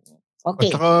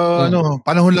Okay. saka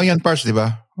panahon lang yan, Pars, di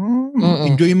ba?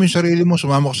 Enjoy mo yung sarili mo,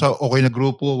 sumama ka sa okay na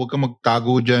grupo, huwag kang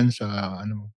magtago dyan sa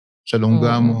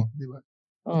lungga mo, di ba?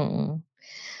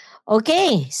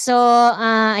 Okay, so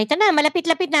ito na,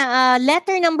 malapit-lapit na.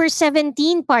 Letter number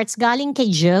 17, parts galing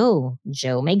kay Joe.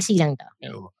 Joe, maigsi lang to.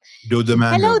 Okay. Joe the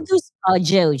Mango. Hello,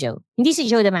 Joe. Hindi si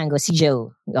Joe the Mango, si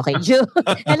Joe. Okay, Joe.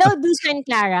 Hello, Deuce and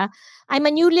Clara. I'm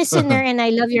a new listener and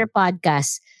I love your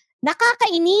podcast.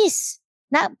 Nakakainis.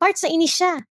 Parts na inis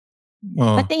siya.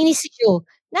 Ba't nainis si Joe?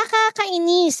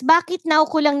 Nakakainis. Bakit now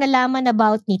ko lang nalaman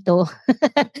about nito?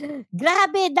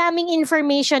 Grabe, daming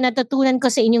information na tutunan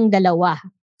ko sa inyong dalawa.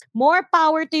 More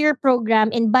power to your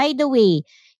program. And by the way,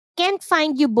 can't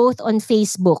find you both on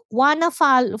Facebook. Wanna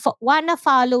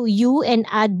follow you and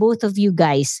add both of you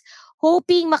guys.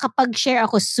 Hoping makapag-share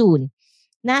ako soon.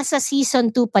 Nasa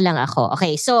season 2 pa lang ako.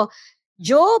 Okay, so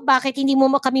Joe, bakit hindi mo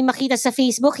kami makita sa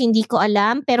Facebook? Hindi ko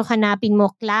alam, pero hanapin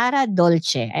mo Clara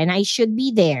Dolce and I should be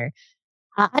there.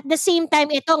 At the same time,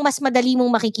 ito ang mas madali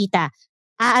mong makikita.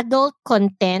 Adult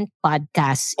Content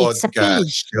Podcast. It's a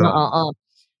page. Oo.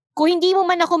 Kung hindi mo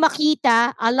man ako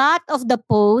makita, a lot of the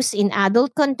posts in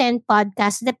Adult Content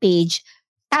Podcast, the page,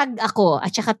 tag ako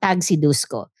at saka tag si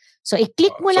Dusko. So,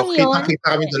 i-click mo lang yun.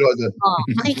 Kita kami dalawa doon.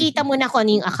 Makikita mo na kung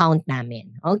ano yung account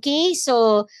namin. Okay?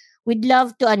 So, we'd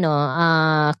love to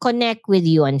connect with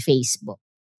you on Facebook.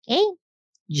 Okay?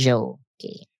 Joe.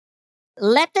 Okay.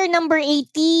 Letter number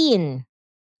 18.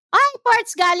 Ay,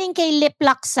 parts galing kay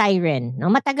Lip-Lock Siren. No,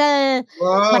 matagal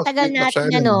natin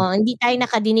hindi tayo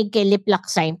nakadinig kay Lip-Lock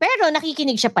Siren. Pero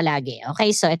nakikinig siya palagi.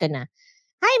 Okay, so ito na.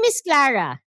 Hi, Miss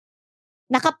Clara.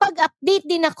 Nakapag-update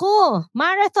din ako.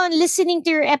 Marathon listening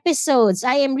to your episodes.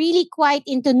 I am really quite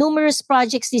into numerous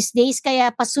projects these days,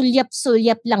 kaya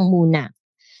pasulyap-sulyap lang muna.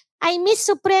 I miss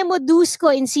Supremo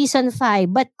Dusko in Season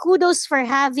 5, but kudos for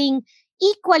having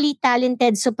equally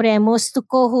talented Supremos to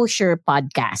co-host your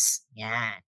podcast.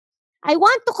 Yan. I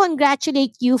want to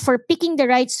congratulate you for picking the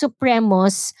right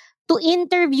Supremos to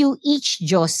interview each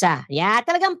Diyosa. Yeah,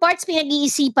 talagang parts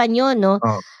pinag-iisipan nyo, no?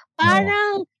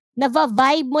 Parang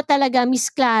nava-vibe mo talaga, Miss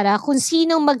Clara, kung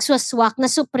sinong magswaswak na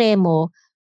Supremo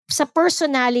sa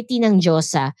personality ng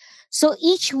Diyosa. So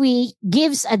each week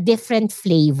gives a different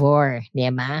flavor.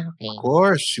 Diba? Okay. Of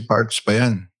course, si parts pa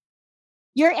yan.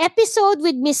 Your episode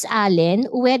with Miss Allen,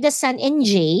 Ueda-san and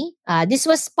Jay, this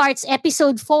was parts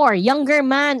episode 4, Younger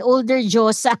Man, Older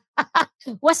Diyosa.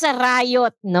 Was a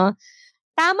riot, no?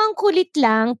 Tamang kulit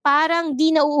lang, parang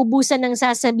di nauubusan ng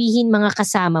sasabihin mga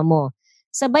kasama mo.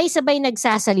 Sabay-sabay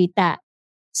nagsasalita.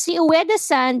 Si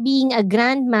Ueda-san, being a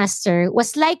grandmaster,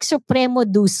 was like Supremo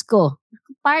Dusko.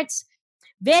 Parts,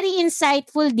 very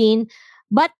insightful din,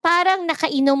 but parang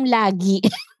nakainom lagi.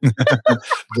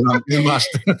 Drunk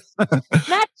master.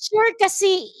 Not sure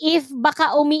kasi if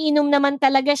baka umiinom naman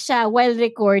talaga siya while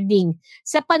recording.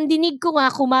 Sa pandinig ko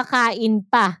nga, kumakain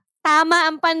pa. Tama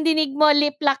ang pandinig mo,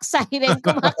 Lip-Lock Siren,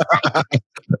 kumakain.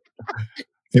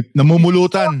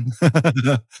 Namumulutan.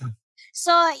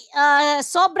 So,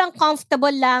 sobrang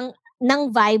comfortable lang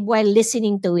ng vibe while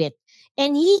listening to it.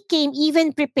 And he came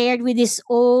even prepared with his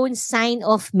own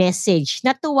sign-off message.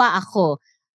 Natuwa ako.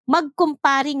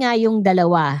 Magkumpare nga yung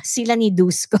dalawa, sila ni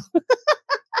Dusko.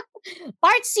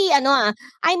 Part C,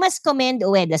 I must commend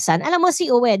Ueda-san. Alam mo,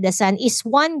 si Ueda-san is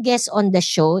one guest on the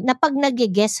show na pag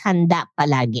nag-guest handa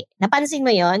palagi. Napansin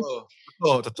mo yon?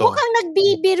 Totoo. Mukhang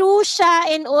nagbibiro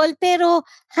siya and all, pero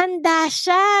handa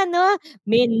siya, no?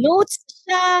 May notes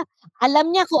siya.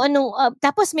 Alam niya kung anong,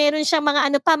 tapos meron siya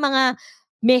mga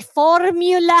may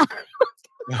formula.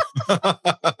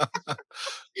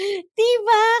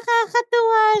 Diba?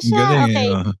 Kakatuwa siya.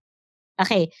 Galing,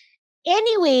 Okay.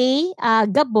 Anyway,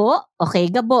 Gabo. Okay,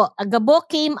 Gabo. Gabo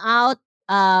came out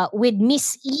with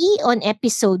Miss E on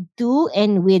episode 2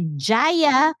 and with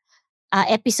Jaya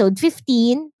episode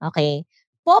 15. Okay.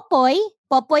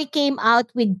 Popoy came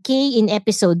out with K in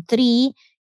episode 3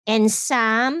 and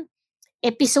Sam,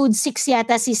 episode 6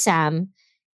 yata si Sam.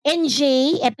 And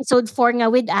Jay, episode 4 nga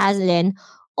with Aslen,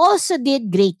 also did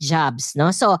great jobs,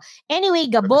 no? So, anyway,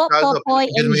 Gabo,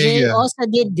 Popoy, and Jay also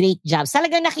did great jobs.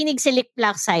 Talagang nakinig si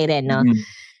Lip-Lock Siren, no? Mm-hmm.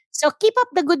 So, keep up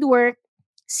the good work.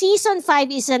 Season 5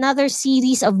 is another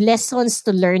series of lessons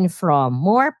to learn from.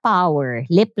 More power,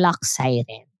 Lip-Lock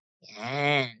Siren.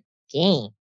 Yan.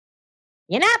 Okay.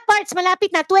 Yan na, parts.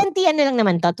 Malapit na. 20 lang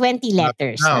naman to. 20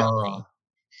 letters. No.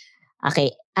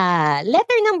 Okay.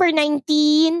 Letter number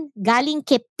 19, galing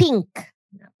kay Pink.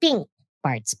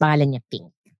 Parts. Pangalan niya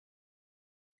Pink.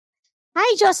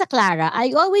 Hi, Josa Clara.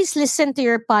 I always listen to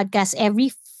your podcast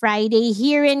every Friday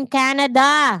here in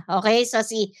Canada. Okay, so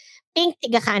si Pink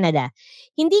tiga Canada.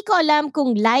 Hindi ko alam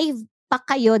kung live pa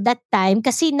kayo that time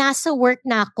kasi nasa work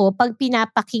na ako pag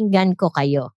pinapakinggan ko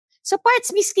kayo. So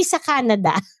Parts, miski sa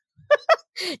Canada.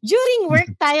 During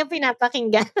work tayo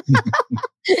pinapakinggan.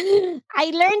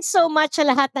 I learned so much sa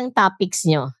lahat ng topics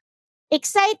nyo.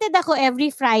 Excited ako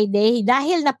every Friday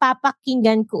dahil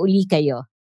napapakinggan ko uli kayo.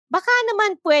 Baka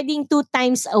naman pwedeng 2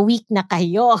 times a week na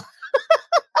kayo.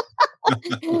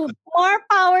 More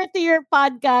power to your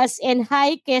podcast and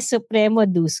hi kay Supremo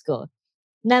Dusko.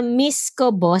 Na-miss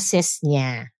ko boses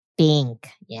niya. Pink.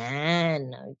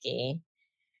 Yan. Okay.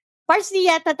 Parts di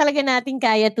yata talaga natin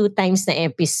kaya 2 times na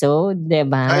episode,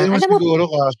 diba? Kaya naman siguro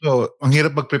kaso, ang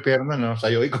hirap mag-prepare na, no?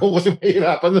 Sa'yo, ikaw kasi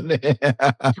mahirapan nun eh.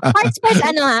 Parts,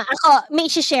 ako,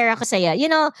 may share ako sa'yo. You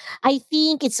know, I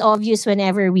think it's obvious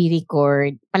whenever we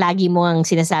record, palagi mo ang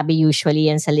sinasabi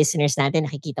usually yan sa listeners natin,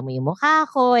 nakikita mo yung mukha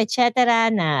ko, etc.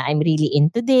 na I'm really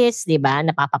into this, diba?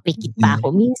 Napapapikit pa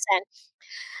ako minsan.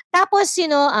 Tapos,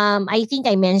 I think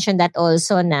I mentioned that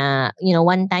also na,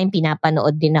 one time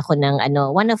pinapanood din ako ng,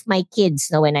 one of my kids,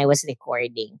 when I was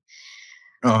recording.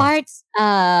 Parts,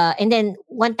 and then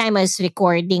one time I was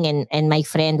recording and my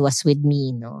friend was with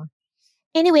me, no?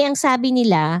 Anyway, ang sabi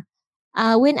nila,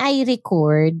 when I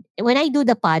do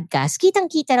the podcast,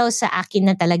 kitang-kita raw sa akin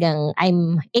na talagang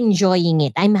I'm enjoying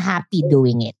it. I'm happy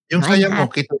doing it. Yung saya mo,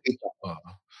 kita-kita.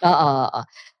 Oo.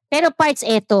 Pero Parts,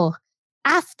 eto,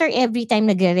 after every time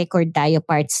nagre-record tayo,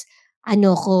 Parts,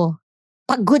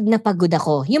 pagod na pagod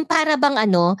ako. Yung para bang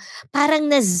parang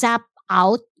na-zap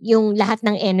out yung lahat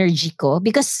ng energy ko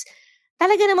because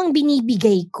talaga namang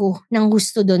binibigay ko ng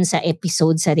gusto doon sa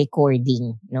episode, sa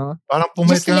recording, no? Parang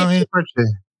pumayat ka ngayon, Parts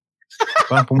eh.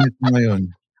 Parang pumayat ka ngayon.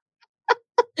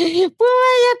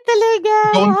 Pumayat talaga.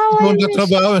 Ikaw na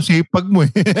trabaho, sipag mo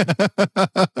eh.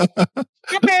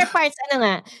 Pero Parts, and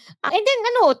then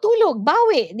tulog,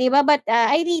 bawi, di ba? But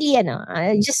I really,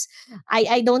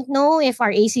 I don't know if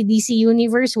our ACDC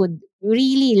universe would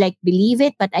really believe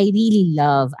it, but I really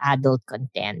love adult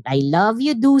content. I love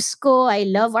you, Dusko. I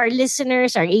love our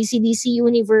listeners, our ACDC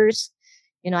universe.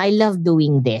 I love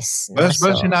doing this.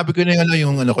 Basta sinabi ko na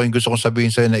yung gusto kong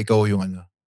sabihin sa'yo na ikaw yung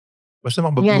Basta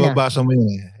mababasa mo yun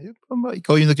eh.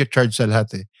 Ikaw yung nag-charge sa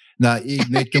lahat eh.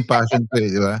 Na-ignite yung passion ko eh,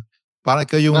 di ba? Parang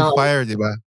ikaw yung fire, di ba?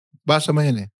 Basa mo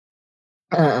yun eh.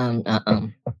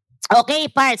 Okay,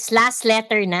 Parts. Last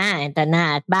letter na. Ito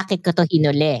na. At bakit ko to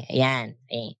hinuli? Ayan.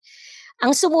 Okay.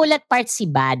 Ang sumulat, Parts, si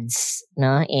Bads.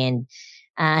 No? And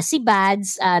si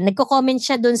Bads, nagko-comment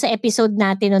siya dun sa episode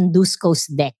natin on Dusko's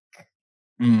deck.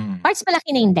 Parts, malaki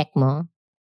na yung deck mo?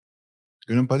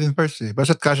 Ganun pa din, Parts eh.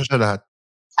 Basta't kasya sa lahat.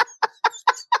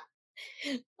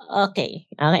 Okay.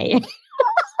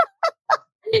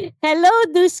 Hello,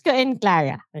 Dusko and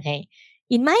Clara. Okay.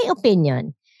 In my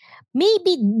opinion,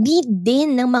 maybe need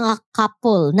din ng mga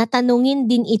couple na tanungin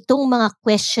din itong mga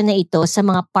question na ito sa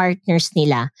mga partners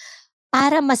nila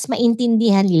para mas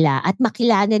maintindihan nila at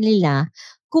makilala nila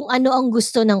kung ano ang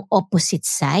gusto ng opposite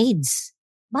sides.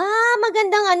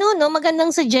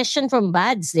 Magandang suggestion from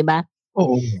Bads, di ba?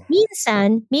 Oo.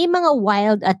 Minsan, may mga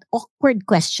wild at awkward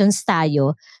questions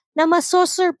tayo na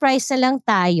maso-surprise na lang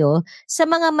tayo sa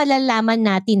mga malalaman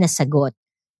natin na sagot.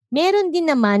 Meron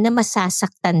din naman na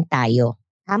masasaktan tayo.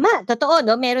 Tama, totoo,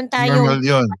 no? Meron tayong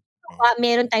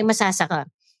masasaka.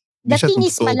 The thing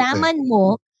is, malaman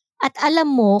mo at alam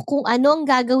mo kung ano ang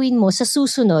gagawin mo sa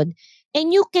susunod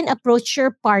and you can approach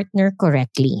your partner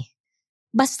correctly.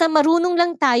 Basta marunong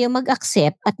lang tayo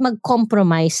mag-accept at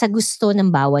mag-compromise sa gusto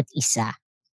ng bawat isa.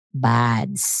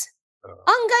 Bads.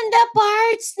 Ang ganda,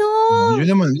 Parts, no?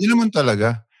 Yun naman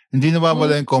talaga. Hindi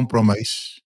nawawala yung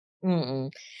compromise.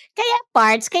 Kaya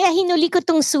Parts, hinuli ko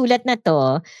tong sulat na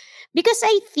to because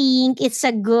I think it's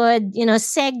a good,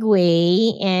 segue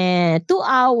to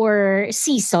our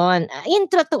season,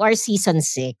 intro to our season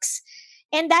 6.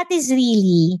 And that is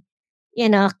really,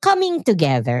 coming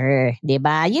together,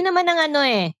 diba? Yun naman ang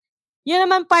yun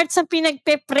naman Parts ang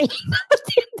pinagpe-pray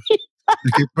natin, diba?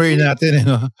 Nag-pray natin,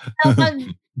 no?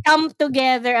 Come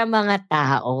together ang mga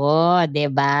tao,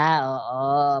 diba?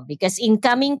 Oo. Because in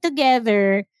coming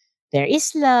together, there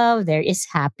is love, there is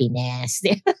happiness.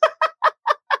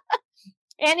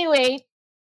 Anyway,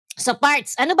 so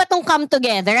Parts, ano ba tong come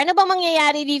together? Ano ba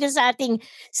mangyayari dito sa ating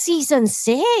season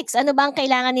 6? Ano ba ang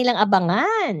kailangan nilang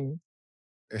abangan?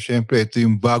 Siyempre, ito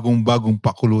yung bagong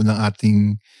pakulo ng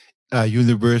ating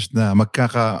universe na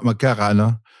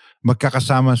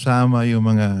magkakasama-sama yung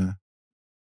mga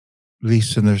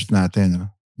listeners natin, no?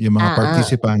 Yung mga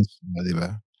participants, di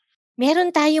ba?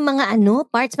 meron tayong mga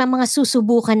parts, mga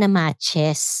susubukan na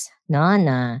matches, no,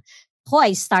 na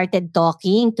I started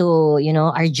talking to,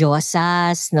 our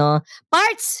Diyosas, no.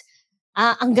 Parts,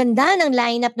 ang ganda ng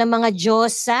lineup ng mga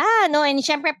Diyosa, no, and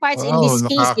syempre parts in Wow, this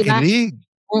case, di ba? nakakilig.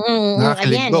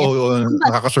 Nakakilig Again, ba o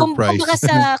nakaka-surprise?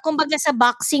 kumbaga sa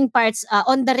boxing parts,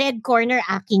 on the red corner,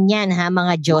 akin yan ha,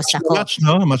 mga Diyosa ko. Match,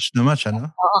 no? Match na match,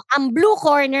 ano? Oo, ang blue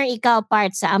corner, ikaw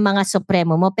parts, ang mga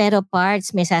supremo mo. Pero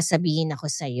parts, may sasabihin ako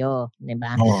sa'yo, di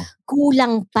ba? Oo.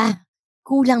 Kulang pa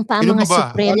ang Ilan mga pa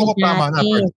ba? supremo Paano ko tama na,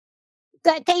 natin.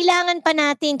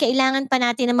 Kailangan pa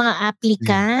natin ng mga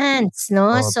applicants,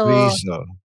 no? Oh, So, please.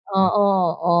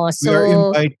 oo. We are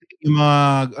So, inviting yung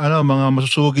mga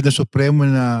masusugid na supremo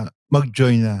na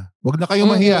mag-join na. Huwag na kayong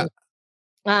mahiya.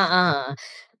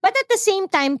 But at the same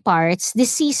time, parts, this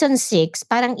season 6,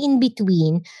 parang in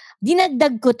between,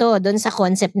 dinagdag ko to doon sa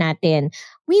concept natin.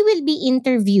 We will be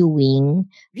interviewing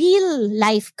real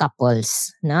life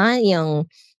couples, no? And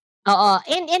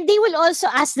they will also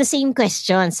ask the same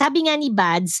question. Sabi nga ni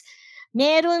Bads,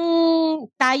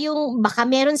 baka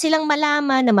meron silang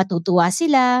malaman na matutuwa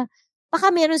sila,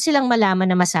 baka meron silang malaman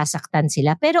na masasaktan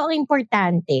sila. Pero ang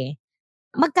importante,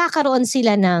 magkakaroon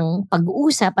sila ng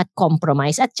pag-uusap at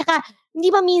compromise. At saka,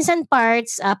 hindi ba minsan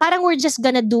parts, parang we're just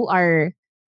gonna do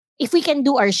if we can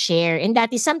do our share. And that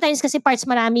is sometimes kasi parts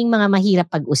maraming mga mahirap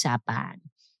pag-usapan.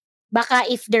 Baka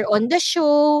if they're on the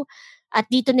show, at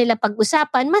dito nila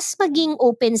pag-usapan, mas maging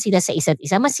open sila sa isa't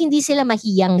isa. Mas hindi sila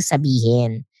mahiyang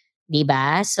sabihin.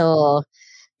 Diba? So,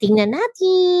 tingnan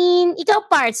natin.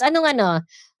 Ikaw, parts, anong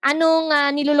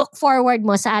nilulook forward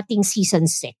mo sa ating season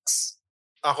 6?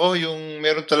 Ako, yung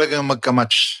meron talagang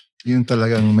magka-match. Yung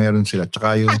talagang meron sila.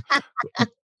 Tsaka yung,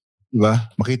 diba?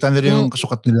 Makita nila yung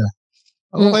kasukat nila.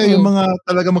 Ako kaya yung mga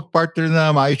talaga mag-partner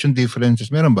na maayos yung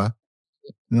differences. Meron ba?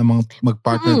 Na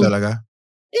mag-partner talaga?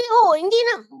 Hindi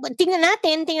na. Tingnan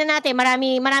natin.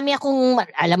 Marami akong,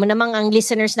 alam mo namang ang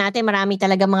listeners natin, marami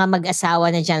talaga mga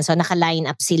mag-asawa na dyan. So, naka-line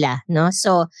up sila, no?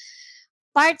 So,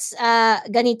 parts,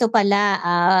 ganito pala.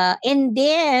 And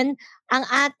then, ang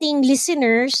ating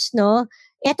listeners, no?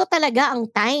 Ito talaga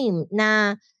ang time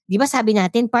na, di ba sabi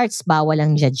natin, parts, bawal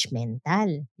ang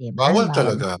judgmental. Diba? Bawal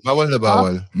talaga. Bawal na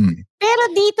bawal.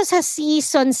 Pero dito sa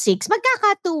season 6,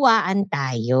 magkakatuwaan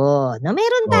tayo. No?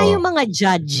 Meron tayong mga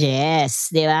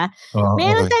judges, di ba?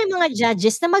 Meron tayong mga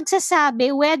judges na magsasabi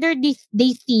whether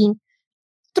they think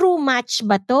true match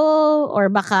ba to or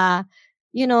baka,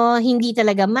 hindi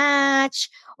talaga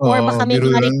match or baka may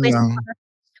mga request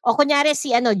o kunyari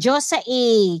si Diyosa A,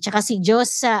 tsaka si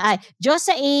Diyosa A,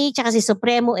 tsaka si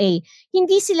Supremo A,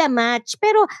 hindi sila match,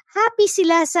 pero happy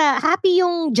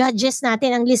yung judges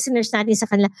natin, ang listeners natin sa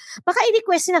kanila. Baka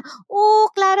i-request na,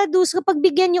 Clara Dusko,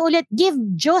 pagbigyan niyo ulit, give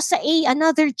Diyosa A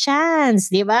another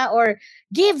chance, di ba? Or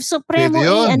give Supremo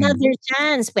A another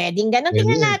chance. Pwedeng ganun.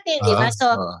 Tingnan natin, di ba?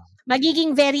 So,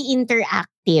 magiging very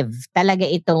interactive talaga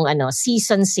itong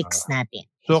season 6 natin.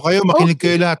 So kayo, makinig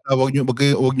kayo lahat. Huwag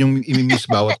niyong i-miss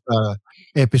bawat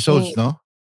episodes, no?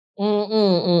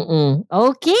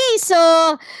 Okay, so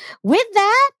with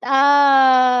that,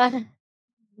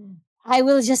 I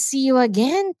will just see you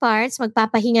again, parts.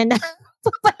 Magpapahinga na.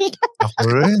 Ako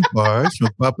rin, parts.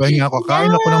 Magpapahinga ako.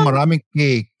 Kain ako ng maraming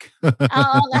cake.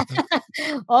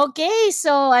 Okay,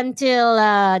 so until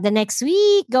the next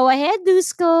week, go ahead,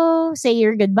 Dusko. Say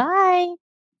your goodbye.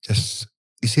 Just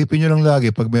isipin nyo lang lagi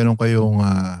pag meron kayong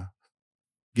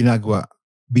ginagawa,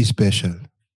 be special.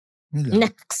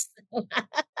 Next.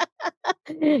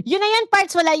 Yun na yan,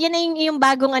 parts. Wala. Yun na yung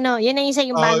bagong yun na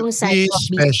yung bagong side. Be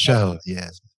special.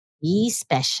 Yes. Be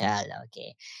special.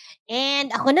 Okay.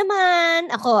 And ako naman,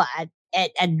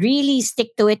 I'd really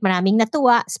stick to it. Maraming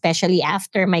natuwa, especially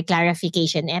after my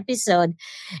clarification episode.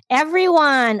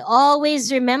 Everyone,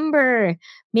 always remember,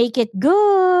 make it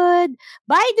good.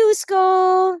 Bye,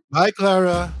 Dusko. Bye,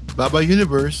 Clara. Bye-bye,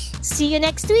 Universe. See you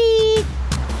next week.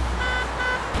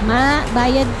 Ma,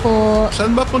 bayad po.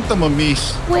 Saan ba punta mo,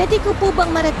 miss? Pwede ko po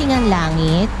bang marating ang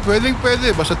langit? Pwede.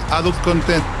 Basta adult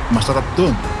content. Masarap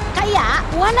dun. Kaya,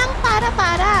 walang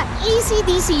para-para.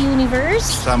 AC/DC Universe.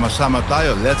 Sama-sama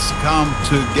tayo. Let's come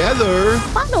together.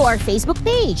 Follow our Facebook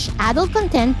page, Adult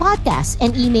Content Podcast,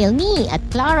 and email me at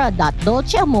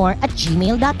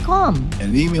clara.dolceamor@gmail.com.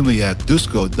 And email me at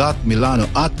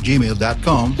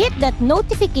dusko.milano@gmail.com. Hit that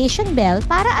notification bell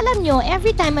para alam nyo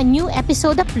every time a new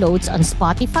episode uploads on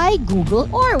Spotify, Google,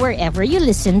 or wherever you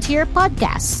listen to your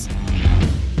podcasts.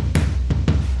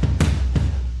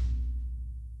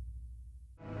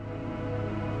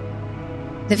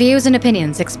 The views and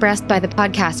opinions expressed by the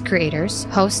podcast creators,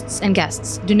 hosts, and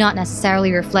guests do not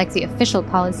necessarily reflect the official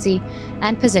policy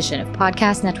and position of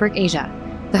Podcast Network Asia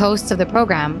the hosts of the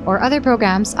program, or other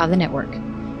programs of the network.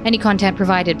 Any content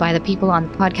provided by the people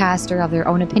on the podcast are of their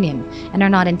own opinion and are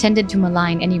not intended to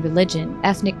malign any religion,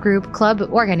 ethnic group, club,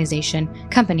 organization,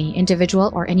 company,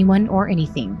 individual, or anyone or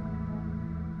anything.